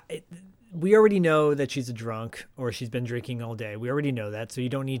 we already know that she's a drunk or she's been drinking all day. We already know that, so you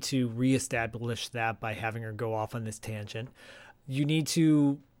don't need to reestablish that by having her go off on this tangent. You need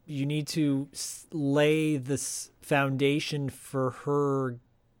to lay this foundation for her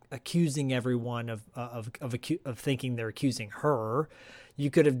accusing everyone of thinking they're accusing her. You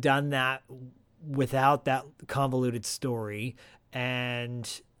could have done that without that convoluted story,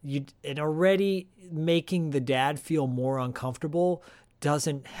 and already making the dad feel more uncomfortable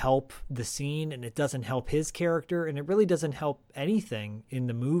doesn't help the scene, and it doesn't help his character, and it really doesn't help anything in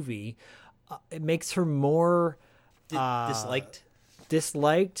the movie. It makes her more disliked,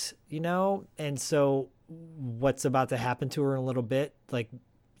 and so what's about to happen to her in a little bit, like,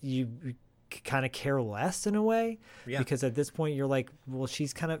 you kind of care less in a way, because at this point you're like, well,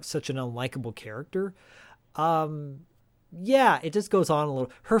 she's kind of such an unlikable character. It just goes on a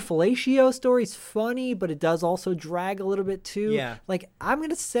little. Her fellatio story's funny, but it does also drag a little bit too. Yeah. Like, I'm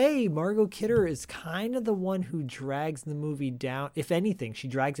going to say Margot Kidder is kind of the one who drags the movie down. If anything, she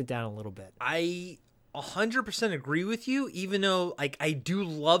drags it down a little bit. I 100% agree with you, even though, like, I do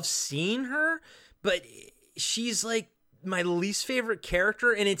love seeing her, but she's like my least favorite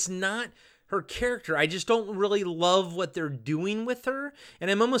character, and it's not her character. I just don't really love what they're doing with her, and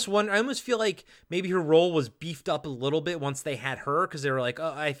I almost feel like maybe her role was beefed up a little bit once they had her, because they were like,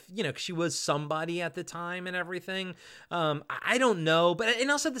 she was somebody at the time and everything. I don't know, and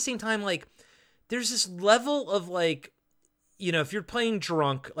also at the same time, like, there's this level of, like, if you're playing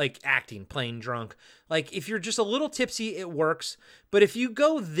drunk, like playing drunk, like, if you're just a little tipsy, it works. But if you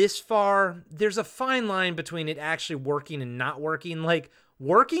go this far, there's a fine line between it actually working and not working. Like,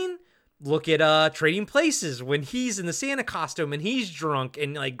 working, look at Trading Places when he's in the Santa costume and he's drunk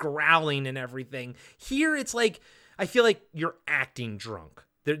and, like, growling and everything. Here, it's like, I feel like you're acting drunk.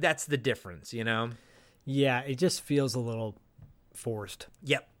 That's the difference, Yeah, it just feels a little forced.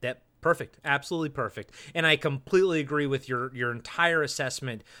 Yep, perfect, absolutely perfect. And I completely agree with your entire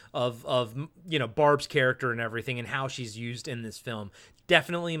assessment of Barb's character and everything and how she's used in this film.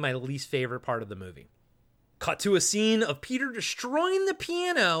 Definitely my least favorite part of the movie. Cut to a scene of Peter destroying the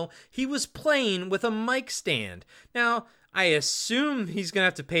piano he was playing with a mic stand. Now, I assume he's going to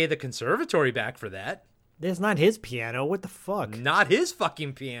have to pay the conservatory back for that. That's not his piano. What the fuck? Not his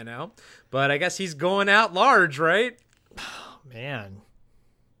fucking piano. But I guess he's going out large, right? Oh, man.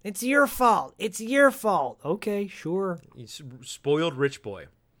 It's your fault. It's your fault. Okay, sure. He's spoiled rich boy.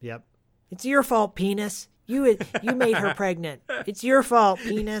 Yep. It's your fault, penis. You made her pregnant. It's your fault,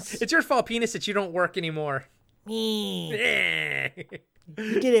 penis. It's your fault, penis, that you don't work anymore. You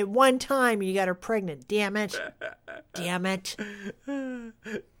did it one time and you got her pregnant. Damn it. Damn it.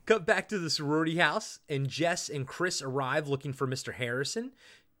 Cut back to the sorority house, and Jess and Chris arrive looking for Mr. Harrison.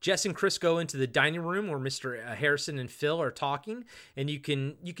 Jess and Chris go into the dining room where Mr. Harrison and Phil are talking, and you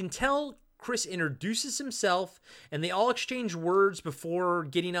can tell Chris introduces himself, and they all exchange words before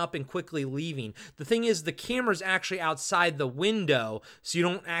getting up and quickly leaving. The thing is, the camera's actually outside the window, so you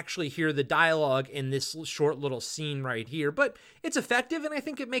don't actually hear the dialogue in this short little scene right here, but it's effective, and I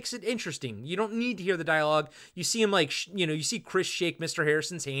think it makes it interesting. You don't need to hear the dialogue. You see him you see Chris shake Mr.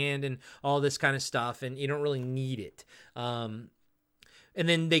 Harrison's hand and all this kind of stuff, and you don't really need it. And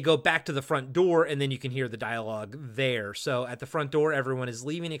then they go back to the front door, and then you can hear the dialogue there. So at the front door, everyone is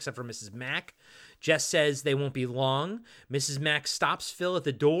leaving except for Mrs. Mack. Jess says they won't be long. Mrs. Mack stops Phil at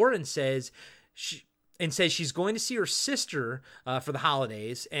the door and says she's going to see her sister for the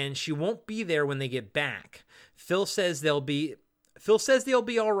holidays, and she won't be there when they get back. Phil says they'll be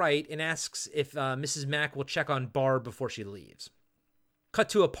all right, and asks if Mrs. Mack will check on Barb before she leaves. Cut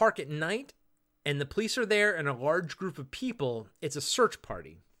to a park at night, and the police are there and a large group of people. It's a search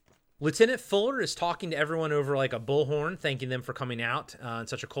party. Lieutenant Fuller is talking to everyone over like a bullhorn, thanking them for coming out on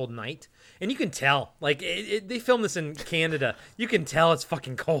such a cold night. And you can tell, they filmed this in Canada. You can tell it's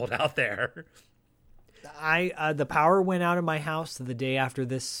fucking cold out there. The power went out in my house the day after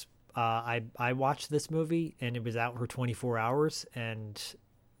this. I watched this movie, and it was out for 24 hours, and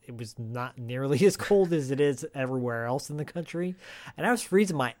it was not nearly as cold as it is everywhere else in the country. And I was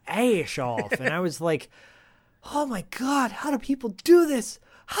freezing my ass off. And I was like, oh my God, how do people do this?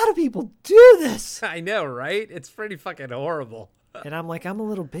 How do people do this? I know, right? It's pretty fucking horrible. And I'm like, I'm a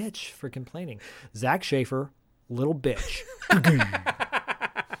little bitch for complaining. Zach Schaefer, little bitch.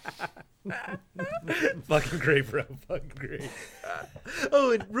 Fucking great, bro. Fucking great.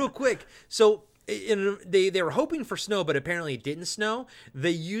 Oh, and real quick. So they were hoping for snow, but apparently it didn't snow.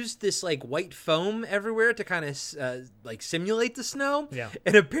 They used this like white foam everywhere to kind of simulate the snow. Yeah.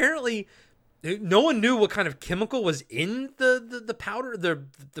 And apparently no one knew what kind of chemical was in the powder,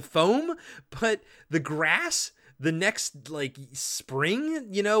 the foam, but the grass, the next like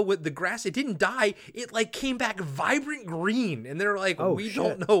spring, with the grass, it didn't die. It like came back vibrant green, and they're like, we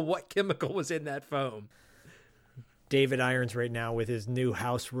don't know what chemical was in that foam. David Irons right now with his new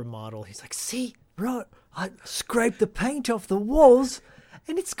house remodel. He's like, see, bro, I scraped the paint off the walls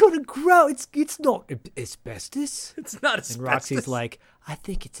and it's going to grow. It's not asbestos. It's not asbestos. And Roxy's like, I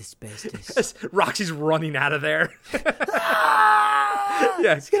think it's asbestos. Roxy's running out of there.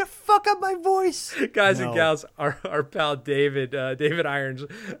 Yeah, it's going to fuck up my voice. Guys and gals, our pal David Irons,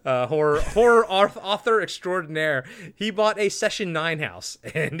 horror author extraordinaire, he bought a Session 9 house,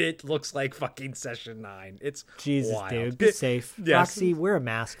 and it looks like fucking Session 9. It's Jesus, wild. dude, be safe. Yes. Roxy, wear a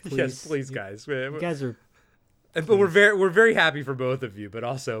mask, please. Yes, please, guys. You guys are... But we're very happy for both of you, but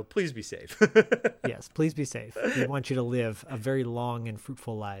also please be safe. Yes, please be safe. We want you to live a very long and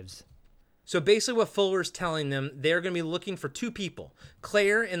fruitful lives. So basically what Fuller's telling them, they're going to be looking for two people,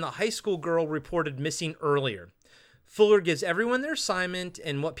 Claire and the high school girl reported missing earlier. Fuller gives everyone their assignment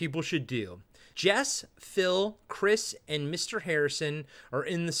and what people should do. Jess, Phil, Chris, and Mr. Harrison are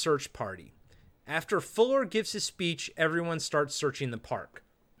in the search party. After Fuller gives his speech, everyone starts searching the park.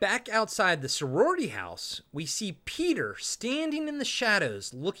 Back outside the sorority house, we see Peter standing in the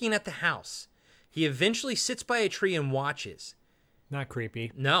shadows looking at the house. He eventually sits by a tree and watches. Not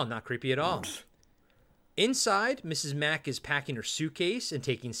creepy. No, not creepy at all. Inside, Mrs. Mack is packing her suitcase and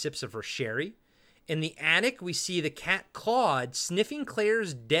taking sips of her sherry. In the attic, we see the cat Claude sniffing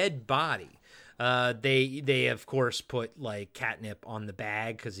Claire's dead body. They of course put like catnip on the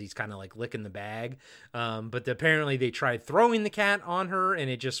bag because he's kind of like licking the bag. But apparently they tried throwing the cat on her and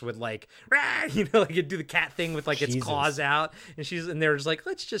it just would like, like it'd do the cat thing with like its claws out. And they're just like,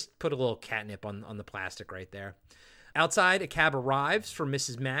 let's just put a little catnip on the plastic right there. Outside, a cab arrives for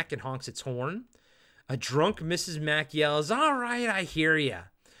Mrs. Mack and honks its horn. A drunk Mrs. Mack yells, "All right, I hear ya."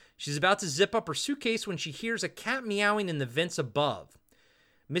 She's about to zip up her suitcase when she hears a cat meowing in the vents above.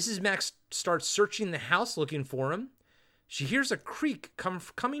 Mrs. Mack starts searching the house looking for him. She hears a creak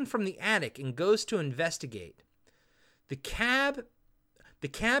coming from the attic and goes to investigate. The cab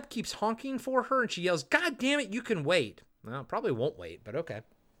keeps honking for her and she yells, "God damn it, you can wait." Well, probably won't wait, but okay.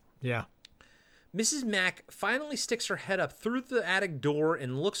 Yeah. Mrs. Mack finally sticks her head up through the attic door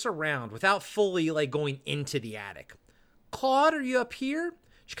and looks around without fully going into the attic. "Claude, are you up here?"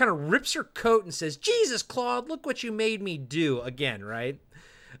 She kind of rips her coat and says, "Jesus, Claude, look what you made me do." Again, right?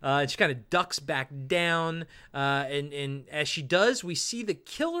 She kind of ducks back down, and as she does, we see the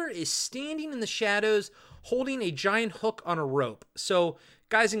killer is standing in the shadows holding a giant hook on a rope. So,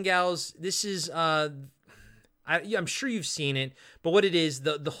 guys and gals, this is... I'm sure you've seen it, but what it is,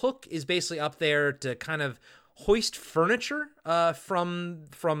 the hook is basically up there to kind of hoist furniture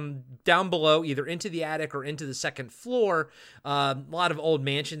from down below, either into the attic or into the second floor. A lot of old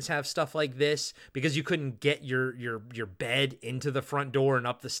mansions have stuff like this because you couldn't get your bed into the front door and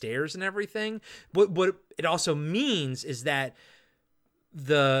up the stairs and everything. What it also means is that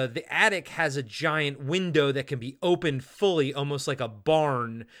the attic has a giant window that can be opened fully, almost like a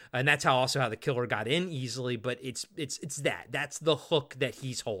barn, and that's how the killer got in easily. But it's that's the hook that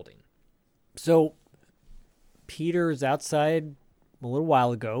he's holding. So Peter's outside a little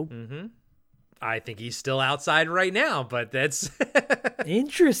while ago. Mm-hmm. I think he's still outside right now, but that's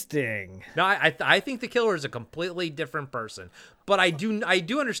interesting. No, I think the killer is a completely different person, but I do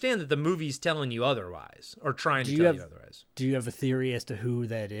understand that the movie's telling you otherwise, or trying to tell you otherwise. Do you have a theory as to who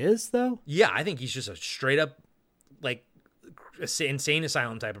that is, though? Yeah, I think he's just a straight up insane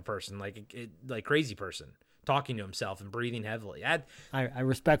asylum type of person, like crazy person, talking to himself and breathing heavily. I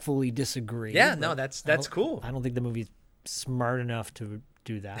respectfully disagree. Yeah, no, that's cool. I don't think the movie's smart enough to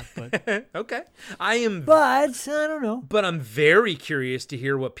do that, but okay. But I don't know. But I'm very curious to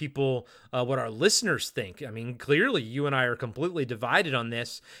hear what people, what our listeners think. I mean, clearly you and I are completely divided on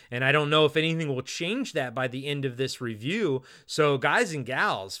this, and I don't know if anything will change that by the end of this review. So guys and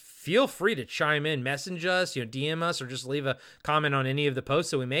gals, feel free to chime in, message us, DM us, or just leave a comment on any of the posts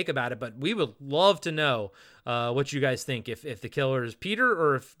that we make about it. But we would love to know what you guys think, if the killer is Peter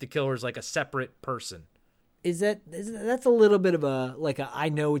or if the killer is like a separate person. That's a little bit of a I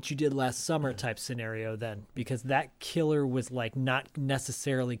Know What You Did Last Summer type scenario then, because that killer was not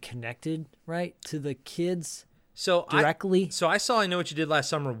necessarily connected, right, to the kids directly. I saw I Know What You Did Last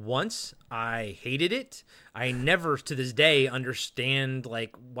Summer once. I hated it. I never to this day understand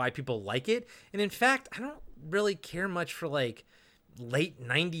why people like it. And in fact, I don't really care much for late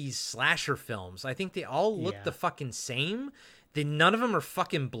 90s slasher films. I think they all look the fucking same. None of them are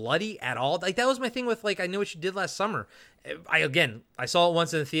fucking bloody at all. That was my thing with I Know What You Did Last Summer. I saw it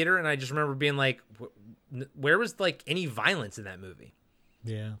once in the theater, and I just remember being where was any violence in that movie?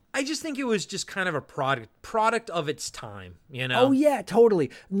 Yeah. I just think it was just kind of a product of its time, Oh yeah,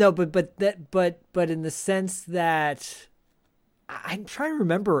 totally. No, but in the sense that I'm trying to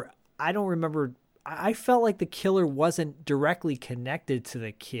remember. I don't remember. I felt like the killer wasn't directly connected to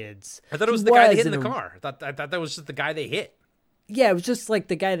the kids. I thought it was the guy they hit in the car. I thought that was just the guy they hit. Yeah, it was just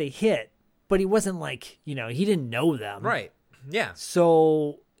the guy they hit, but he wasn't he didn't know them. Right. Yeah.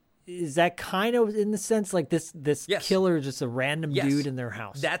 So is that kind of in the sense this yes. killer is just a random yes. dude in their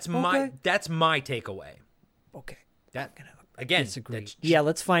house? That's my takeaway. Okay. Again, disagree. Yeah,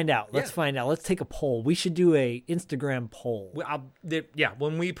 let's find out. Let's Let's take a poll. We should do a Instagram poll.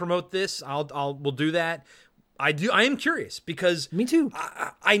 When we promote this, we'll do that. I am curious because me too.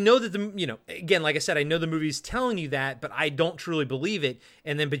 I know that again, like I said, I know the movie's telling you that, but I don't truly believe it.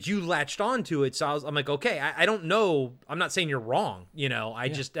 But you latched onto it, so I'm like, okay, I don't know. I'm not saying you're wrong.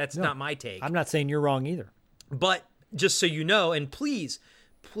 That's not my take. I'm not saying you're wrong either. But just so you know, and please,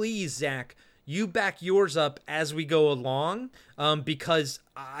 Zach, you back yours up as we go along, because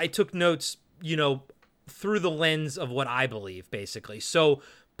I took notes, through the lens of what I believe, basically. So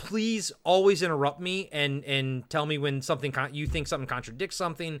please always interrupt me and tell me when you think something contradicts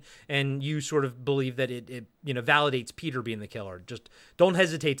something and you sort of believe that it validates Peter being the killer. Just don't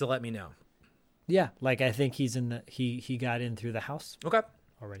hesitate to let me know. Yeah, I think he's in he got in through the house. Okay.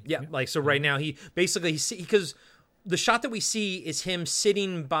 Already. Yeah, right now he basically because the shot that we see is him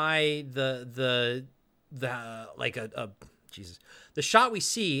sitting by the shot we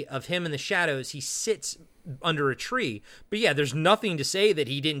see of him in the shadows, he sits under a tree. But yeah, there's nothing to say that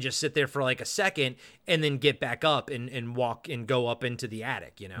he didn't just sit there for a second and then get back up and walk and go up into the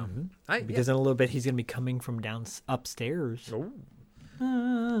attic, Mm-hmm. Because in a little bit he's going to be coming from upstairs.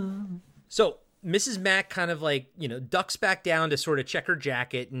 So Mrs. Mack kind of ducks back down to sort of check her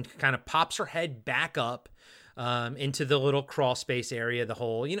jacket and kind of pops her head back up. into the little crawl space area, the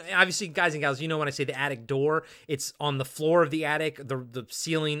hole. Obviously, guys and gals, when I say the attic door, it's on the floor of the attic, the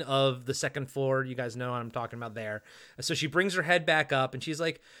ceiling of the second floor. You guys know what I'm talking about there. So she brings her head back up and she's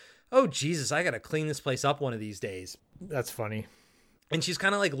like, oh, Jesus, I got to clean this place up one of these days. That's funny. And she's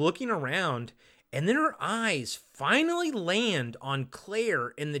kind of like looking around, and then her eyes finally land on Claire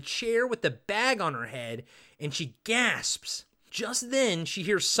in the chair with the bag on her head, and she gasps. Just then, she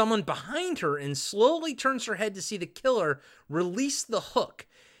hears someone behind her and slowly turns her head to see the killer release the hook.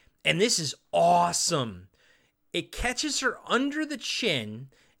 And this is awesome. It catches her under the chin,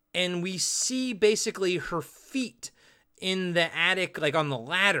 and we see basically her feet in the attic, like on the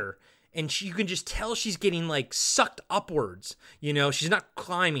ladder. And you can just tell she's getting like sucked upwards. She's not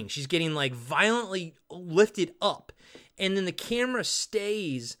climbing. She's getting like violently lifted up. And then the camera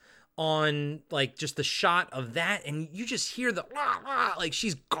stays on like just the shot of that. And you just hear the like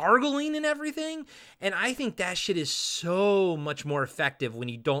she's gargling and everything. And I think that shit is so much more effective when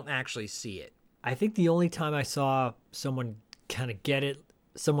you don't actually see it. I think the only time I saw someone kind of get it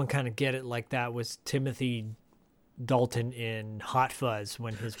like that was Timothy Dalton in Hot Fuzz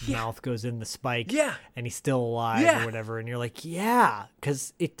when his mouth goes in the spike and he's still alive or whatever, and you're like,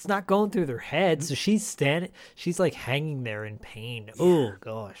 because it's not going through their head, so she's like hanging there in pain. Oh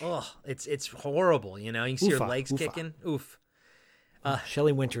gosh, it's horrible. You can see her legs kicking. Oof.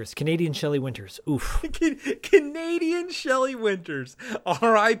 Shelley Winters, Canadian Shelley Winters. Oof. Canadian Shelley Winters,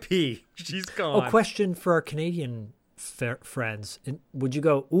 R.I.P. She's gone. Question for our Canadian friends: would you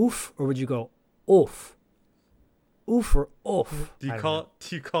go oof or would you go oof? Oof or oof? Do you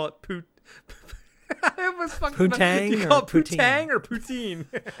call it poot? I almost fucking Poutang. Do you call it poutang or poutine?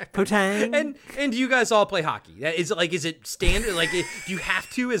 Poutang. And do you guys all play hockey? Is it standard? Like, do you have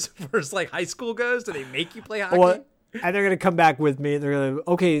to as far as like high school goes? Do they make you play hockey? Well, and they're gonna come back with me. They're gonna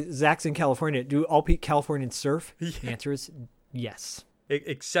okay. Zach's in California. Do all Californians surf? Yeah. The answer is yes.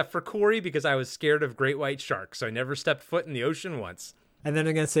 Except for Corey, because I was scared of great white sharks, so I never stepped foot in the ocean once. And then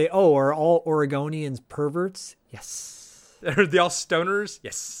they're going to say, are all Oregonians perverts? Yes. Are they all stoners?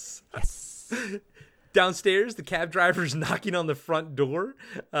 Yes. Yes. Downstairs, the cab driver's knocking on the front door.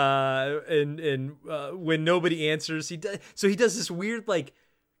 And when nobody answers, he does this weird, like,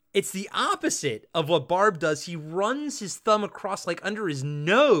 it's the opposite of what Barb does. He runs his thumb across, like, under his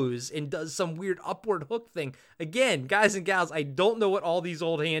nose and does some weird upward hook thing. Again, guys and gals, I don't know what all these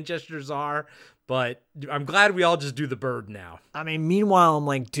old hand gestures are, but I'm glad we all just do the bird now. I mean, meanwhile, I'm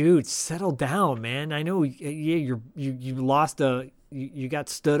like, dude, settle down, man. I know, you lost you got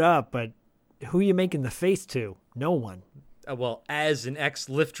stood up, but who are you making the face to? No one. Well, as an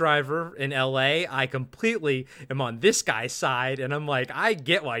ex-Lyft driver in LA, I completely am on this guy's side, and I'm like, I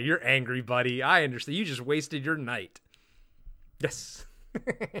get why you're angry, buddy. I understand. You just wasted your night. Yes.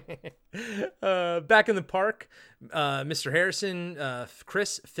 Back in the park, Mr. Harrison,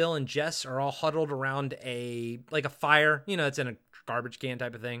 Chris, Phil, and Jess are all huddled around a fire. It's in a garbage can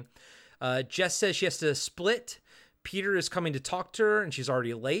type of thing. Jess says she has to split. Peter is coming to talk to her, and she's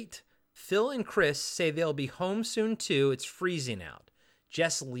already late. Phil and Chris say they'll be home soon too. It's freezing out.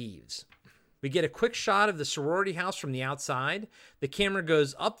 Jess leaves. We get a quick shot of the sorority house from the outside. The camera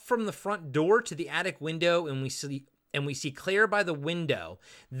goes up from the front door to the attic window, and we see Claire by the window.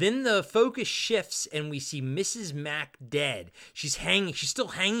 Then the focus shifts, and we see Mrs. Mack dead. She's still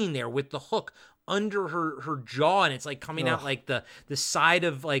hanging there with the hook under her jaw, and it's like coming out like the side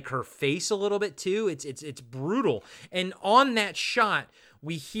of like her face a little bit too. It's brutal. And on that shot,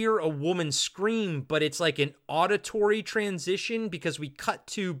 we hear a woman scream, but it's like an auditory transition because we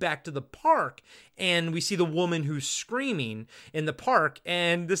cut back to the park and we see the woman who's screaming in the park.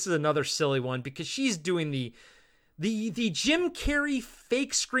 And this is another silly one because she's doing the Jim Carrey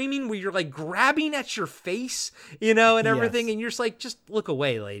fake screaming where you're like grabbing at your face, and everything. Yes. And you're just like, just look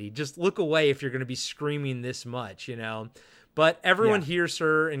away, lady. Just look away if you're going to be screaming this much, But everyone hears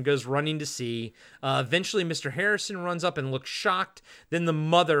her and goes running to see. Eventually, Mr. Harrison runs up and looks shocked. Then the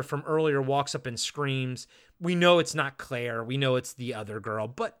mother from earlier walks up and screams. We know it's not Claire. We know it's the other girl.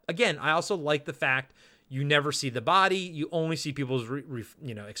 But again, I also like the fact you never see the body. You only see people's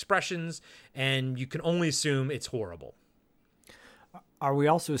expressions, and you can only assume it's horrible. Are we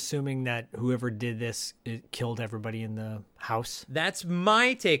also assuming that whoever did this killed everybody in the house? That's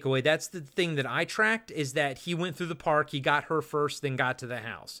my takeaway. That's the thing that I tracked, is that he went through the park, he got her first, then got to the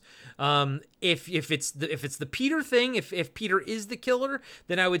house. If it's the Peter thing, if Peter is the killer,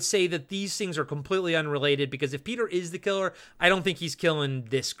 then I would say that these things are completely unrelated, because if Peter is the killer, I don't think he's killing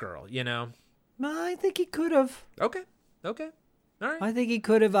this girl, I think he could have. Okay. All right. I think he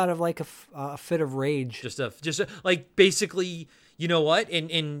could have, out of like a fit of rage. Just like basically, you know what?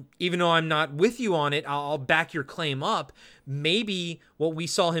 And even though I'm not with you on it, I'll back your claim up. Maybe what we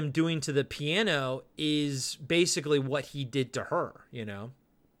saw him doing to the piano is basically what he did to her, you know?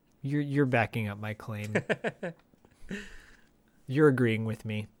 You're backing up my claim. You're agreeing with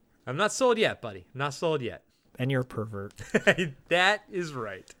me. I'm not sold yet, buddy. I'm not sold yet. And you're a pervert. That is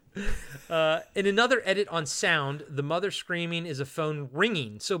right. In another edit on sound, the mother screaming is a phone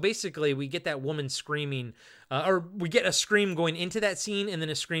ringing. So basically, we get that woman screaming, or we get a scream going into that scene and then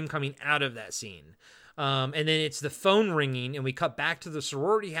a scream coming out of that scene. And then it's the phone ringing, and we cut back to the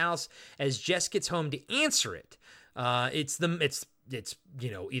sorority house as Jess gets home to answer it. It's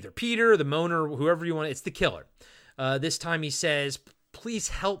either Peter, the moaner, whoever you want. It's the killer. This time he says, "Please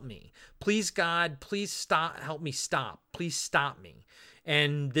help me. Please, God, please stop. Help me stop. Please stop me."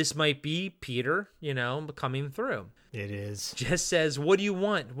 And this might be Peter, coming through. It is. Jess says, "What do you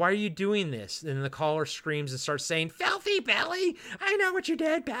want? Why are you doing this?" And the caller screams and starts saying, "Filthy Billy, I know what you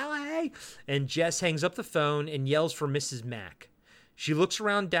did, Billy." And Jess hangs up the phone and yells for Mrs. Mack. She looks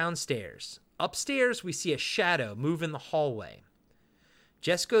around downstairs. Upstairs, we see a shadow move in the hallway.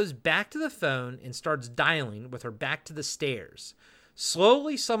 Jess goes back to the phone and starts dialing with her back to the stairs.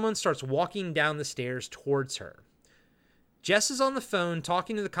 Slowly, someone starts walking down the stairs towards her. Jess is on the phone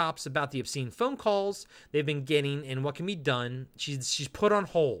talking to the cops about the obscene phone calls they've been getting and what can be done. She's put on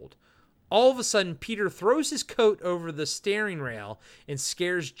hold. All of a sudden, Peter throws his coat over the steering rail and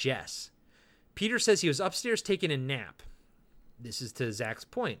scares Jess. Peter says he was upstairs taking a nap. This is to Zach's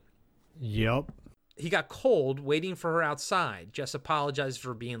point. Yep. He got cold waiting for her outside. Jess apologizes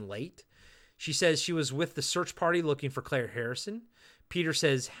for being late. She says she was with the search party looking for Claire Harrison. Peter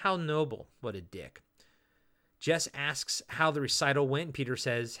says, "How noble. What a dick." Jess asks how the recital went. Peter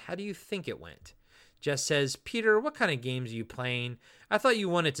says, "How do you think it went?" Jess says, "Peter, what kind of games are you playing? I thought you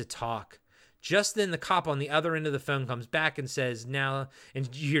wanted to talk." Just then the cop on the other end of the phone comes back and says, "Now,"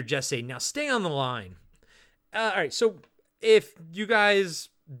 and you hear Jess say, "Now stay on the line." All right, so if you guys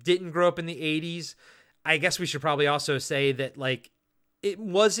didn't grow up in the 80s, I guess we should probably also say that, it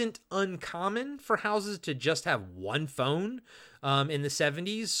wasn't uncommon for houses to just have one phone in the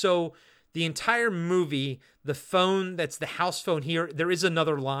 70s. So the entire movie, the phone that's the house phone here, there is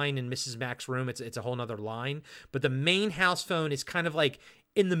another line in Mrs. Mack's room. It's a whole nother line. But the main house phone is kind of like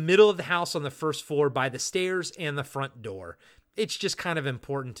in the middle of the house on the first floor by the stairs and the front door. It's just kind of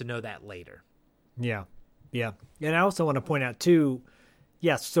important to know that later. Yeah. Yeah. And I also want to point out, too,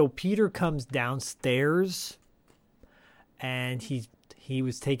 yes, so Peter comes downstairs and he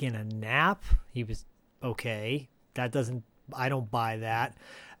was taking a nap. He was okay. I don't buy that.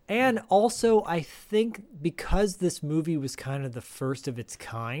 And also, I think because this movie was kind of the first of its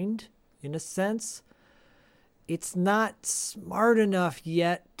kind, in a sense, it's not smart enough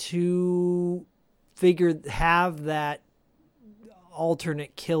yet to have that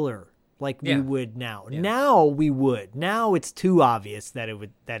alternate killer like we would now. Yeah. Now we would. Now it's too obvious that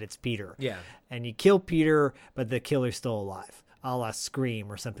it's Peter. Yeah. And you kill Peter, but the killer's still alive. A la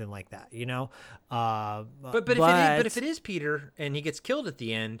Scream or something like that, But if it is Peter and he gets killed at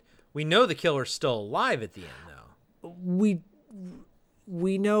the end, we know the killer's still alive at the end, though.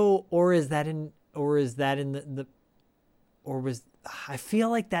 We know, I feel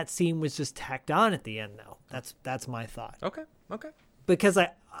like that scene was just tacked on at the end, though. That's my thought. Okay. Because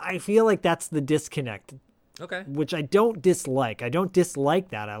I feel like that's the disconnect. Okay. Which I don't dislike. I don't dislike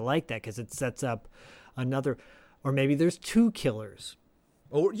that. I like that because it sets up another. Or maybe there's two killers.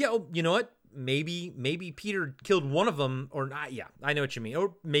 Or you know what? Maybe Peter killed one of them, or not. Yeah, I know what you mean.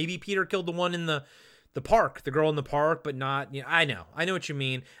 Or maybe Peter killed the one in the park, the girl in the park, but not. I know what you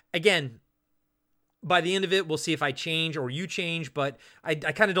mean. Again, by the end of it, we'll see if I change or you change, but I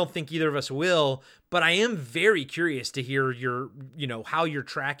kind of don't think either of us will. But I am very curious to hear your, how you're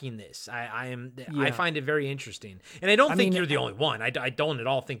tracking this. I find it very interesting. And I don't think you're the only one. I don't at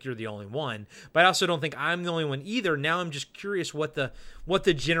all think you're the only one, but I also don't think I'm the only one either. Now I'm just curious what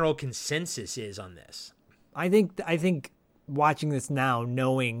the general consensus is on this. I think watching this now,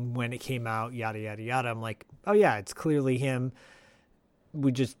 knowing when it came out, yada, yada, yada, I'm like, oh yeah, it's clearly him.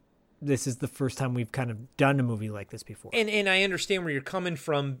 This is the first time we've kind of done a movie like this before. And I understand where you're coming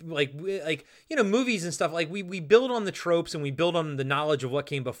from. Like movies and stuff, like we build on the tropes and we build on the knowledge of what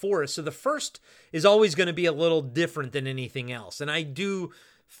came before us. So the first is always going to be a little different than anything else. And I do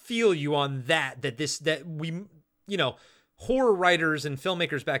feel you on that we, horror writers and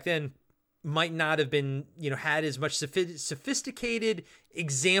filmmakers back then might not have been, had as much sophisticated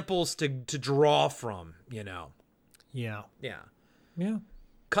examples to draw from, Yeah. Yeah. Yeah.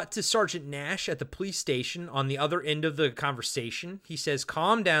 Cut to Sergeant Nash at the police station on the other end of the conversation. He says,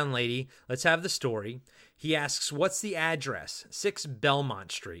 "Calm down, lady. Let's have the story." He asks, what's the address? 6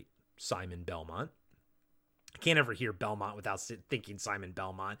 Belmont Street. Simon Belmont. I can't ever hear Belmont without thinking Simon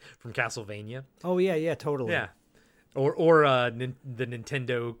Belmont from Castlevania. Oh, yeah, totally. Yeah. Or the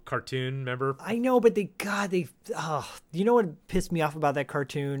Nintendo cartoon, remember? I know, but you know what pissed me off about that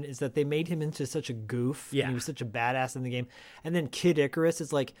cartoon is that they made him into such a goof. Yeah. And he was such a badass in the game. And then Kid Icarus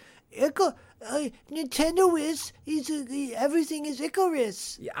is like, Nintendo everything is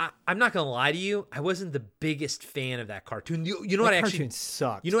Icarus. Yeah, I'm not gonna lie to you. I wasn't the biggest fan of that cartoon. You know what actually cartoon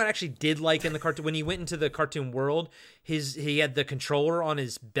sucked. You know what I actually did like in the cartoon when he went into the cartoon world? He had the controller on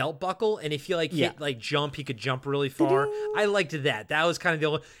his belt buckle, and if you hit jump, he could jump really far. I liked that. That was kind of the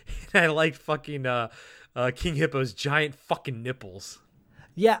only. I liked fucking King Hippo's giant fucking nipples.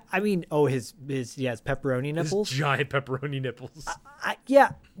 Yeah, I mean, his pepperoni nipples. His giant pepperoni nipples.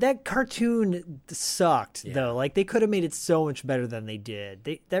 Yeah, that cartoon sucked though. Like they could have made it so much better than they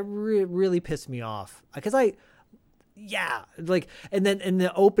did. That really pissed me off because and then in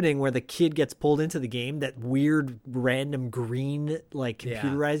the opening where the kid gets pulled into the game, that weird random green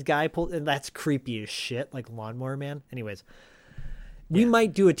computerized guy pulled, and that's creepy as shit, like Lawnmower Man. Anyways, we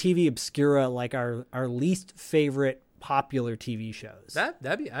might do a TV Obscura, like our least favorite popular TV shows.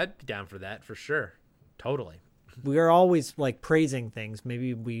 I'd be down for that for sure. Totally. We are always like praising things.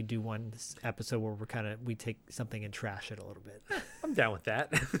 Maybe we do one episode where we take something and trash it a little bit. I'm down with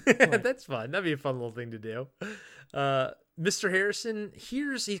that. That's fun. That'd be a fun little thing to do. Mr. Harrison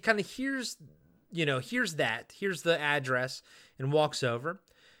hears the address and walks over.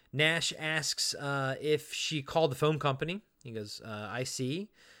 Nash asks if she called the phone company. He goes, I see.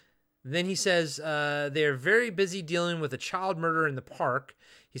 Then he says they're very busy dealing with a child murder in the park.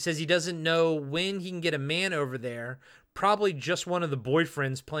 He says he doesn't know when he can get a man over there. Probably just one of the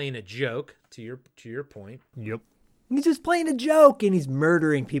boyfriends playing a joke. To your point. Yep. He's just playing a joke and he's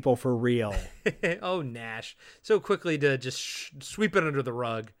murdering people for real. Oh, Nash. So quickly to just sweep it under the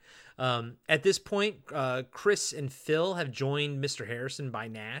rug. At this point, Chris and Phil have joined Mr. Harrison by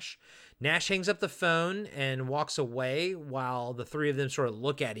Nash. Nash hangs up the phone and walks away while the three of them sort of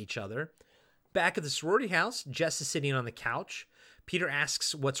look at each other. Back at the sorority house, Jess is sitting on the couch. Peter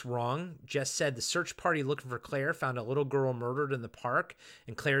asks what's wrong. Jess said the search party looking for Claire found a little girl murdered in the park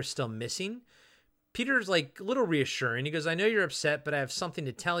and Claire's still missing. Peter's like a little reassuring. He goes, I know you're upset, but I have something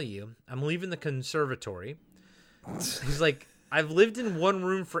to tell you. I'm leaving the conservatory. He's like, I've lived in one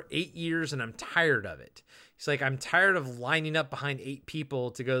room for 8 years and I'm tired of it. He's like, I'm tired of lining up behind 8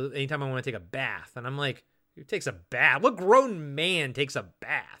 people to go anytime I want to take a bath. And I'm like, who takes a bath? What grown man takes a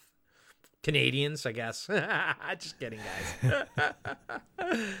bath? Canadians, I guess. Just kidding, guys.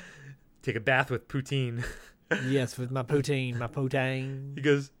 Take a bath with poutine. Yes, with my poutine. He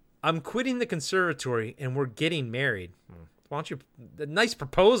goes, I'm quitting the conservatory and we're getting married. Why don't you... Nice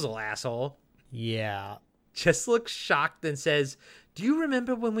proposal, asshole. Yeah. Jess looks shocked and says, do you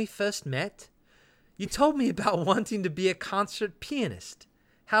remember when we first met? You told me about wanting to be a concert pianist,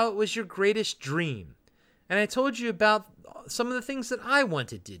 how it was your greatest dream. And I told you about some of the things that I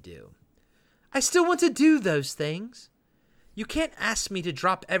wanted to do. I still want to do those things. You can't ask me to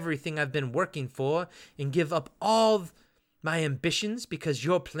drop everything I've been working for and give up all my ambitions because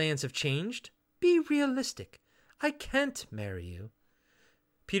your plans have changed. Be realistic. I can't marry you.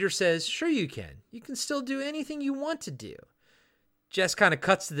 Peter says, sure you can. You can still do anything you want to do. Jess kind of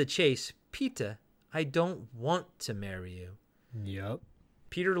cuts to the chase. Peter, I don't want to marry you. Yep.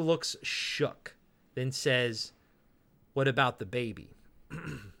 Peter looks shook, then says, what about the baby?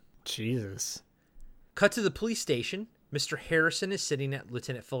 Jesus. Cut to the police station. Mr. Harrison is sitting at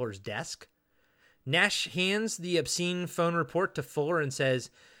Lieutenant Fuller's desk. Nash hands the obscene phone report to Fuller and says,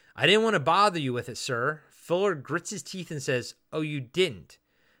 I didn't want to bother you with it, sir. Fuller grits his teeth and says, oh, you didn't.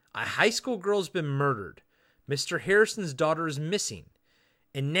 A high school girl's been murdered. Mr. Harrison's daughter is missing.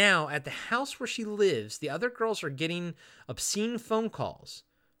 And now, at the house where she lives, the other girls are getting obscene phone calls.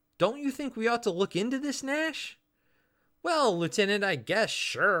 Don't you think we ought to look into this, Nash? Well, Lieutenant, I guess,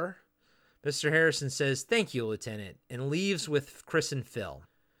 sure. Mr. Harrison says, thank you, Lieutenant, and leaves with Chris and Phil.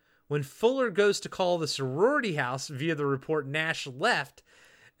 When Fuller goes to call the sorority house via the report Nash left,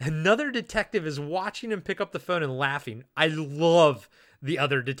 another detective is watching him pick up the phone and laughing. I love the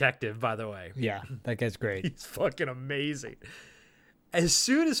other detective, by the way. Yeah, that guy's great. He's fucking amazing. As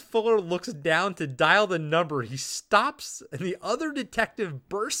soon as Fuller looks down to dial the number, he stops and the other detective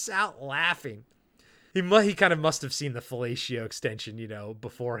bursts out laughing. He kind of must have seen the fellatio extension,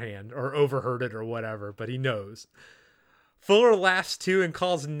 beforehand or overheard it or whatever, but he knows. Fuller laughs too and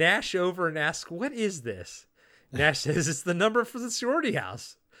calls Nash over and asks, what is this? Nash says it's the number for the sorority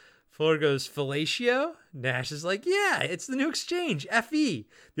house. Fuller goes, fellatio? Nash is like, yeah, it's the new exchange, FE.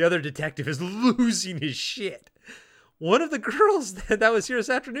 The other detective is losing his shit. One of the girls that was here this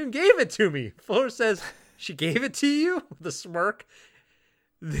afternoon gave it to me. Fuller says, she gave it to you? With a smirk.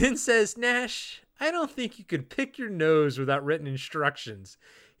 Then says, Nash, I don't think you could pick your nose without written instructions.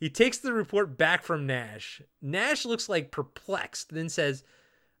 He takes the report back from Nash. Nash looks like perplexed, then says,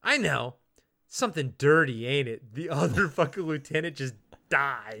 I know. Something dirty, ain't it? The other fucking lieutenant just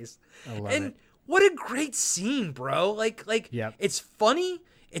dies. I love and it. What a great scene, bro. Like Yep. It's funny.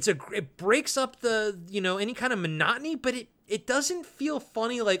 It breaks up the, any kind of monotony, but it doesn't feel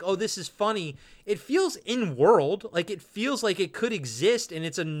funny like, oh, this is funny. It feels in world, like it feels like it could exist, and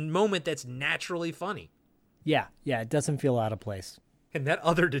it's a moment that's naturally funny. Yeah, it doesn't feel out of place. And that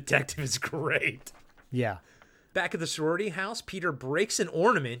other detective is great. Yeah. Back at the sorority house, Peter breaks an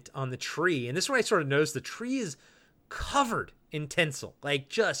ornament on the tree, and this is where I sort of noticed the tree is covered in tinsel, like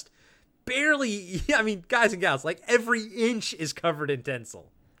just barely, I mean, guys and gals, like every inch is covered in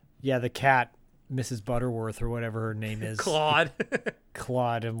tinsel. Yeah, the cat, Mrs. Butterworth or whatever her name is. Claude.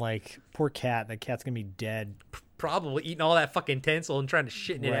 Claude. I'm like, poor cat. That cat's going to be dead. Probably eating all that fucking tinsel and trying to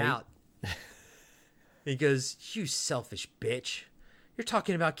shit it out. He goes, you selfish bitch. You're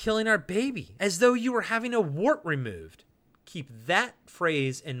talking about killing our baby as though you were having a wart removed. Keep that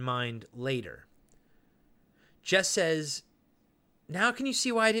phrase in mind later. Jess says, now can you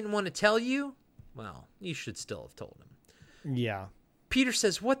see why I didn't want to tell you? Well, you should still have told him. Yeah. Peter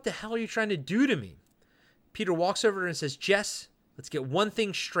says, what the hell are you trying to do to me? Peter walks over to her and says, Jess, let's get one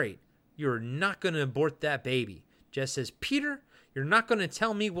thing straight. You're not going to abort that baby. Jess says, Peter, you're not going to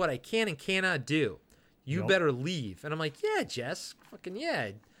tell me what I can and cannot do. You better leave. And I'm like, yeah, Jess, fucking yeah.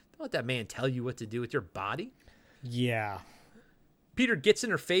 Don't let that man tell you what to do with your body. Yeah. Peter gets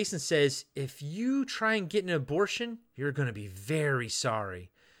in her face and says, if you try and get an abortion, you're going to be very sorry.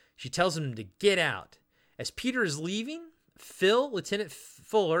 She tells him to get out. As Peter is leaving, Phil, Lieutenant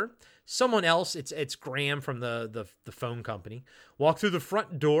Fuller, someone else, it's Graham from the phone company, walk through the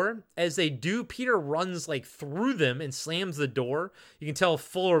front door. As they do, Peter runs like through them and slams the door. You can tell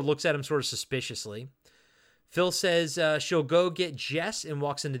Fuller looks at him sort of suspiciously. Phil says she'll go get Jess and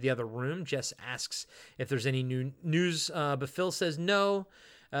walks into the other room. Jess asks if there's any new news, but Phil says no.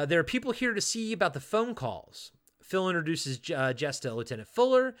 There are people here to see about the phone calls. Phil introduces Jess to Lieutenant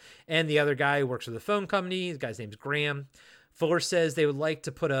Fuller and the other guy who works for the phone company. The guy's name's Graham. Fuller says they would like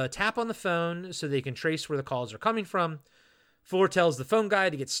to put a tap on the phone so they can trace where the calls are coming from. Fuller tells the phone guy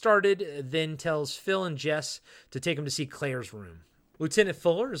to get started, then tells Phil and Jess to take him to see Claire's room. Lieutenant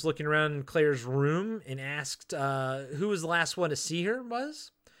Fuller is looking around Claire's room and asked who was the last one to see her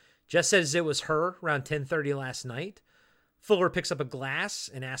was. Jess says it was her around 10:30 last night. Fuller picks up a glass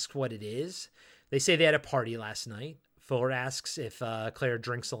and asks what it is. They say they had a party last night. Fuller asks if Claire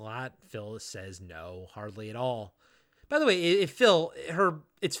drinks a lot. Phil says no, hardly at all. By the way,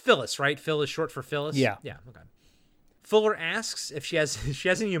 it's Phyllis, right? Phil is short for Phyllis? Yeah. Yeah, okay. Fuller asks if she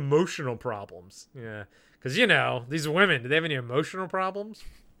has any emotional problems. Yeah. Because, these women, do they have any emotional problems?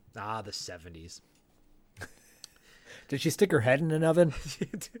 The 70s. Did she stick her head in an oven?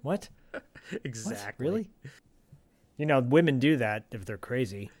 What? Exactly. What? Really? Women do that if they're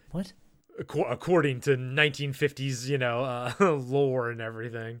crazy. What? According to 1950s, lore and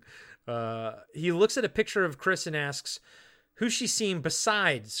everything. He looks at a picture of Chris and asks, who's she seen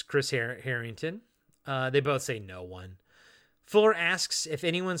besides Chris Harrington? They both say no one. Fuller asks if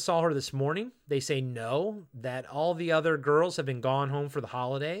anyone saw her this morning. They say no, that all the other girls have been gone home for the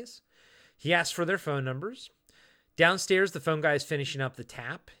holidays. He asks for their phone numbers. Downstairs, the phone guy is finishing up the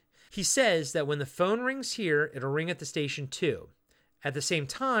tap. He says that when the phone rings here, it'll ring at the station too. At the same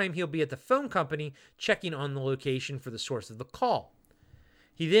time, he'll be at the phone company checking on the location for the source of the call.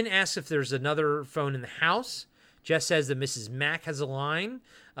 He then asks if there's another phone in the house. Jess says that Mrs. Mack has a line,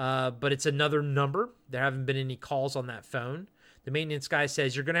 but it's another number. There haven't been any calls on that phone. The maintenance guy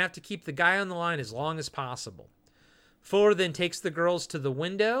says, you're going to have to keep the guy on the line as long as possible. Fuller then takes the girls to the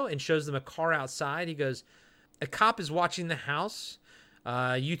window and shows them a car outside. He goes, a cop is watching the house.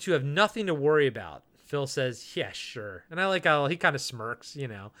 You two have nothing to worry about. Phil says, yeah, sure. And I like how he kind of smirks,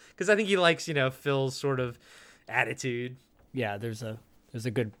 because I think he likes, Phil's sort of attitude. Yeah, there's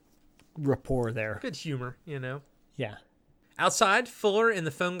a good rapport there. Good humor, Yeah. Outside, Fuller and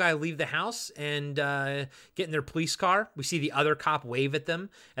the phone guy leave the house and get in their police car. We see the other cop wave at them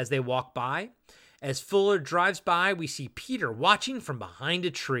as they walk by. As Fuller drives by, we see Peter watching from behind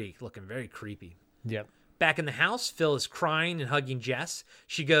a tree, looking very creepy. Yep. Back in the house, Phil is crying and hugging Jess.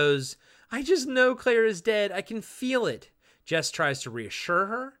 She goes, I just know Claire is dead. I can feel it. Jess tries to reassure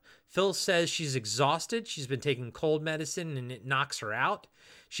her. Phil says she's exhausted. She's been taking cold medicine and it knocks her out.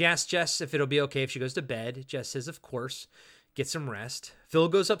 She asks Jess if it'll be okay if she goes to bed. Jess says, of course. Get some rest. Phil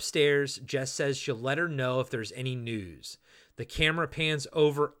goes upstairs. Jess says she'll let her know if there's any news. The camera pans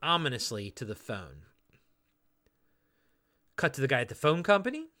over ominously to the phone. Cut to the guy at the phone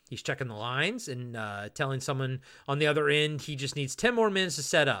company. He's checking the lines and telling someone on the other end he just needs 10 more minutes to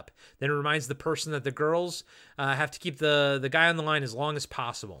set up. Then it reminds the person that the girls have to keep the guy on the line as long as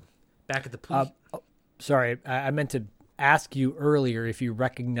possible. Back at the police. Sorry, I meant to ask you earlier if you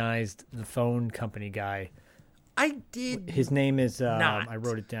recognized the phone company guy. I did. His name is, not. I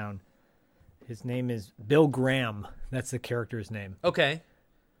wrote it down. His name is Bill Graham. That's the character's name. Okay.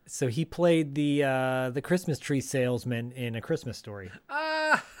 So he played the Christmas tree salesman in A Christmas Story.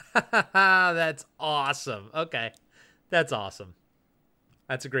 That's awesome. Okay. That's awesome.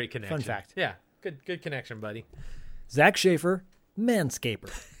 That's a great connection. Fun fact. Yeah. Good connection, buddy. Zach Schaefer, Manscaper.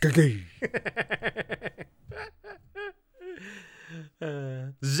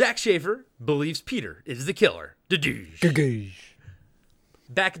 Zach Schaefer believes Peter is the killer.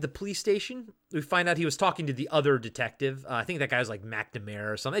 Back at the police station, we find out he was talking to the other detective. I think that guy was like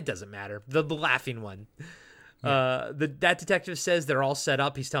McNamara or something. It doesn't matter. The laughing one. Yeah. That detective says they're all set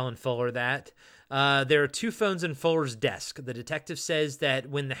up. He's telling Fuller that. There are 2 phones in Fuller's desk. The detective says that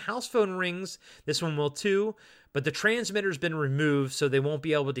when the house phone rings, this one will too, but the transmitter's been removed, so they won't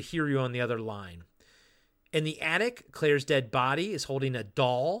be able to hear you on the other line. In the attic, Claire's dead body is holding a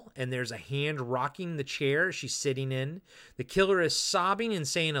doll, and there's a hand rocking the chair she's sitting in. The killer is sobbing and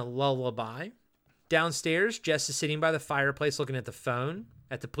saying a lullaby. Downstairs, Jess is sitting by the fireplace looking at the phone.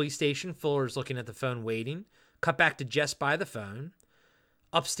 At the police station, Fuller is looking at the phone waiting. Cut back to Jess by the phone.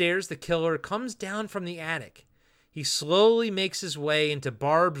 Upstairs, the killer comes down from the attic. He slowly makes his way into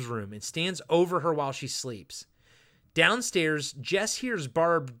Barb's room and stands over her while she sleeps. Downstairs, Jess hears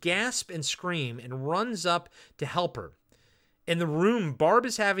Barb gasp and scream and runs up to help her. In the room, Barb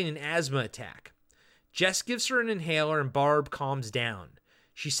is having an asthma attack. Jess gives her an inhaler and Barb calms down.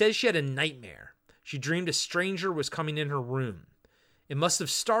 She says she had a nightmare. She dreamed a stranger was coming in her room. It must have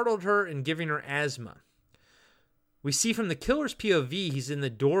startled her and giving her asthma. We see from the killer's POV, he's in the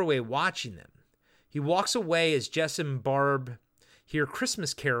doorway watching them. He walks away as Jess and Barb hear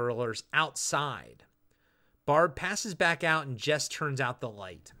Christmas carolers outside. Barb passes back out and Jess turns out the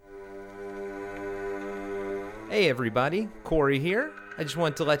light. Hey everybody, Corey here. I just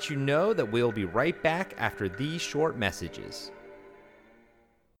want to let you know that we'll be right back after these short messages.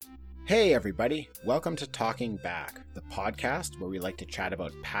 Hey everybody, welcome to Talking Back, the podcast where we like to chat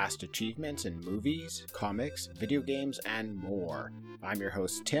about past achievements in movies, comics, video games, and more. I'm your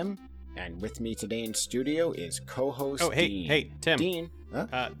host Tim, and with me today in studio is co-host Dean. Hey, Tim. Dean?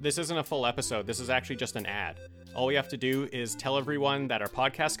 Huh? This isn't a full episode. This is actually just an ad. All we have to do is tell everyone that our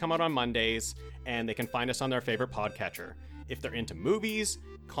podcasts come out on Mondays, and they can find us on their favorite podcatcher. If they're into movies,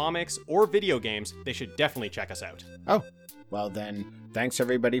 comics, or video games, they should definitely check us out. Oh, well then, thanks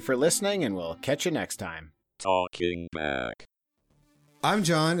everybody for listening, and we'll catch you next time. Talking Back. I'm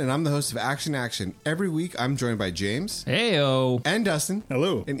John, and I'm the host of Action Action. Every week, I'm joined by James. Heyo. And Dustin.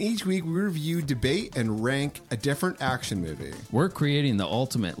 Hello. And each week, we review, debate, and rank a different action movie. We're creating the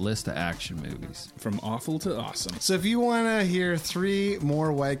ultimate list of action movies. From awful to awesome. So if you want to hear 3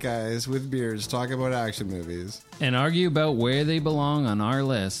 more white guys with beards talk about action movies. And argue about where they belong on our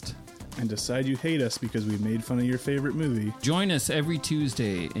list. And decide you hate us because we made fun of your favorite movie. Join us every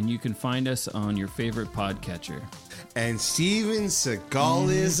Tuesday, and you can find us on your favorite podcatcher. And Steven Seagal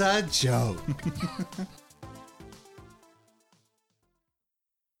is a joke.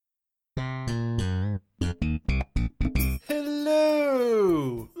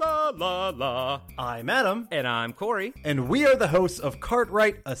 Hello! La la la. I'm Adam. And I'm Corey. And we are the hosts of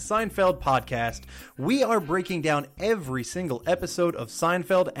Cartwright, a Seinfeld podcast. We are breaking down every single episode of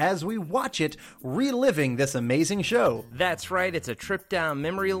Seinfeld as we watch it, reliving this amazing show. That's right, it's a trip down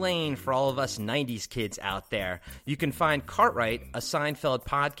memory lane for all of us 90s kids out there. You can find Cartwright, a Seinfeld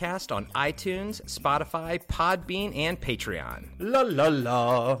podcast on iTunes, Spotify, Podbean, and Patreon. La la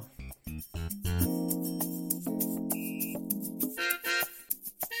la.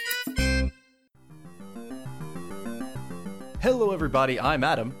 Hello everybody, I'm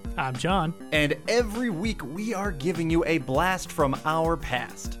Adam. I'm John. And every week we are giving you a blast from our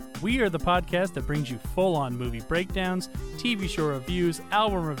past. We are the podcast that brings you full-on movie breakdowns, TV show reviews,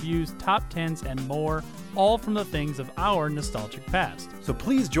 album reviews, top 10s, and more, all from the things of our nostalgic past. So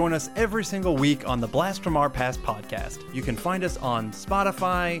please join us every single week on the Blast from Our Past podcast. You can find us on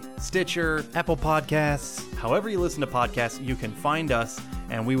Spotify, Stitcher, Apple Podcasts. However you listen to podcasts, you can find us,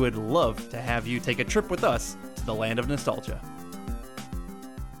 and we would love to have you take a trip with us to the land of nostalgia.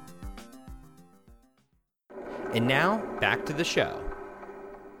 And now, back to the show.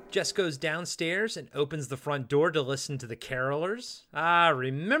 Jess goes downstairs and opens the front door to listen to the carolers.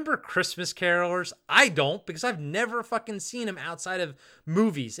 Remember Christmas carolers? I don't, because I've never fucking seen them outside of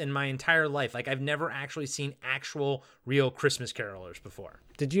movies in my entire life. Like, I've never actually seen actual, real Christmas carolers before.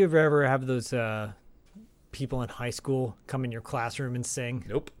 Did you ever have those people in high school come in your classroom and sing?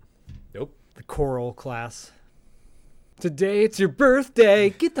 Nope. The choral class. Today it's your birthday.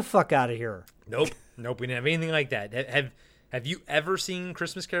 Get the fuck out of here. Nope. We didn't have anything like that. Have you ever seen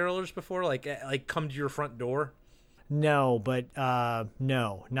Christmas carolers before? Like come to your front door? No, but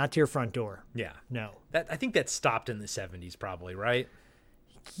no, not to your front door. Yeah. No. I think that stopped in the 70s probably, right?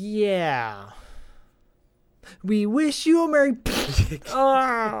 Yeah. We wish you a Merry...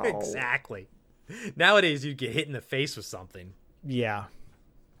 Oh. Exactly. Nowadays, you get hit in the face with something. Yeah.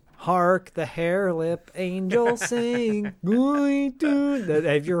 Hark the hair lip angel sing. Have you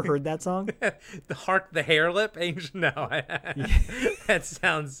ever heard that song? Hark the hair lip angel? No. That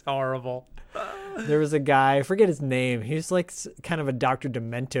sounds horrible. There was a guy, I forget his name. He was like kind of a Dr.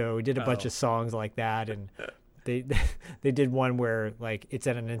 Demento. He did a bunch of songs like that. And they did one where like it's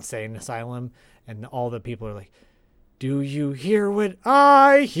at an insane asylum and all the people are like, do you hear what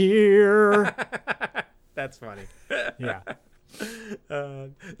I hear? That's funny. Yeah.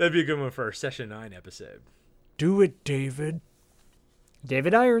 That'd be a good one for our Session 9 episode. Do it, David.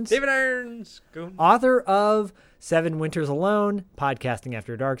 David Irons. Go. Author of Seven Winters Alone. Podcasting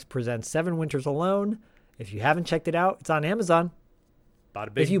After Darks presents Seven Winters Alone. If you haven't checked it out, it's on Amazon.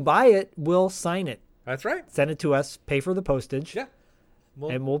 Bada bing. If you buy it, we'll sign it. That's right. Send it to us. Pay for the postage. Yeah.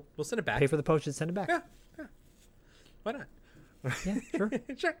 We'll send it back. Pay for the postage. Send it back. Yeah. Why not? Yeah, sure.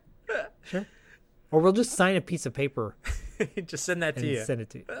 Sure. Or we'll just sign a piece of paper. Just send that to you. Send it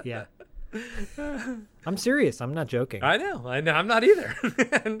to you. Yeah. I'm serious. I'm not joking. I know. I'm not either.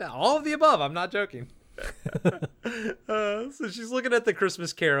 All of the above. I'm not joking. So she's looking at the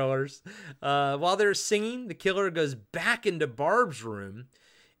Christmas carolers. While they're singing, the killer goes back into Barb's room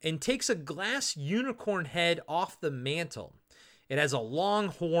and takes a glass unicorn head off the mantle. It has a long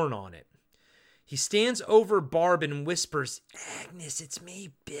horn on it. He stands over Barb and whispers, "Agnes, it's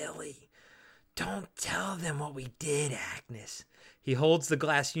me, Billy. Don't tell them what we did, Agnes." He holds the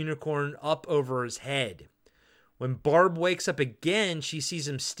glass unicorn up over his head. When Barb wakes up again, she sees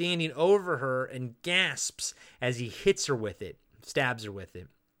him standing over her and gasps as he hits her with it, stabs her with it.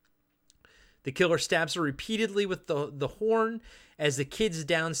 The killer stabs her repeatedly with the horn as the kids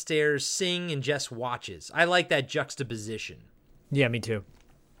downstairs sing and Jess watches. I like that juxtaposition. Yeah, me too.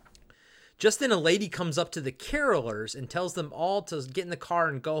 Just then a lady comes up to the carolers and tells them all to get in the car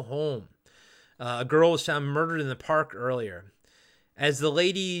and go home. A girl was found murdered in the park earlier. As the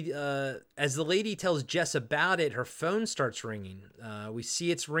lady tells Jess about it, her phone starts ringing. We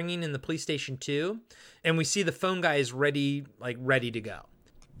see it's ringing in the police station too, and we see the phone guy is ready to go.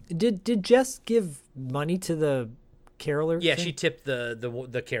 Did Jess give money to the caroler? Yeah, thing? she tipped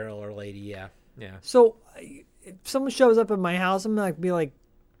the caroler lady. Yeah. So if someone shows up at my house, I'm like, be like,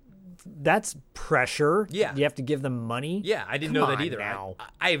 that's pressure. Yeah, you have to give them money. Yeah, I didn't know that either.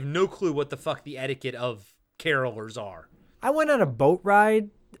 I have no clue what the fuck the etiquette of carolers are. I went on a boat ride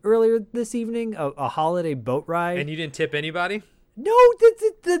earlier this evening, a holiday boat ride. And you didn't tip anybody? No,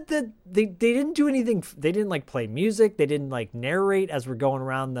 they didn't do anything. They didn't like play music. They didn't like narrate as we're going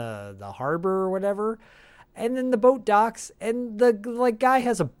around the harbor or whatever. And then the boat docks, and the guy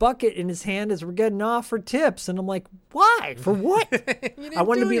has a bucket in his hand as we're getting off for tips, and I'm like, why? For what? I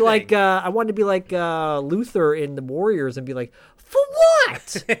wanted to be like Luther in the Warriors and be like, for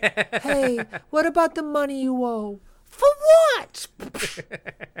what? Hey, what about the money you owe? For what?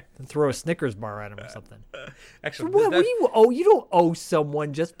 And throw a Snickers bar at him or something. Actually, what do you owe? You don't owe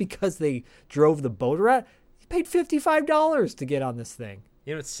someone just because they drove the boat around. You paid $55 to get on this thing.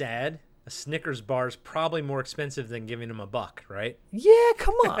 You know what's sad? A Snickers bar is probably more expensive than giving him $1, right? Yeah,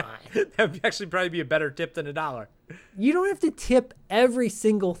 come on. That would actually probably be a better tip than $1. You don't have to tip every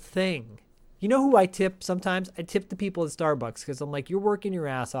single thing. You know who I tip sometimes? I tip the people at Starbucks because I'm like, you're working your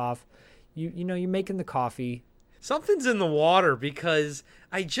ass off. You know, you're making the coffee. Something's in the water because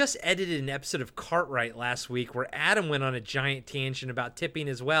I just edited an episode of Cartwright last week where Adam went on a giant tangent about tipping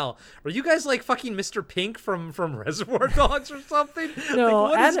as well. Are you guys like fucking Mr. Pink from Reservoir Dogs or something? No,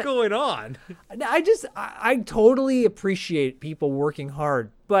 like, what is going on? I totally appreciate people working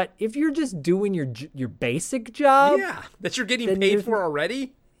hard, but if you're just doing your basic job, yeah, that you're getting paid for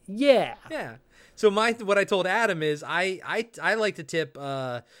already, yeah. So what I told Adam is I like to tip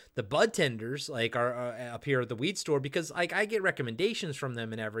the bud tenders like up here at the weed store because like I get recommendations from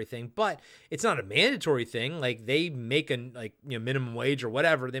them and everything, but it's not a mandatory thing. Like they make a minimum wage or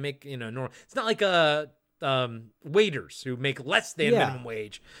whatever. They make normal. It's not like a waiters who make less than minimum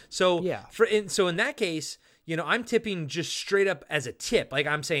wage. So in that case, you know, I'm tipping just straight up as a tip. Like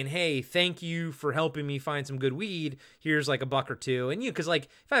I'm saying, hey, thank you for helping me find some good weed. Here's like $1 or $2. And because like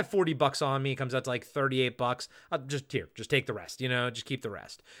if I have $40 on me, it comes out to like $38. I'll just take the rest, you know, just keep the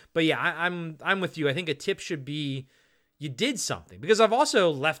rest. But yeah, I'm with you. I think a tip should be, you did something, because I've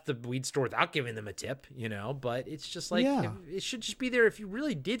also left the weed store without giving them a tip, you know, but it's just like, it should just be there if you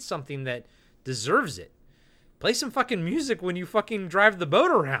really did something that deserves it. Play some fucking music when you fucking drive the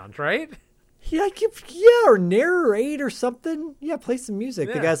boat around, right? Yeah, or narrate or something. Yeah, play some music.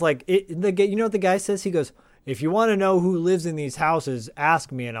 Yeah. The guy's like, you know what the guy says? He goes, if you want to know who lives in these houses,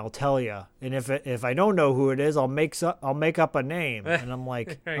 ask me and I'll tell you. And if I don't know who it is, I'll make up a name. And I'm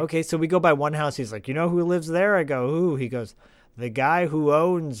like, okay. So we go by one house. He's like, you know who lives there? I go, who? He goes, the guy who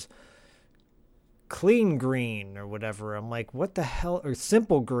owns Clean Green or whatever. I'm like, what the hell? Or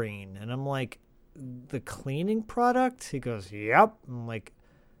Simple Green. And I'm like, the cleaning product? He goes, yep. I'm like,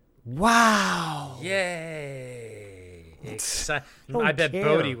 wow. Yay. Don't I bet care.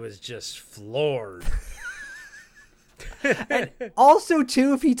 Bodie was just floored. And also,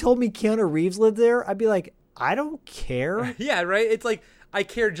 too, if he told me Keanu Reeves lived there, I'd be like, I don't care. Yeah, right? It's like, I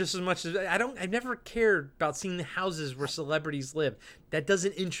care just as much as I've never cared about seeing the houses where celebrities live. That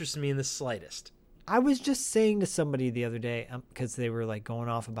doesn't interest me in the slightest. I was just saying to somebody the other day, because they were like going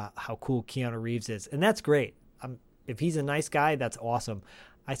off about how cool Keanu Reeves is, and that's great. If he's a nice guy, that's awesome.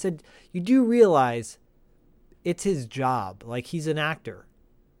 I said, you do realize it's his job. Like, he's an actor.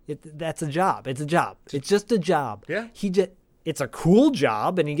 That's a job. It's a job. It's just a job. Yeah. It's a cool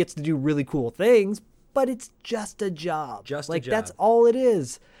job, and he gets to do really cool things, but it's just a job. That's all it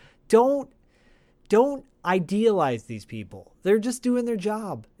is. Don't idealize these people. They're just doing their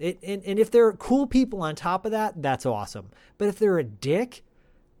job. And if they're cool people on top of that, that's awesome. But if they're a dick,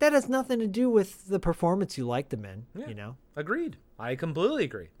 that has nothing to do with the performance you like them in, you know? Agreed. I completely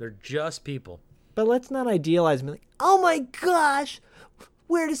agree. They're just people. But let's not idealize them. Like, oh my gosh,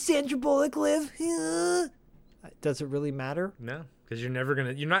 where does Sandra Bullock live? Does it really matter? No, because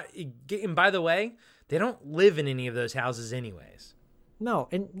and by the way, they don't live in any of those houses anyways. No,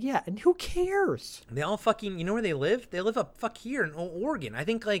 and who cares? They all fucking, you know where they live? They live up here in Oregon. I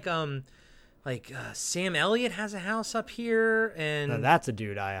think Sam Elliott has a house up here, and now that's a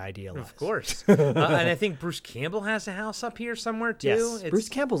dude I idealize. Of course. And I think Bruce Campbell has a house up here somewhere too. Yes, Bruce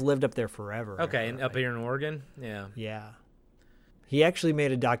Campbell's lived up there forever. Okay, and up here in Oregon? Yeah. Yeah. He actually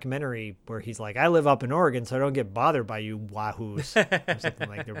made a documentary where he's like, I live up in Oregon, so I don't get bothered by you wahoos. Or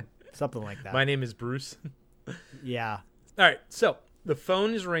something like that. My name is Bruce. Yeah. All right, so the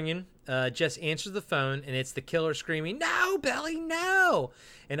phone is ringing. Jess answers the phone, and it's the killer screaming, "No, Billy, no!"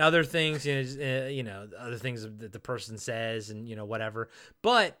 and other things, other things that the person says, and whatever.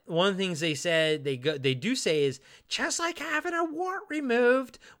 But one of the things they said, they do say is just like having a wart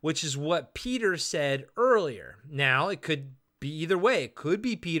removed, which is what Peter said earlier. Now it could be either way. It could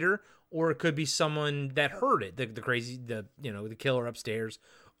be Peter, or it could be someone that heard it. The killer upstairs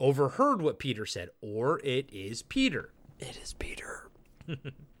overheard what Peter said, or it is Peter. It is Peter.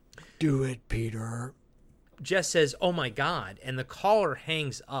 Do it, Peter. Jess says, "Oh my God," and the caller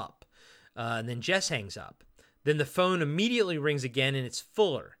hangs up. And then Jess hangs up. Then the phone immediately rings again, and it's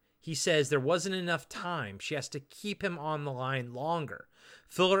Fuller. He says there wasn't enough time. She has to keep him on the line longer.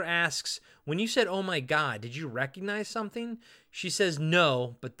 Fuller asks, "When you said, 'oh my God,' did you recognize something?" She says,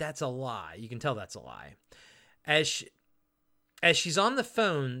 "No, but that's a lie." You can tell that's a lie. As she's on the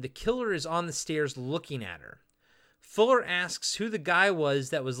phone, the killer is on the stairs looking at her. Fuller asks who the guy was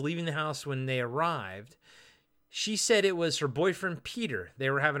that was leaving the house when they arrived. She said it was her boyfriend, Peter. They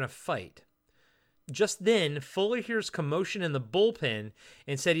were having a fight. Just then, Fuller hears commotion in the bullpen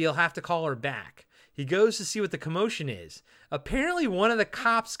and said he'll have to call her back. He goes to see what the commotion is. Apparently, one of the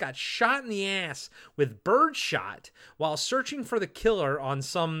cops got shot in the ass with birdshot while searching for the killer on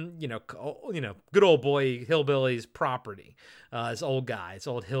some, good old boy hillbilly's property. This old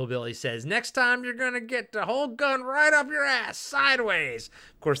hillbilly says, "Next time you're going to get the whole gun right up your ass, sideways."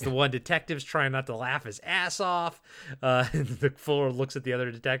 Of course, the one detective's trying not to laugh his ass off. The Fuller looks at the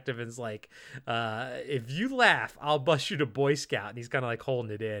other detective and is like, "If you laugh, I'll bust you to Boy Scout." And he's kind of like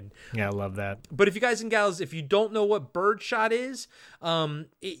holding it in. Yeah, I love that. But if you guys and gals, if you don't know what birdshot is,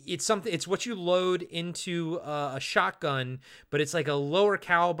 it's something. It's what you load into a shotgun, but it's like a lower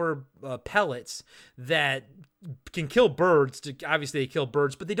caliber pellets that can kill birds. Obviously, they kill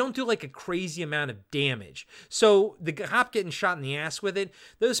birds, but they don't do like a crazy amount of damage. So the cop getting shot in the ass with it,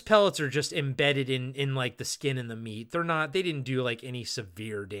 those pellets are just embedded in like the skin and the meat. They didn't do like any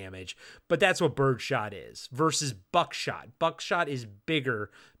severe damage, but that's what birdshot is versus buckshot. Buckshot is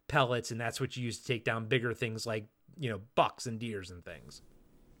bigger pellets, and that's what you use to take down bigger things like, bucks and deers and things.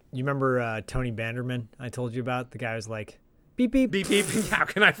 You remember Tony Banderman I told you about? The guy was like, beep, beep. Beep, beep. How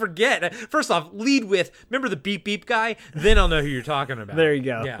can I forget? First off, lead with, remember the beep, beep guy? Then I'll know who you're talking about. There you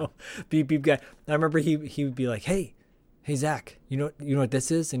go. Yeah. Beep, beep guy. I remember he would be like, hey, Zach, you know what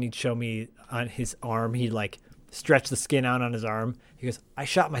this is? And he'd show me on his arm. He'd like stretch the skin out on his arm. He goes, I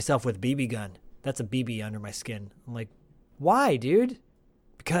shot myself with a BB gun. That's a BB under my skin. I'm like, why, dude?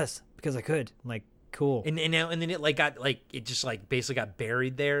 Because I could. I'm like, cool. And then it it just basically got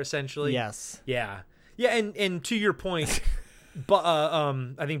buried there essentially. Yes. Yeah. Yeah. And to your point, but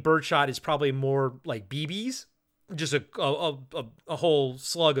I think birdshot is probably more like BBs, just a whole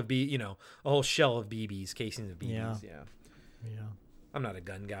slug of a whole shell of BBs, casings of BBs. Yeah. I'm not a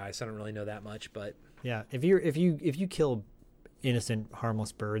gun guy, so I don't really know that much, but yeah, if you kill innocent,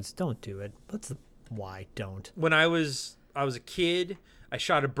 harmless birds, don't do it. Why don't? When I was a kid, I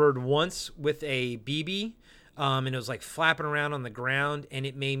shot a bird once with a BB, and it was like flapping around on the ground, and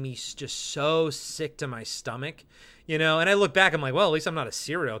it made me just so sick to my stomach, And I look back, I'm like, well, at least I'm not a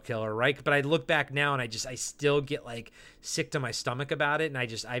serial killer, right? But I look back now, and I still get like sick to my stomach about it, and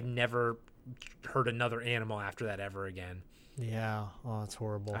I've never hurt another animal after that ever again. Yeah, oh, that's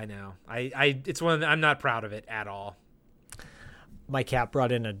horrible. I know. It's one. I'm not proud of it at all. My cat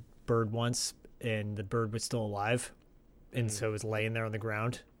brought in a bird once, and the bird was still alive, and so it was laying there on the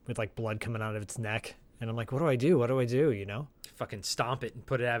ground with like blood coming out of its neck. And I'm like, what do I do? Fucking stomp it and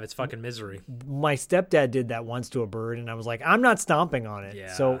put it out of its fucking misery. My stepdad did that once to a bird, and I was like, I'm not stomping on it.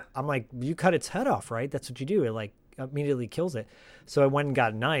 Yeah. So I'm like, you cut its head off, right? That's what you do. It like immediately kills it. So I went and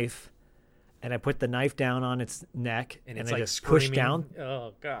got a knife, and I put the knife down on its neck, and it's I like just screaming. pushed down,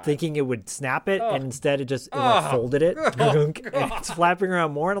 oh god, thinking it would snap it, and instead it folded it. And it's flapping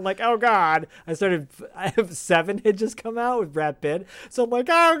around more, and I'm like, oh god! I have 7 had just come out with Brad Pitt, so I'm like,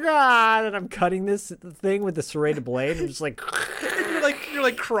 oh god! And I'm cutting this thing with the serrated blade, and I'm just like. You're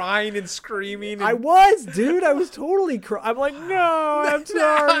like crying and screaming. And... I was, dude. I was totally crying. I'm like, no, I'm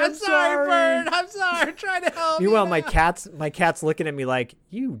sorry. I'm sorry, bird. I'm sorry. I'm trying to help. Meanwhile, my cat's looking at me like,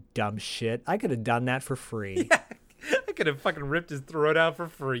 you dumb shit. I could have done that for free. Yeah, I could have fucking ripped his throat out for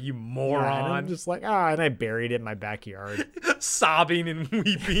free, you moron. Yeah, and I'm just like, and I buried it in my backyard. Sobbing and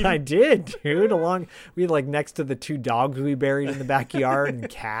weeping. I did, dude. We had like next to the 2 dogs we buried in the backyard and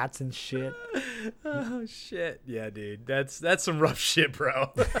cats and shit. Oh shit. Yeah, dude. That's some rough shit,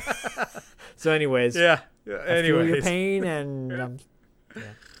 bro. So anyways. Yeah. I feel your pain and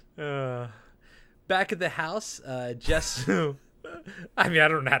back at the house, Jess I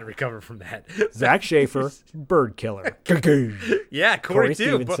don't know how to recover from that. Zach Schaefer, bird killer. Yeah, Corey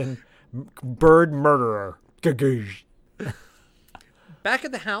too. Stevenson, bird murderer. Back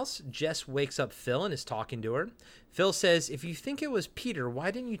at the house, Jess wakes up Phil and is talking to her. Phil says, if you think it was Peter,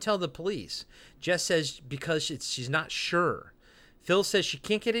 why didn't you tell the police? Jess says, because she's not sure. Phil says she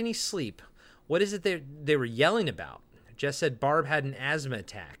can't get any sleep. What is it they were yelling about? Jess said Barb had an asthma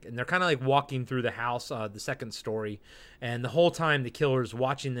attack, and they're kind of like walking through the house, the second story, and the whole time the killer's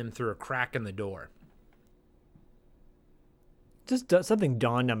watching them through a crack in the door. Just something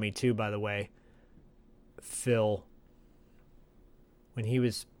dawned on me too, by the way. Phil,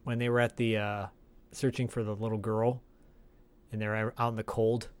 when they were at the searching for the little girl, and they're out in the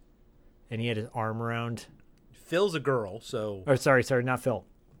cold, and he had his arm around. Phil's a girl, so. Or sorry, not Phil.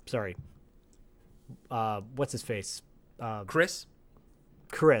 Sorry. What's his face? Chris,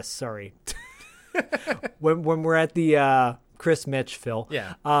 sorry. when we're at the Chris Mitch, Phil.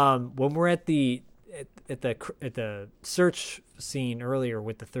 Yeah. When we're at the search scene earlier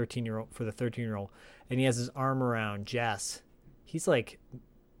with the 13-year-old, and he has his arm around Jess, he's like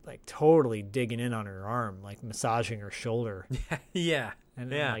totally digging in on her arm, like massaging her shoulder. Yeah.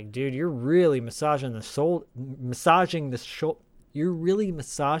 And I'm like, dude, you're really massaging the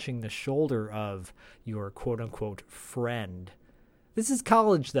shoulder of your quote-unquote friend. This is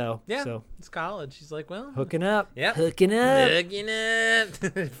college, though. Yeah, so. It's college. He's like, well. Hooking up. Yep. Hooking up.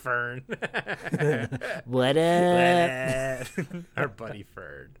 Fern. What up? Our buddy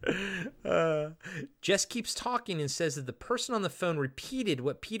Fern. Jess keeps talking and says that the person on the phone repeated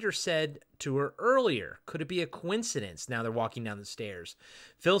what Peter said to her earlier. Could it be a coincidence? Now they're walking down the stairs.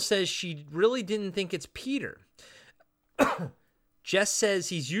 Phil says she really didn't think it's Peter. Jess says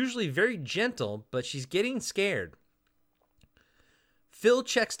he's usually very gentle, but she's getting scared. Phil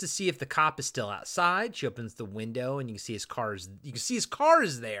checks to see if the cop is still outside. She opens the window and you can see his car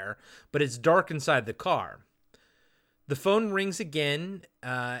is there, but it's dark inside the car. The phone rings again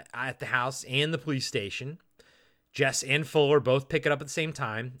at the house and the police station. Jess and Fuller both pick it up at the same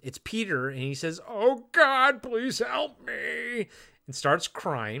time. It's Peter, and he says, "Oh God, please help me." and starts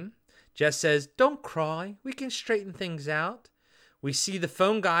crying. Jess says, "Don't cry. We can straighten things out." We see the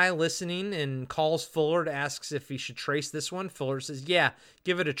phone guy listening and calls Fuller to ask if he should trace this one. Fuller says, "Yeah,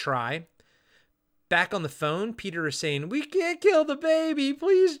 give it a try." Back on the phone, Peter is saying, "We can't kill the baby.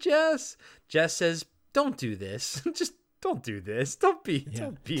 Please, Jess." Jess says, "Don't do this. Just don't do this. Don't be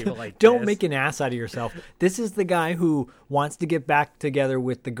like Don't this. make an ass out of yourself. This is the guy who wants to get back together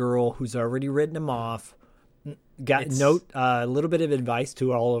with the girl who's already written him off. A little bit of advice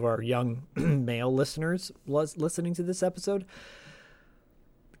to all of our young male listeners listening to this episode.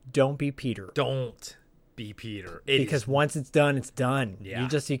 Don't be Peter. Don't be Peter. Because once it's done, it's done. Yeah.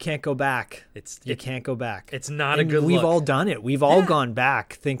 You can't go back. You can't go back. It's not a good We've look. all done it. We've all gone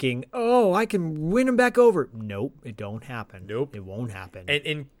back thinking, "Oh, I can win him back over." Nope, it don't happen. Nope. It won't happen.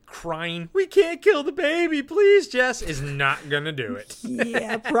 And crying, "We can't kill the baby, please, Jess," is not going to do it.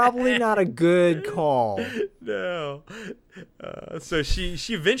 Yeah, probably not a good call. No. So she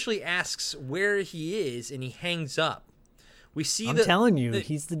eventually asks where he is, and he hangs up. We see I'm telling you,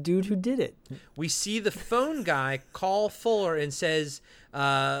 he's the dude who did it. We see the phone guy call Fuller and says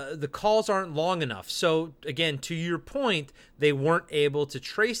the calls aren't long enough. So, again, to your point, they weren't able to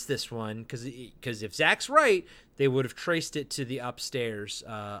trace this one because if Zach's right, they would have traced it to the upstairs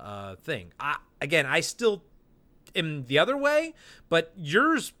thing. I still am the other way, but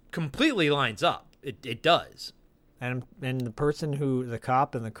yours completely lines up. It does. And the person the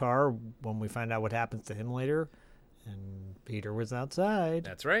cop in the car, when we find out what happens to him later, and Peter was outside.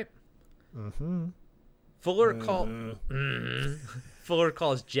 That's right. Mm-hmm. Fuller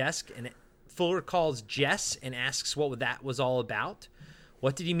calls Jess and asks what that was all about.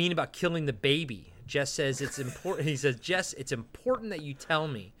 What did he mean about killing the baby? Jess says it's important. He says, "Jess, it's important that you tell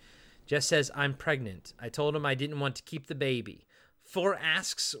me." Jess says, "I'm pregnant. I told him I didn't want to keep the baby." Fuller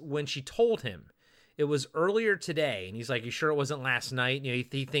asks when she told him. It was earlier today, and he's like, "You sure it wasn't last night?"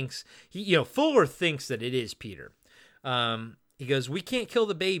 He thinks Fuller thinks that it is Peter. He goes, "We can't kill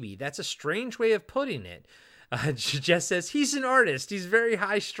the baby. That's a strange way of putting it." Jess says, "He's an artist. He's very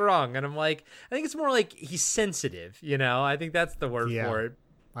high strung." And I'm like, I think it's more like he's sensitive. I think that's the word for it.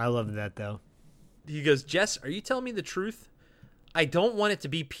 I love that though. He goes, "Jess, are you telling me the truth? I don't want it to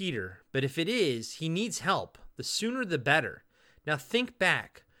be Peter, but if it is, he needs help. The sooner the better. Now think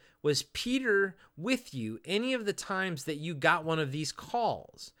back. Was Peter with you any of the times that you got one of these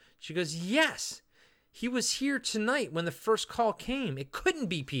calls?" She goes, "Yes. He was here tonight when the first call came. It couldn't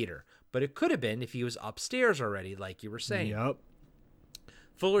be Peter, but it could have been if he was upstairs already, like you were saying." Yep.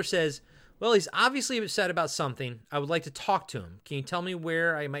 Fuller says, "Well, he's obviously upset about something. I would like to talk to him. Can you tell me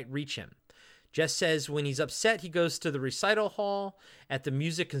where I might reach him?" Jess says when he's upset, he goes to the recital hall at the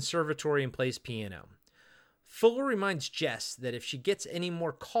music conservatory and plays piano. Fuller reminds Jess that if she gets any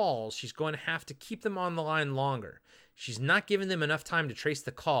more calls, she's going to have to keep them on the line longer. She's not giving them enough time to trace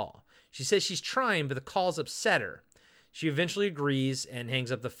the call. She says she's trying, but the calls upset her. She eventually agrees and hangs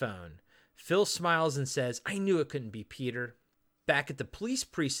up the phone. Phil smiles and says, "I knew it couldn't be Peter." Back at the police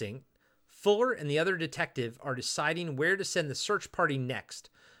precinct, Fuller and the other detective are deciding where to send the search party next.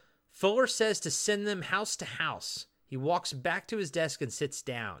 Fuller says to send them house to house. He walks back to his desk and sits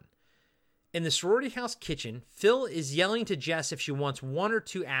down. In the sorority house kitchen, Phil is yelling to Jess if she wants 1 or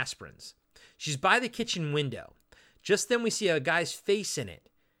 2 aspirins. She's by the kitchen window. Just then we see a guy's face in it.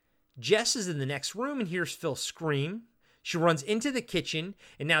 Jess is in the next room and hears Phil scream. She runs into the kitchen,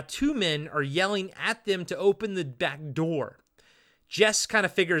 and now 2 men are yelling at them to open the back door. Jess kind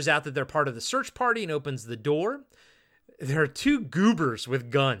of figures out that they're part of the search party and opens the door. There are 2 goobers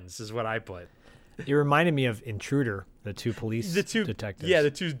with guns, is what I put. It reminded me of Intruder, the 2 police detectives. Yeah, the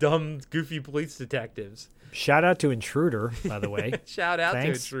 2 dumb, goofy police detectives. Shout out to Intruder, by the way. Shout out to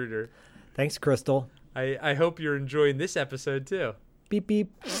Intruder. Thanks, Crystal. I hope you're enjoying this episode, too. Beep,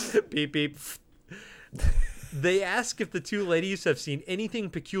 beep. Beep, beep. They ask if the 2 ladies have seen anything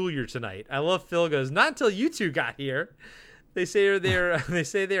peculiar tonight. I love Phil goes, "Not until you 2 got here." They say they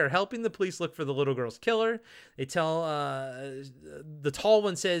are helping the police look for the little girl's killer. They tell the tall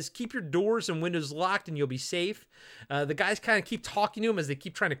one says, "Keep your doors and windows locked and you'll be safe." The guys kind of keep talking to him as they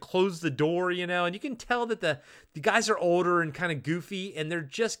keep trying to close the door, and you can tell that the guys are older and kind of goofy, and they're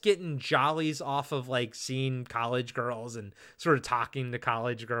just getting jollies off of like seeing college girls and sort of talking to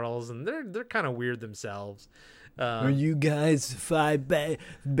college girls, and they're kind of weird themselves. Are you guys Phi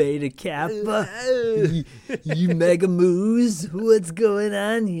Beta Kappa? you mega moos? What's going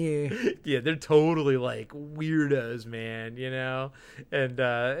on here? Yeah, they're totally like weirdos, man, And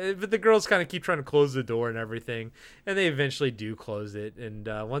but the girls kind of keep trying to close the door and everything, and they eventually do close it. And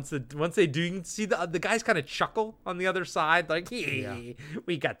once they do, you can see the guys kind of chuckle on the other side, like, "Hey,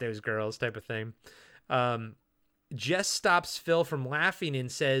 we got those girls," type of thing. Jess stops Phil from laughing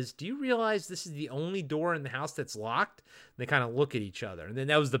and says, "Do you realize this is the only door in the house that's locked?" And they kind of look at each other. And then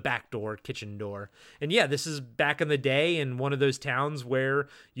that was the back door, kitchen door. And yeah, this is back in the day in one of those towns where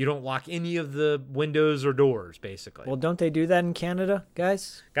you don't lock any of the windows or doors, basically. Well, don't they do that in Canada,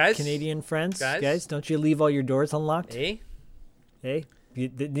 guys? Canadian friends? Guys, don't you leave all your doors unlocked? Hey?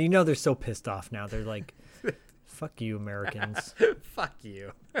 You know they're so pissed off now. They're like, fuck you, Americans. Fuck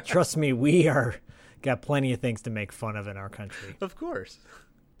you. Trust me, we are... got plenty of things to make fun of in our country. Of course.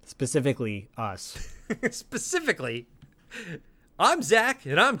 Specifically, us. Specifically, I'm Zach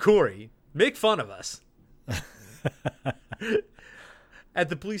and I'm Corey. Make fun of us. At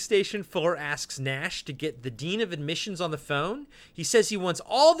the police station, Fuller asks Nash to get the dean of admissions on the phone. He says he wants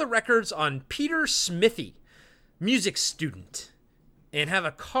all the records on Peter Smithy, music student, and have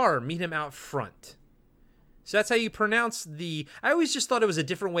a car meet him out front. So that's how you pronounce the... I always just thought it was a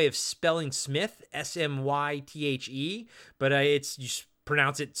different way of spelling Smith, S-M-Y-T-H-E, but you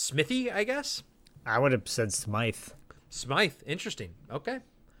pronounce it Smithy, I guess? I would have said Smythe. Smythe, interesting. Okay.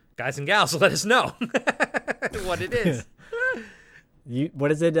 Guys and gals, let us know what it is.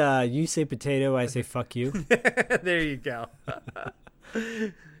 What is it? You say potato, I say fuck you. There you go.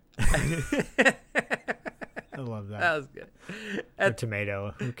 I love that. That was good. Or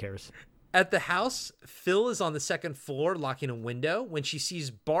tomato, who cares? At the house, Phil is on the second floor locking a window when she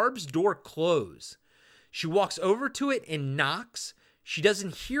sees Barb's door close. She walks over to it and knocks. She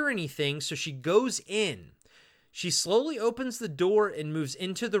doesn't hear anything, so she goes in. She slowly opens the door and moves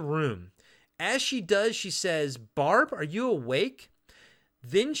into the room. As she does, she says, "Barb, are you awake?"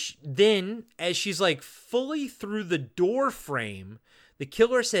 Then, as she's like fully through the door frame, the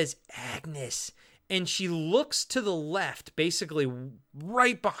killer says, "Agnes." And she looks to the left, basically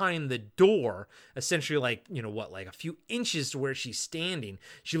right behind the door, essentially like, like a few inches to where she's standing.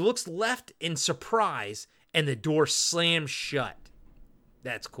 She looks left in surprise, and the door slams shut.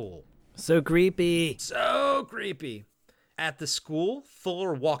 That's cool. So creepy. So creepy. At the school,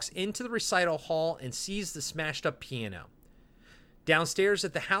 Fuller walks into the recital hall and sees the smashed up piano. Downstairs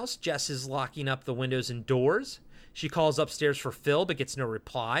at the house, Jess is locking up the windows and doors. She calls upstairs for Phil, but gets no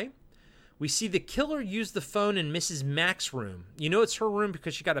reply. We see the killer use the phone in Mrs. Mack's room. You know it's her room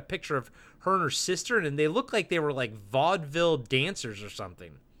because she got a picture of her and her sister, and they look like they were like vaudeville dancers or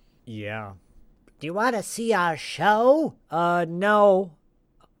something. Yeah. Do you want to see our show? No.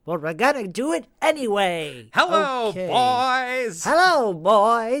 Well, we're gonna do it anyway. Hello, boys. Hello,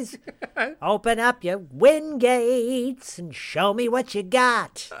 boys. Open up your wind gates and show me what you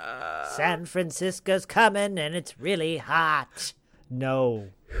got. San Francisco's coming, and it's really hot. No.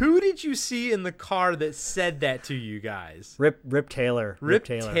 Who did you see in the car that said that to you guys? Rip Taylor. Rip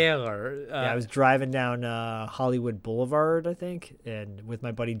Taylor. I was driving down Hollywood Boulevard, I think, and with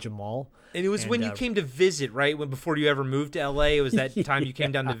my buddy Jamal. And it was when you came to visit, right? Before you ever moved to LA, it was that time you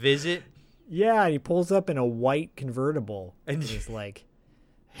came down to visit? Yeah, and he pulls up in a white convertible. And he's like,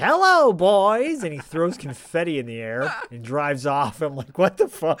 "Hello, boys!" And he throws confetti in the air and drives off. I'm like, what the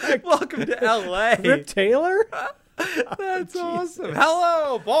fuck? Welcome to LA. Rip Taylor? That's awesome.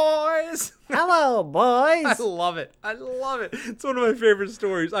 Hello, boys. Hello, boys. I love it. It's one of my favorite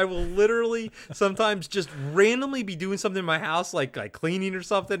stories. I will literally sometimes just randomly be doing something in my house, like cleaning or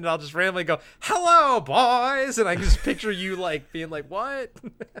something, and I'll just randomly go, "Hello, boys," and I can just picture you like being like, "What?"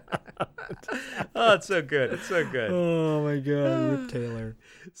 Oh, it's so good. It's so good. Oh my God, Rip Taylor.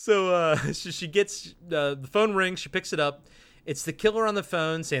 So she gets the phone rings. She picks it up. It's the killer on the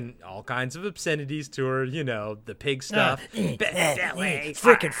phone saying all kinds of obscenities to her, the pig stuff.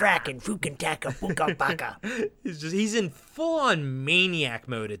 Frickin' frackin', fukin' taka, booka baka. He's in full-on maniac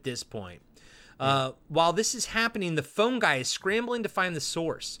mode at this point. While this is happening, the phone guy is scrambling to find the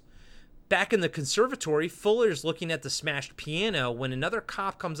source. Back in the conservatory, Fuller's looking at the smashed piano when another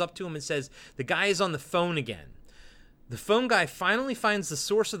cop comes up to him and says the guy is on the phone again. The phone guy finally finds the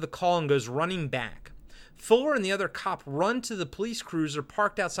source of the call and goes running back. Fuller and the other cop run to the police cruiser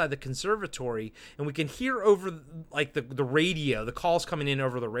parked outside the conservatory, and we can hear over like the radio, the calls coming in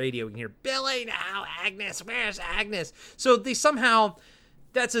over the radio. We can hear, "Billy, now, Agnes, where's Agnes?" So they somehow,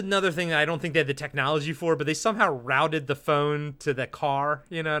 that's another thing that I don't think they had the technology for, but they somehow routed the phone to the car,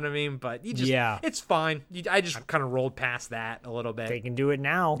 you know what I mean? But it's fine. I just kind of rolled past that a little bit. They can do it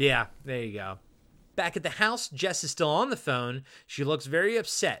now. Yeah, there you go. Back at the house, Jess is still on the phone. She looks very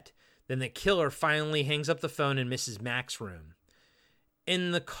upset. Then the killer finally hangs up the phone in Mrs. Mack's room.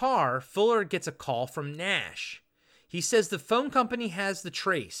 In the car, Fuller gets a call from Nash. He says the phone company has the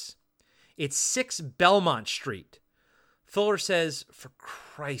trace. It's 6 Belmont Street. Fuller says, "For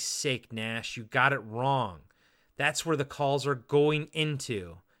Christ's sake, Nash, you got it wrong. That's where the calls are going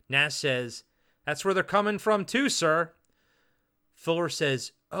into." Nash says, That's where they're coming from too, sir. Fuller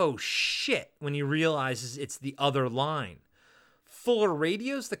says, oh shit, when he realizes it's the other line. Fuller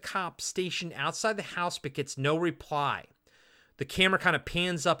radios the cop stationed outside the house but gets no reply. The camera kind of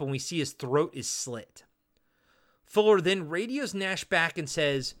pans up and we see his throat is slit. Fuller then radios Nash back and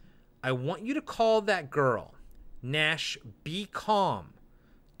says, I want you to call that girl. Nash, be calm.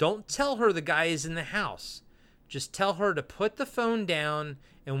 Don't tell her the guy is in the house. Just tell her to put the phone down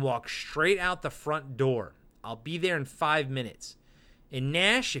and walk straight out the front door. I'll be there in 5 minutes. And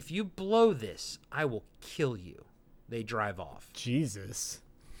Nash, if you blow this, I will kill you. They drive off. Jesus.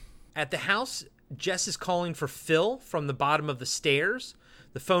 At the house, Jess is calling for Phil from the bottom of the stairs.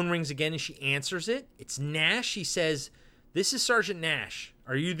 The phone rings again and she answers it. It's Nash. He says, this is Sergeant Nash.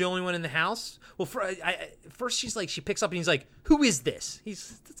 Are you the only one in the house? Well, first she's like, she picks up and he's like, who is this?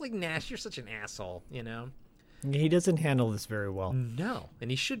 It's like, Nash, you're such an asshole, you know? He doesn't handle this very well. No,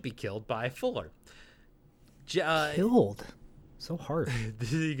 and he should be killed by Fuller. Killed? So hard.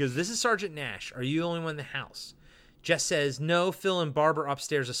 He goes, this is Sergeant Nash. Are you the only one in the house? Jess says, no, Phil and Barb are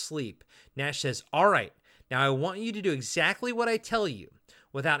upstairs asleep. Nash says, all right, now I want you to do exactly what I tell you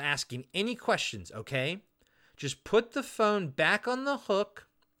without asking any questions, okay? Just put the phone back on the hook,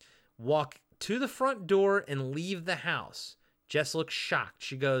 walk to the front door, and leave the house. Jess looks shocked.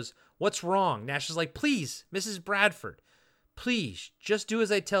 She goes, what's wrong? Nash is like, please, Mrs. Bradford, please, just do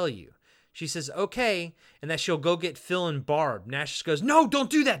as I tell you. She says, okay, and that she'll go get Phil and Barb. Nash just goes, no, don't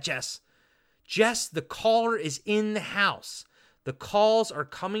do that, Jess. Jess, the caller is in the house. The calls are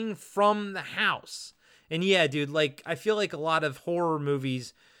coming from the house. And yeah, dude, like, I feel like a lot of horror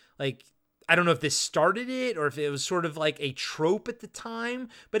movies, like, I don't know if this started it or if it was sort of like a trope at the time,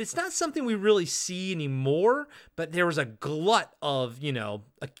 but it's not something we really see anymore. But there was a glut of, you know,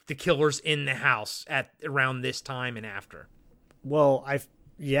 the killers in the house at around this time and after. Well,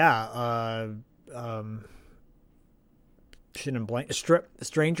 shouldn't blank. A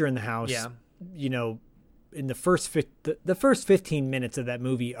Stranger in the House. Yeah. You know, in the first 15 minutes of that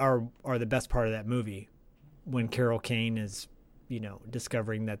movie are the best part of that movie, when Carol Kane is, you know,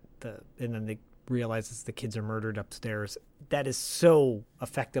 discovering that and then they realizes the kids are murdered upstairs. That is so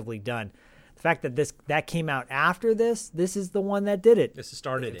effectively done. The fact that that came out after this is the one that did it. This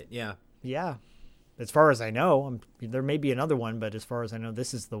started it. Yeah. Yeah. As far as I know, there may be another one, but as far as I know,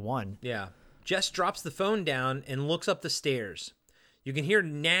 this is the one. Yeah. Jess drops the phone down and looks up the stairs. You can hear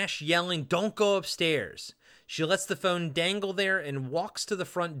Nash yelling, don't go upstairs. She lets the phone dangle there and walks to the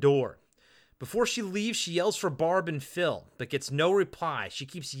front door. Before she leaves, she yells for Barb and Phil, but gets no reply. She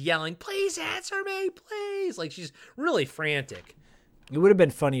keeps yelling, please answer me, please. Like, she's really frantic. It would have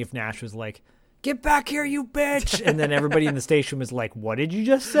been funny if Nash was like, get back here, you bitch. And then everybody in the station was like, what did you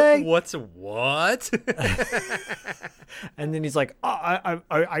just say? What's what? And then he's like, you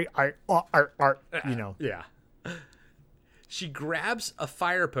know. Yeah. She grabs a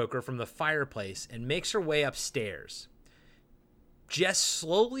fire poker from the fireplace and makes her way upstairs. Jess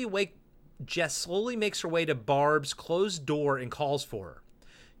slowly makes her way to Barb's closed door and calls for her.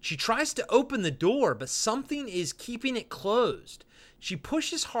 She tries to open the door, but something is keeping it closed. She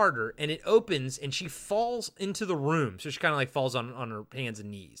pushes harder and it opens and she falls into the room. So she kind of like falls on her hands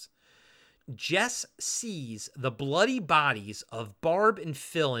and knees. Jess sees the bloody bodies of Barb and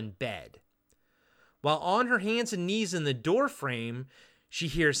Phil in bed. While on her hands and knees in the door frame, she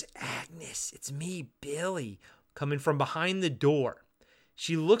hears, Agnes, it's me, Billy, coming from behind the door.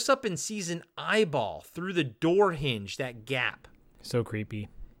 She looks up and sees an eyeball through the door hinge, that gap. So creepy.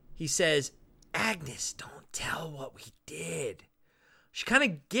 He says, Agnes, don't tell what we did. She kind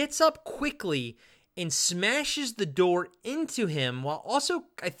of gets up quickly and smashes the door into him while also,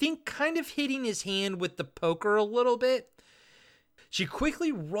 I think, kind of hitting his hand with the poker a little bit. She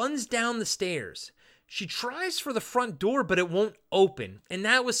quickly runs down the stairs. She tries for the front door, but it won't open. And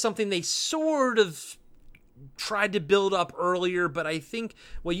that was something they sort of tried to build up earlier, but I think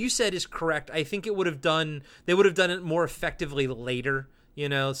what you said is correct. I think they would have done it more effectively later, you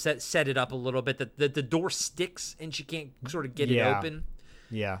know, set it up a little bit, that the door sticks and she can't sort of get it open.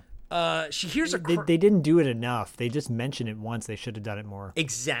 Yeah. She hears they didn't do it enough. They just mentioned it once. They should have done it more.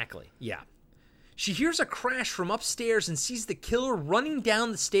 Exactly. Yeah. She hears a crash from upstairs and sees the killer running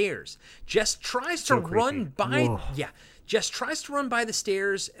down the stairs. Jess tries to run by. Whoa. Yeah. Jess tries to run by the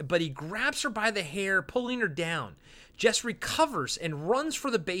stairs, but he grabs her by the hair, pulling her down. Jess recovers and runs for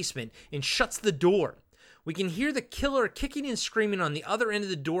the basement and shuts the door. We can hear the killer kicking and screaming on the other end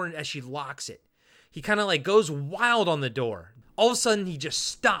of the door as she locks it. He kind of like goes wild on the door. All of a sudden, he just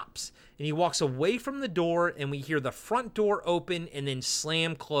stops and he walks away from the door, and we hear the front door open and then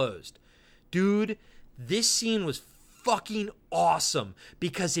slam closed. Dude, this scene was fucking awesome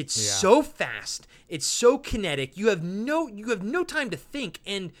because it's so fast, it's so kinetic. You have no time to think.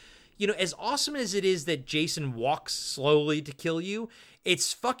 And you know, as awesome as it is that Jason walks slowly to kill you,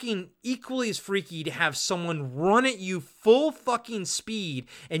 it's fucking equally as freaky to have someone run at you full fucking speed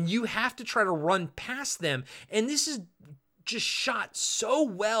and you have to try to run past them. And this is just shot so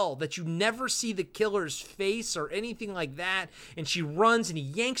well that you never see the killer's face or anything like that. And she runs and he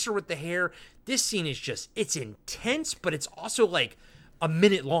yanks her with the hair. This scene is just, it's intense, but it's also like a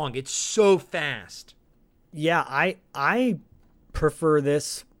minute long. It's so fast. Yeah, I prefer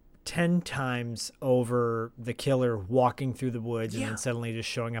this 10 times over the killer walking through the woods and then suddenly just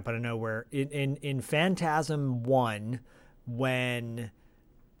showing up out of nowhere. In Phantasm 1, when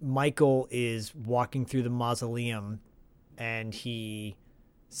Michael is walking through the mausoleum and he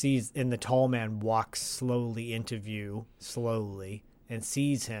sees, and the tall man walks slowly into view, and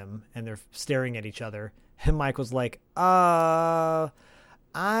sees him, and they're staring at each other, and Michael's like, and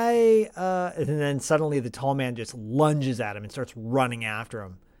then suddenly the tall man just lunges at him and starts running after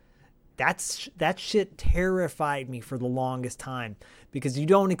him. That shit terrified me for the longest time because you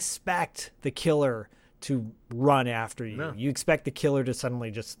don't expect the killer to run after you. No. You expect the killer to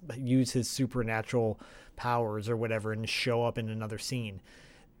suddenly just use his supernatural powers or whatever and show up in another scene.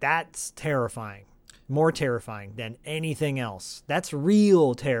 That's terrifying. More terrifying than anything else. That's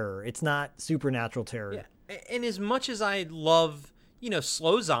real terror. It's not supernatural terror. Yeah. And as much as I love, you know,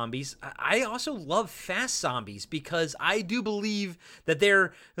 slow zombies, I also love fast zombies because I do believe that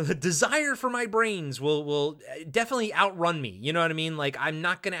their desire for my brains will definitely outrun me. You know what I mean? Like, I'm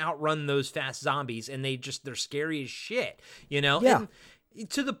not going to outrun those fast zombies, and they're scary as shit, you know? Yeah. And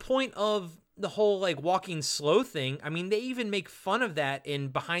to the point of the whole like walking slow thing. I mean, they even make fun of that in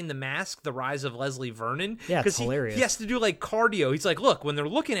Behind the Mask, The Rise of Leslie Vernon. Yeah, it's hilarious. He has to do like cardio. He's like, look, when they're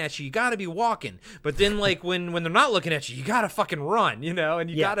looking at you, you got to be walking. But then like when they're not looking at you, you got to fucking run, you know, and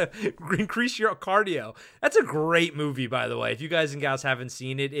you got to increase your cardio. That's a great movie, by the way. If you guys and gals haven't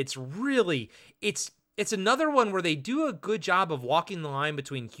seen it, it's another one where they do a good job of walking the line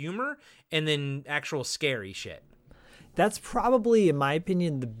between humor and then actual scary shit. That's probably, in my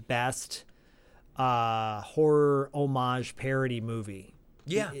opinion, the best horror homage parody movie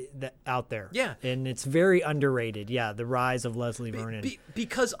out there. Yeah. And it's very underrated. Yeah, The Rise of Leslie Vernon.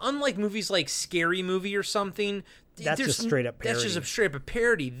 Because unlike movies like Scary Movie or something, that's just straight up parody. That's just a straight up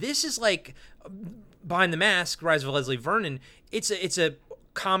parody. This is like Behind the Mask, Rise of Leslie Vernon. It's a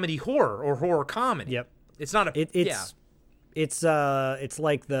comedy horror or horror comedy. Yep. It's not It's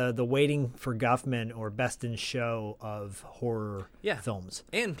like the Waiting for Guffman or Best in Show of horror films.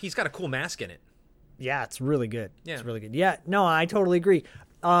 And he's got a cool mask in it. Yeah, it's really good. Yeah. It's really good. Yeah, no, I totally agree.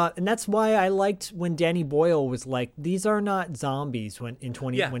 And that's why I liked when Danny Boyle was like, these are not zombies when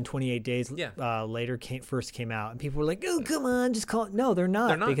 28 Days later first came out. And people were like, oh, come on, just call it. No, they're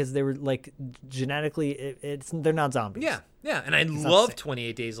not. Because they were like genetically, they're not zombies. Yeah, yeah. And I love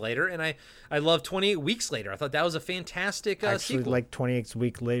 28 Days Later, and I love 28 Weeks Later. I thought that was a fantastic Actually, sequel. like 28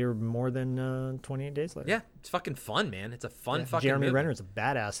 Weeks Later more than 28 Days Later. Yeah, it's fucking fun, man. It's a fun fucking Jeremy movie. Renner's a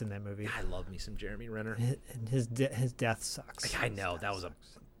badass in that movie. I love me some Jeremy Renner. And his death sucks. I know, that was a...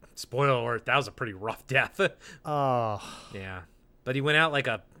 Spoiler alert, that was a pretty rough death. Oh. Yeah. But he went out like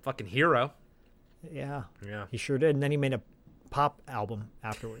a fucking hero. Yeah. Yeah. He sure did. And then he made a pop album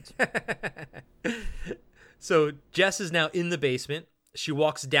afterwards. So Jess is now in the basement. She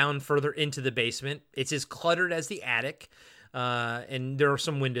walks down further into the basement. It's as cluttered as the attic. And there are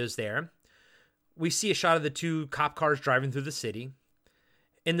some windows there. We see a shot of the two cop cars driving through the city.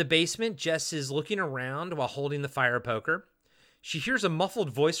 In the basement, Jess is looking around while holding the fire poker. She hears a muffled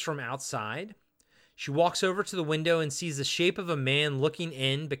voice from outside. She walks over to the window and sees the shape of a man looking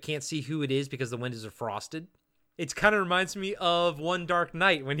in, but can't see who it is because the windows are frosted. It kind of reminds me of One Dark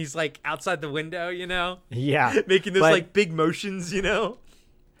Night when he's like outside the window, you know? Yeah. Making those like big motions, you know?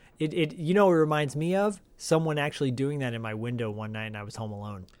 It you know what it reminds me of? Someone actually doing that in my window one night and I was home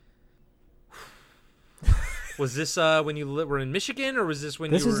alone. Was this when you were in Michigan, or was this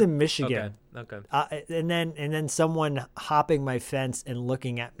when this you were... was in Michigan? Okay. And then someone hopping my fence and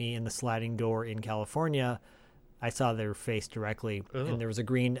looking at me in the sliding door in California. I saw their face directly, and there was a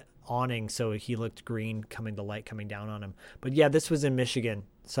green awning, so he looked green, the light coming down on him. But yeah, this was in Michigan.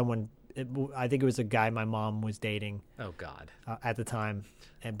 I think it was a guy my mom was dating. Oh God. At the time,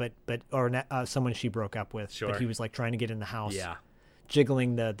 someone she broke up with. Sure. But he was like trying to get in the house. Yeah.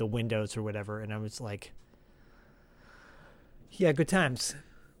 Jiggling the windows or whatever, and I was like. Yeah, good times.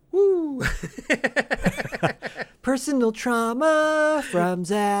 Woo! Personal trauma from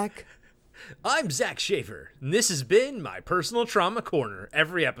Zach. I'm Zach Schaefer, and this has been my Personal Trauma Corner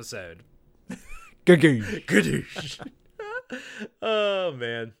every episode. Gadoosh. Oh,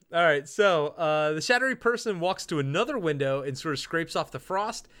 man. All right, so the shadowy person walks to another window and sort of scrapes off the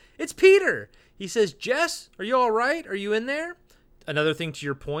frost. It's Peter. He says, Jess, are you all right? Are you in there? Another thing to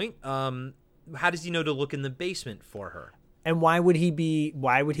your point, how does he know to look in the basement for her? And why would he be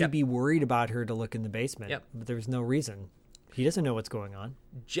worried about her to look in the basement? Yep. But there's no reason. He doesn't know what's going on.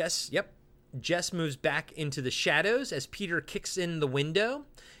 Jess moves back into the shadows as Peter kicks in the window.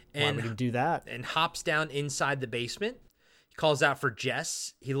 And, why would he do that? And hops down inside the basement. He calls out for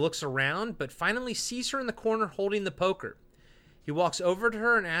Jess. He looks around, but finally sees her in the corner holding the poker. He walks over to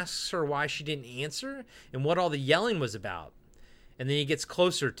her and asks her why she didn't answer and what all the yelling was about. And then he gets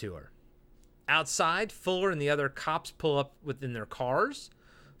closer to her. Outside, Fuller and the other cops pull up within their cars.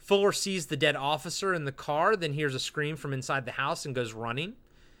 Fuller sees the dead officer in the car, then hears a scream from inside the house and goes running.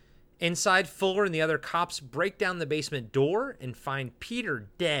 Inside, Fuller and the other cops break down the basement door and find Peter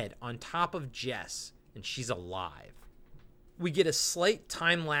dead on top of Jess, and she's alive. We get a slight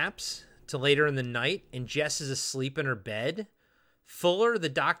time lapse to later in the night, and Jess is asleep in her bed. Fuller, the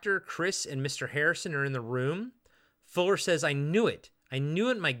doctor, Chris, and Mr. Harrison are in the room. Fuller says, I knew it. I knew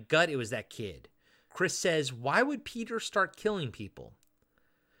in my gut it was that kid. Chris says, why would Peter start killing people?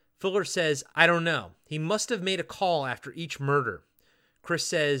 Fuller says, I don't know. He must have made a call after each murder. Chris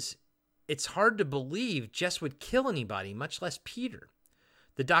says, it's hard to believe Jess would kill anybody, much less Peter.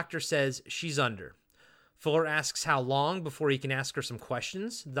 The doctor says, she's under. Fuller asks how long before he can ask her some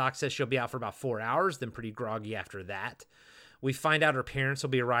questions. The doc says she'll be out for about 4 hours, then pretty groggy after that. We find out her parents will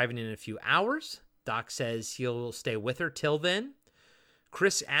be arriving in a few hours. Doc says he'll stay with her till then.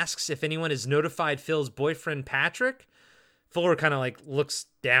 Chris asks if anyone has notified Phil's boyfriend, Patrick. Fuller kind of like looks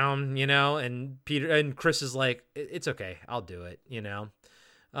down, and Chris is like, it's okay. I'll do it,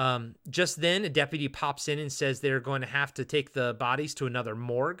 Just then, a deputy pops in and says they're going to have to take the bodies to another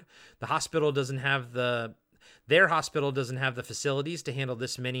morgue. Their hospital doesn't have the facilities to handle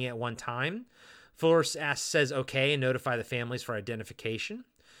this many at one time. Fuller says okay and notify the families for identification.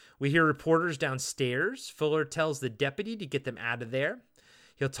 We hear reporters downstairs. Fuller tells the deputy to get them out of there.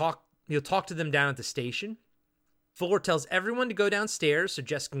 He'll talk to them down at the station. Fuller tells everyone to go downstairs so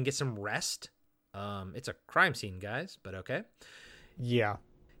Jess can get some rest. It's a crime scene, guys, but okay. Yeah.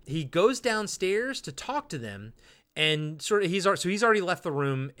 He goes downstairs to talk to them, and he's already left the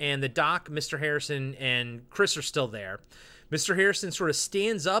room, and the doc, Mr. Harrison, and Chris are still there. Mr. Harrison sort of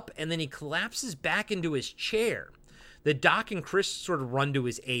stands up, and then he collapses back into his chair. The doc and Chris sort of run to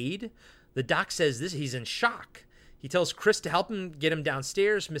his aid. The doc says he's in shock. He tells Chris to help him get him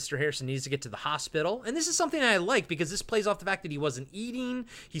downstairs. Mr. Harrison needs to get to the hospital. And this is something I like because this plays off the fact that he wasn't eating.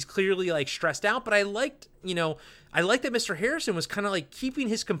 He's clearly like stressed out, but I liked that Mr. Harrison was kind of like keeping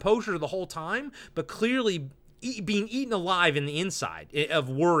his composure the whole time, but clearly being eaten alive in the inside of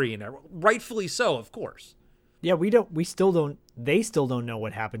worry, and rightfully so, of course. Yeah, they still don't know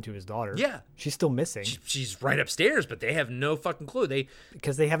what happened to his daughter. Yeah. She's still missing. She's right upstairs, but they have no fucking clue.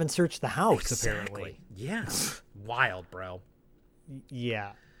 Because they haven't searched the house, exactly. Apparently. Yeah. Wild, bro.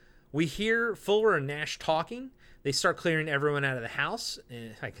 Yeah. We hear Fuller and Nash talking. They start clearing everyone out of the house.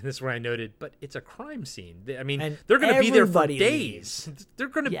 This is where I noted, but it's a crime scene. They're going to be there for days. They're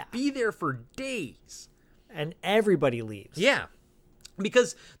going to be there for days. And everybody leaves. Yeah.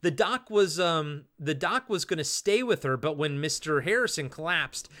 Because the doc was going to stay with her, but when Mr. Harrison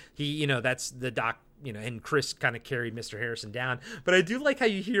collapsed, that's the doc, and Chris kind of carried Mr. Harrison down. But I do like how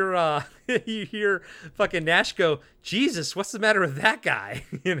you hear fucking Nash go, Jesus, what's the matter with that guy?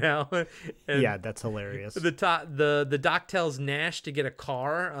 And yeah, that's hilarious. The doc tells Nash to get a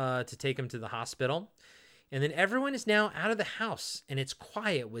car to take him to the hospital. And then everyone is now out of the house, and it's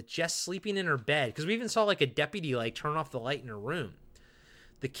quiet with Jess sleeping in her bed. Because we even saw like a deputy turn off the light in her room.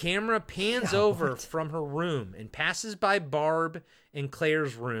 The camera pans over from her room and passes by Barb and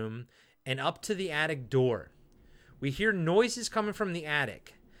Claire's room and up to the attic door. We hear noises coming from the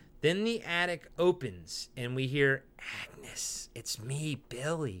attic. Then the attic opens and we hear, Agnes, it's me,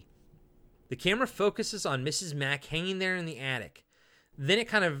 Billy. The camera focuses on Mrs. Mack hanging there in the attic. Then it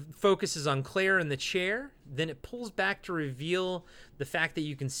kind of focuses on Claire in the chair. Then it pulls back to reveal the fact that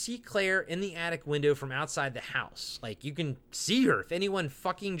you can see Claire in the attic window from outside the house. Like, you can see her if anyone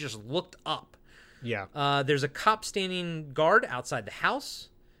fucking just looked up. Yeah. There's a cop standing guard outside the house,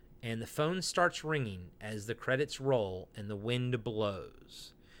 and the phone starts ringing as the credits roll and the wind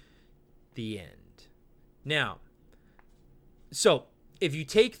blows. The end. Now, so if you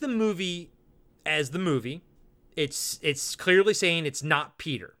take the movie as the movie, it's clearly saying it's not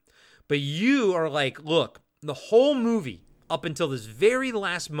Peter. But you are like, look, the whole movie up until this very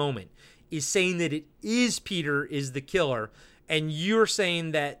last moment is saying that it is Peter is the killer, and you're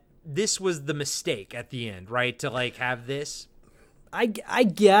saying that this was the mistake at the end, right? To like have this. I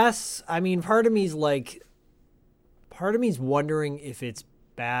guess. I mean, part of me's wondering if it's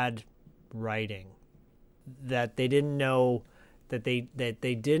bad writing, that they didn't know, that they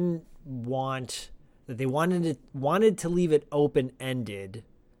didn't want, that they wanted to leave it open ended,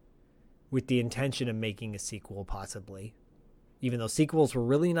 with the intention of making a sequel, possibly, even though sequels were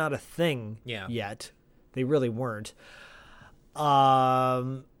really not a thing yet. They really weren't.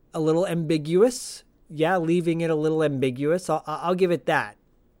 A little ambiguous. Yeah, leaving it a little ambiguous. I'll give it that.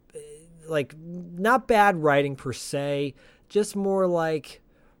 Like, not bad writing per se, just more like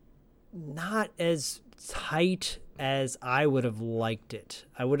not as tight as I would have liked it.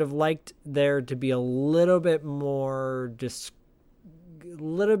 I would have liked there to be a little bit more,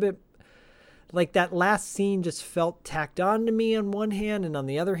 like that last scene just felt tacked on to me on one hand, and on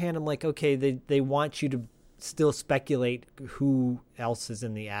the other hand, I'm like, okay, they want you to still speculate who else is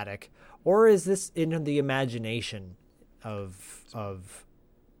in the attic. Or is this in the imagination of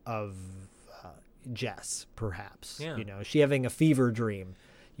Jess, perhaps? Yeah. You know, is she having a fever dream?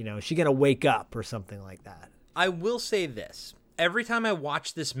 You know, is she going to wake up or something like that? I will say this. Every time I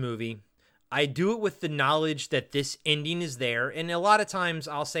watch this movie, I do it with the knowledge that this ending is there. And a lot of times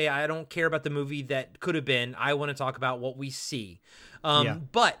I'll say I don't care about the movie that could have been. I want to talk about what we see.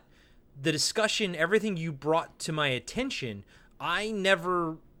 But the discussion, everything you brought to my attention, I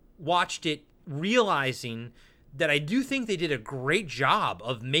never watched it realizing that I do think they did a great job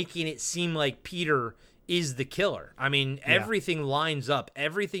of making it seem like Peter is the killer. I mean, everything lines up.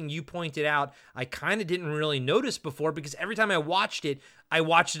 Everything you pointed out, I kind of didn't really notice before, because every time I watched it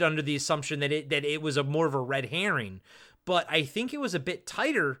under the assumption that it was more of a red herring. But I think it was a bit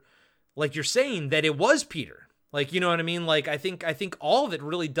tighter, like you're saying, that it was Peter. Like, you know what I mean? Like, I think all of it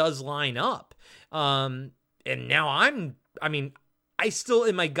really does line up. And now I still,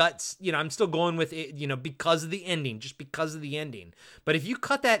 in my guts, you know, I'm still going with it, you know, because of the ending, just because of the ending. But if you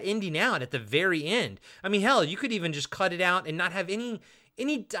cut that ending out at the very end, I mean, hell, you could even just cut it out and not have any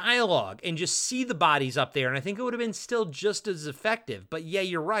dialogue and just see the bodies up there. And I think it would have been still just as effective. But yeah,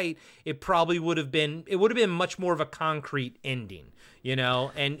 you're right. It probably would have been much more of a concrete ending, you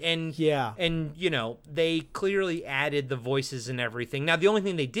know, and you know, they clearly added the voices and everything. Now, the only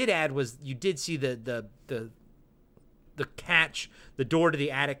thing they did add was you did see the catch, the door to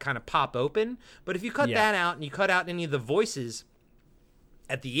the attic kind of pop open. But if you cut that out and you cut out any of the voices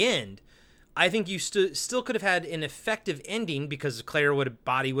at the end, I think you still could have had an effective ending, because Claire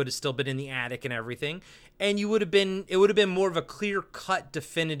body would have still been in the attic and everything, and it would have been more of a clear-cut,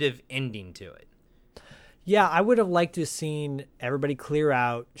 definitive ending to it. Yeah, I would have liked to have seen everybody clear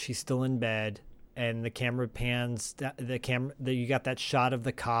out. She's still in bed, and the camera pans. You got that shot of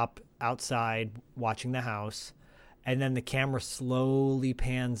the cop outside watching the house. And then the camera slowly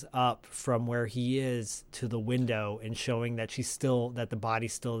pans up from where he is to the window, and showing that that the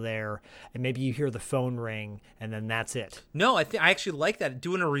body's still there. And maybe you hear the phone ring, and then that's it. No, I actually like that,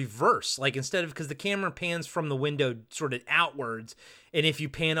 doing a reverse. Like, instead of, because the camera pans from the window sort of outwards, and if you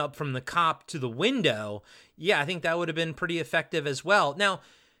pan up from the cop to the window, I think that would have been pretty effective as well. Now,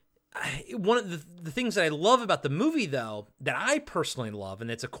 one of the things that I love about the movie, though, that I personally love, and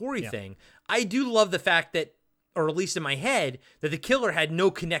it's a Corey thing, I do love the fact that, or at least in my head, that the killer had no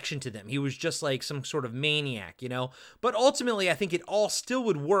connection to them. He was just like some sort of maniac, you know? But ultimately, I think it all still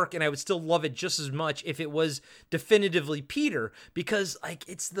would work, and I would still love it just as much if it was definitively Peter, because, like,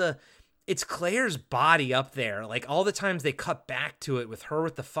 it's Claire's body up there. Like, all the times they cut back to it with her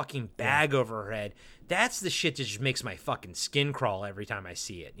with the fucking bag over her head, that's the shit that just makes my fucking skin crawl every time I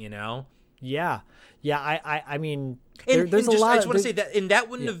see it, you know? Yeah. I mean, there's a lot. I just want to say that, and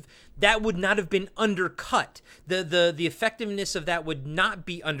that would not have been undercut. The effectiveness of that would not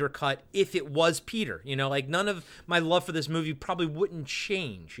be undercut if it was Peter. You know, like, none of my love for this movie probably wouldn't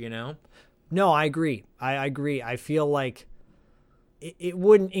change. You know? No, I agree. I agree. I feel like it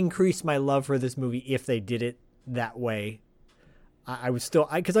wouldn't increase my love for this movie if they did it that way. I would still,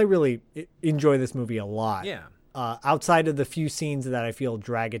 because I really enjoy this movie a lot. Yeah. Outside of the few scenes that I feel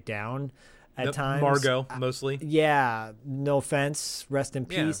drag it down at times. Margot, mostly. Yeah, no offense, rest in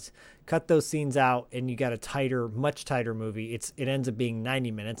peace. Cut those scenes out, and you got a much tighter movie. It ends up being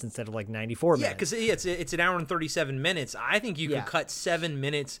 90 minutes instead of like 94 minutes. Yeah, because it's an hour and 37 minutes. I think you could cut 7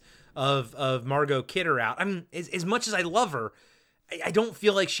 minutes of Margot Kidder out. I mean, as much as I love her, I don't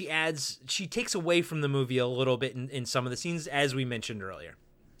feel like she takes away from the movie a little bit in some of the scenes, as we mentioned earlier.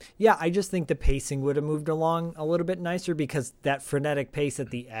 Yeah, I just think the pacing would have moved along a little bit nicer, because that frenetic pace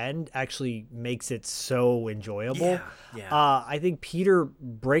at the end actually makes it so enjoyable. Yeah. I think Peter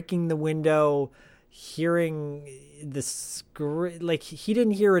breaking the window, hearing like he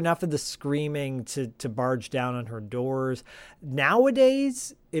didn't hear enough of the screaming to barge down on her doors.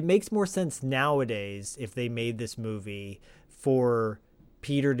 Nowadays, it makes more sense nowadays if they made this movie for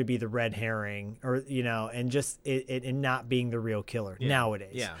Peter to be the red herring, or and just it not being the real killer.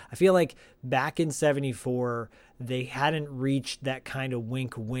 Nowadays. Yeah. I feel like back in 1974 they hadn't reached that kind of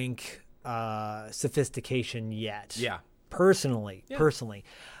wink sophistication yet. Yeah. Personally.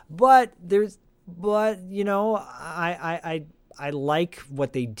 But I like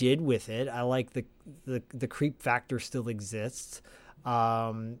what they did with it. I like the creep factor still exists.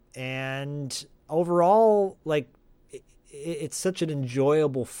 And overall, like, it's such an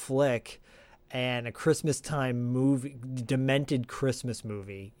enjoyable flick and a Christmas time movie, demented Christmas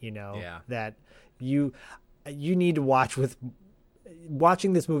movie, that you need to watch with.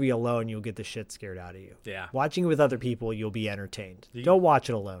 Watching this movie alone, you'll get the shit scared out of you. Yeah. Watching it with other people, you'll be entertained. Don't watch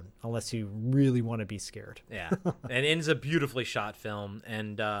it alone unless you really want to be scared. Yeah. And it's a beautifully shot film.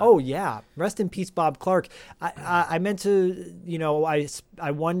 And oh yeah, rest in peace, Bob Clark. I meant to,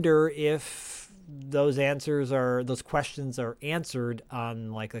 I wonder if those questions are answered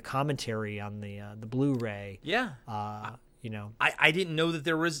on like the commentary on the Blu-ray. Yeah. I didn't know that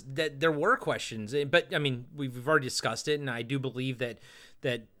there were questions, but I mean, we've already discussed it, and I do believe that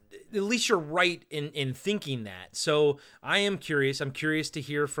at least you're right in thinking that. So I am curious. I'm curious to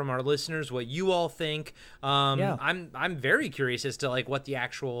hear from our listeners what you all think. I'm very curious as to like what the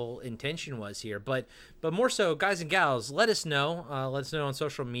actual intention was here, but more so, guys and gals, let us know. Let us know on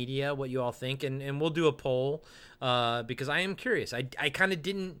social media what you all think, and we'll do a poll because I am curious. I kind of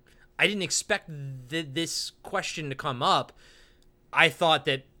didn't expect this question to come up. I thought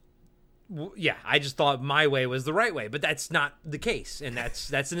that, I just thought my way was the right way, but that's not the case, and that's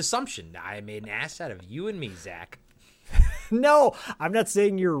an assumption. I made an ass out of you and me, Zach. No, I'm not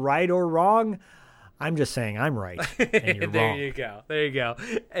saying you're right or wrong. I'm just saying I'm right and you're there wrong. There you go.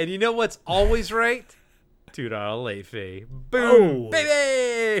 And you know what's always right? $2 late fee. Boom,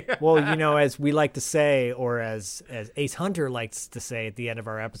 baby. Well, as we like to say, or as Ace Hunter likes to say at the end of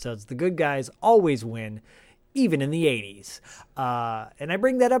our episodes, the good guys always win, even in the 80s. And I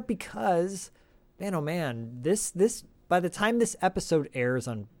bring that up because, man, oh man, this by the time this episode airs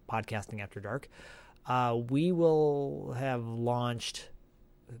on Podcasting After Dark, we will have launched.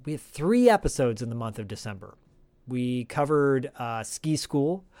 We have 3 episodes in the month of December. We covered Ski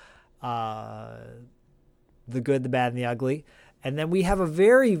School, The Good, the Bad, and the Ugly. And then we have a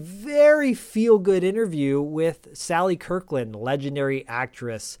very, very feel-good interview with Sally Kirkland, legendary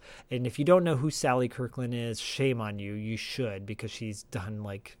actress. And if you don't know who Sally Kirkland is, shame on you. You should, because she's done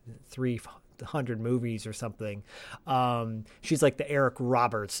like 300 movies or something. She's like the Eric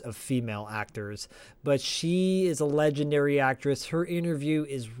Roberts of female actors. But she is a legendary actress. Her interview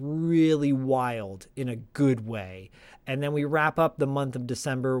is really wild in a good way. And then we wrap up the month of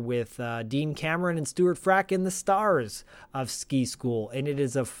December with Dean Cameron and Stuart Fracken, the stars of Ski School. And it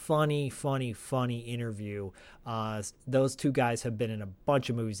is a funny, funny, funny interview. Those two guys have been in a bunch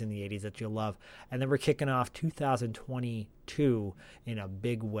of movies in the 80s that you'll love. And then we're kicking off 2022 in a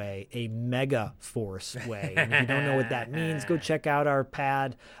big way, a mega force way. And if you don't know what that means, go check out our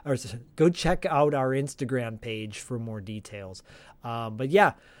go check out our Instagram page for more details. But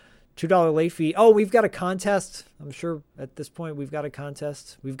yeah. $2 late fee. Oh, we've got a contest. I'm sure at this point we've got a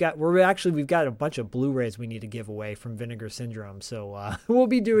contest. We've got a bunch of Blu-rays we need to give away from Vinegar Syndrome. So we'll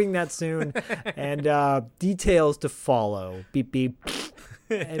be doing that soon, and details to follow. Beep beep.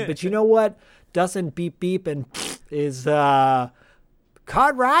 But you know what? Doesn't beep beep and is Cartwright,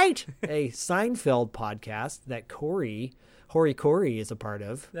 a Seinfeld podcast that Corey is a part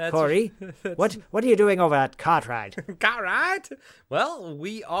of. Corey, what are you doing over at Cartwright? Cartwright? Well,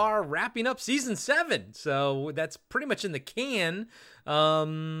 we are wrapping up season 7, so that's pretty much in the can.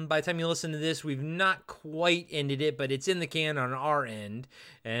 By the time you listen to this, we've not quite ended it, but it's in the can on our end.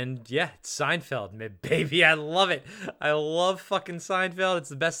 And yeah, it's Seinfeld, baby. I love it. I love fucking Seinfeld. It's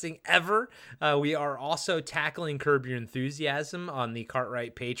the best thing ever. We are also tackling Curb Your Enthusiasm on the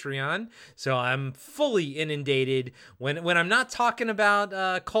Cartwright Patreon. So I'm fully inundated. When I'm not talking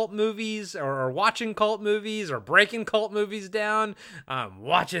about cult movies or watching cult movies or breaking cult movies down, I'm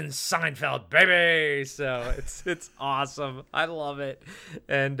watching Seinfeld, baby. So it's awesome. I love it.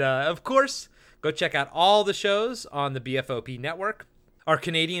 And of course, go check out all the shows on the BFOP network. Our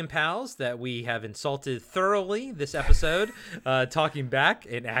Canadian pals that we have insulted thoroughly this episode, Talking Back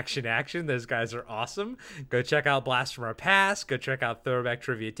and Action. Those guys are awesome. Go check out Blast from Our Past. Go check out Throwback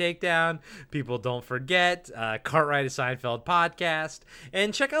Trivia Takedown. People Don't Forget. Cartwright, a Seinfeld podcast.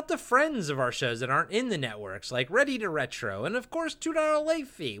 And check out the friends of our shows that aren't in the networks, like Ready to Retro. And, of course, $2 Late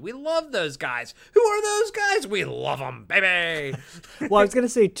Fee. We love those guys. Who are those guys? We love them, baby. Well, I was going to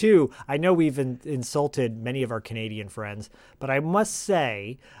say, too, I know we've insulted many of our Canadian friends, but I must say,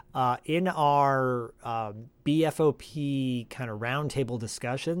 in our BFOP kind of roundtable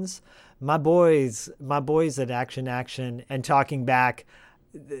discussions, my boys at Action and Talking Back,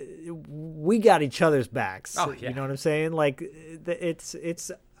 we got each other's backs. Oh, yeah. You know what I'm saying? Like,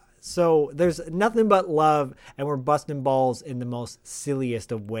 it's so there's nothing but love, and we're busting balls in the most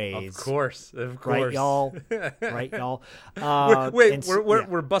silliest of ways. Of course. Right, y'all? Right, y'all?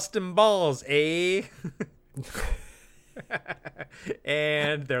 We're busting balls, eh?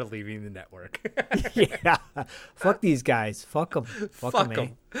 And they're leaving the network. Yeah. Fuck these guys. Fuck them. Fuck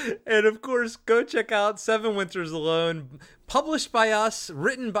them. And of course, go check out 7 Winters Alone, published by us,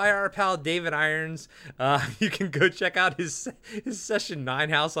 written by our pal David Irons. You can go check out his Session 9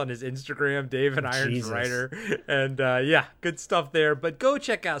 house on his Instagram, David Irons Writer. And yeah, good stuff there. But go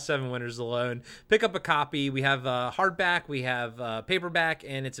check out 7 Winters Alone. Pick up a copy. We have hardback, we have paperback,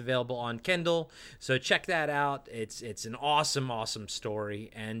 and it's available on Kindle. So check that out. It's an awesome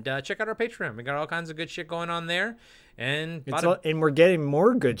story. And check out our Patreon. We got all kinds of good shit going on there. And we're getting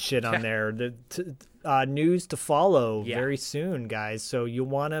more good shit on there. The news to follow very soon, guys. So you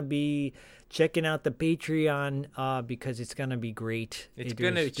want to be checking out the Patreon because it's gonna be great. It's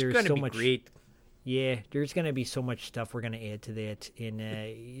gonna be great. Yeah, there's gonna be so much stuff we're gonna add to that, and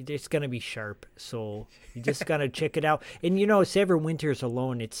it's gonna be sharp. So you just gotta check it out. And 7 Winters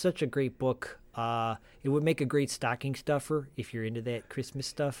Alone, it's such a great book. It would make a great stocking stuffer if you're into that Christmas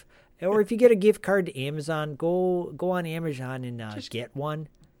stuff. Or if you get a gift card to Amazon, go on Amazon and get one,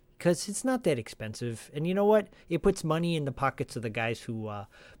 because it's not that expensive. And you know what? It puts money in the pockets of the guys who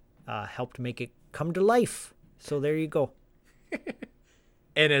helped make it come to life. So there you go.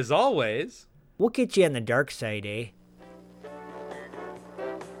 And as always, we'll get you on the dark side, eh?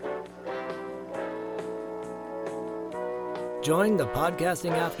 Join the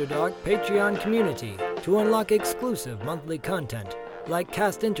Podcasting After Dark Patreon community to unlock exclusive monthly content, like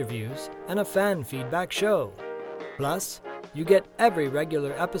cast interviews and a fan feedback show. Plus, you get every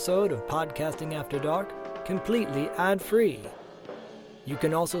regular episode of Podcasting After Dark completely ad-free. You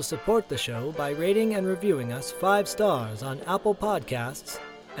can also support the show by rating and reviewing us 5 stars on Apple Podcasts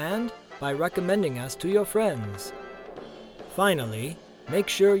and by recommending us to your friends. Finally, make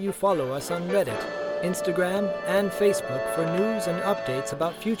sure you follow us on Reddit, Instagram, and Facebook for news and updates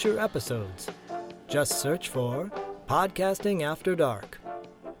about future episodes. Just search for Podcasting After Dark.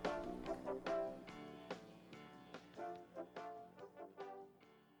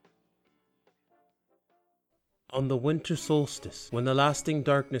 On the winter solstice, when the lasting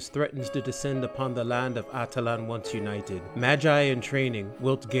darkness threatens to descend upon the land of Atalan once united, Magi in training,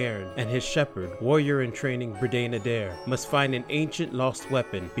 Wilt Garen, and his shepherd, warrior in training, Bredain Adair, must find an ancient lost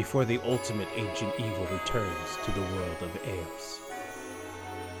weapon before the ultimate ancient evil returns to the world of Eos.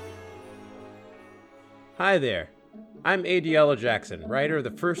 Hi there. I'm Adiello Jackson, writer of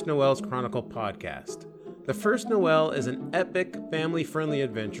the First Noel's Chronicle podcast. The First Noel is an epic, family-friendly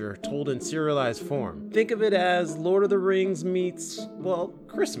adventure told in serialized form. Think of it as Lord of the Rings meets,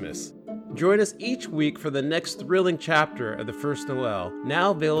 Christmas. Join us each week for the next thrilling chapter of The First Noel,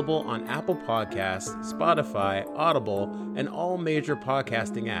 now available on Apple Podcasts, Spotify, Audible, and all major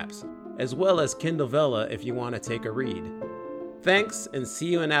podcasting apps, as well as Kindle Vella if you want to take a read. Thanks, and see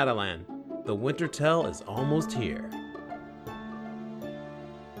you in Atalan. The Winter Tell is almost here.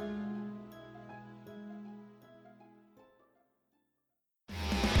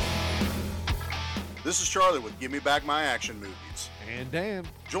 This is Charlie with Give Me Back My Action Movies. And Dan.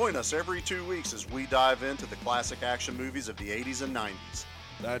 Join us every 2 weeks as we dive into the classic action movies of the 80s and 90s.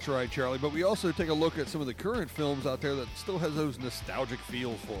 That's right, Charlie, but we also take a look at some of the current films out there that still has those nostalgic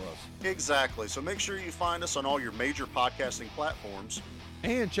feels for us. Exactly, so make sure you find us on all your major podcasting platforms.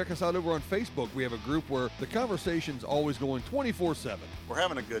 And check us out over on Facebook. We have a group where the conversation's always going 24/7. We're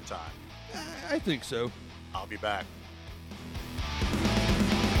having a good time. I think so. I'll be back.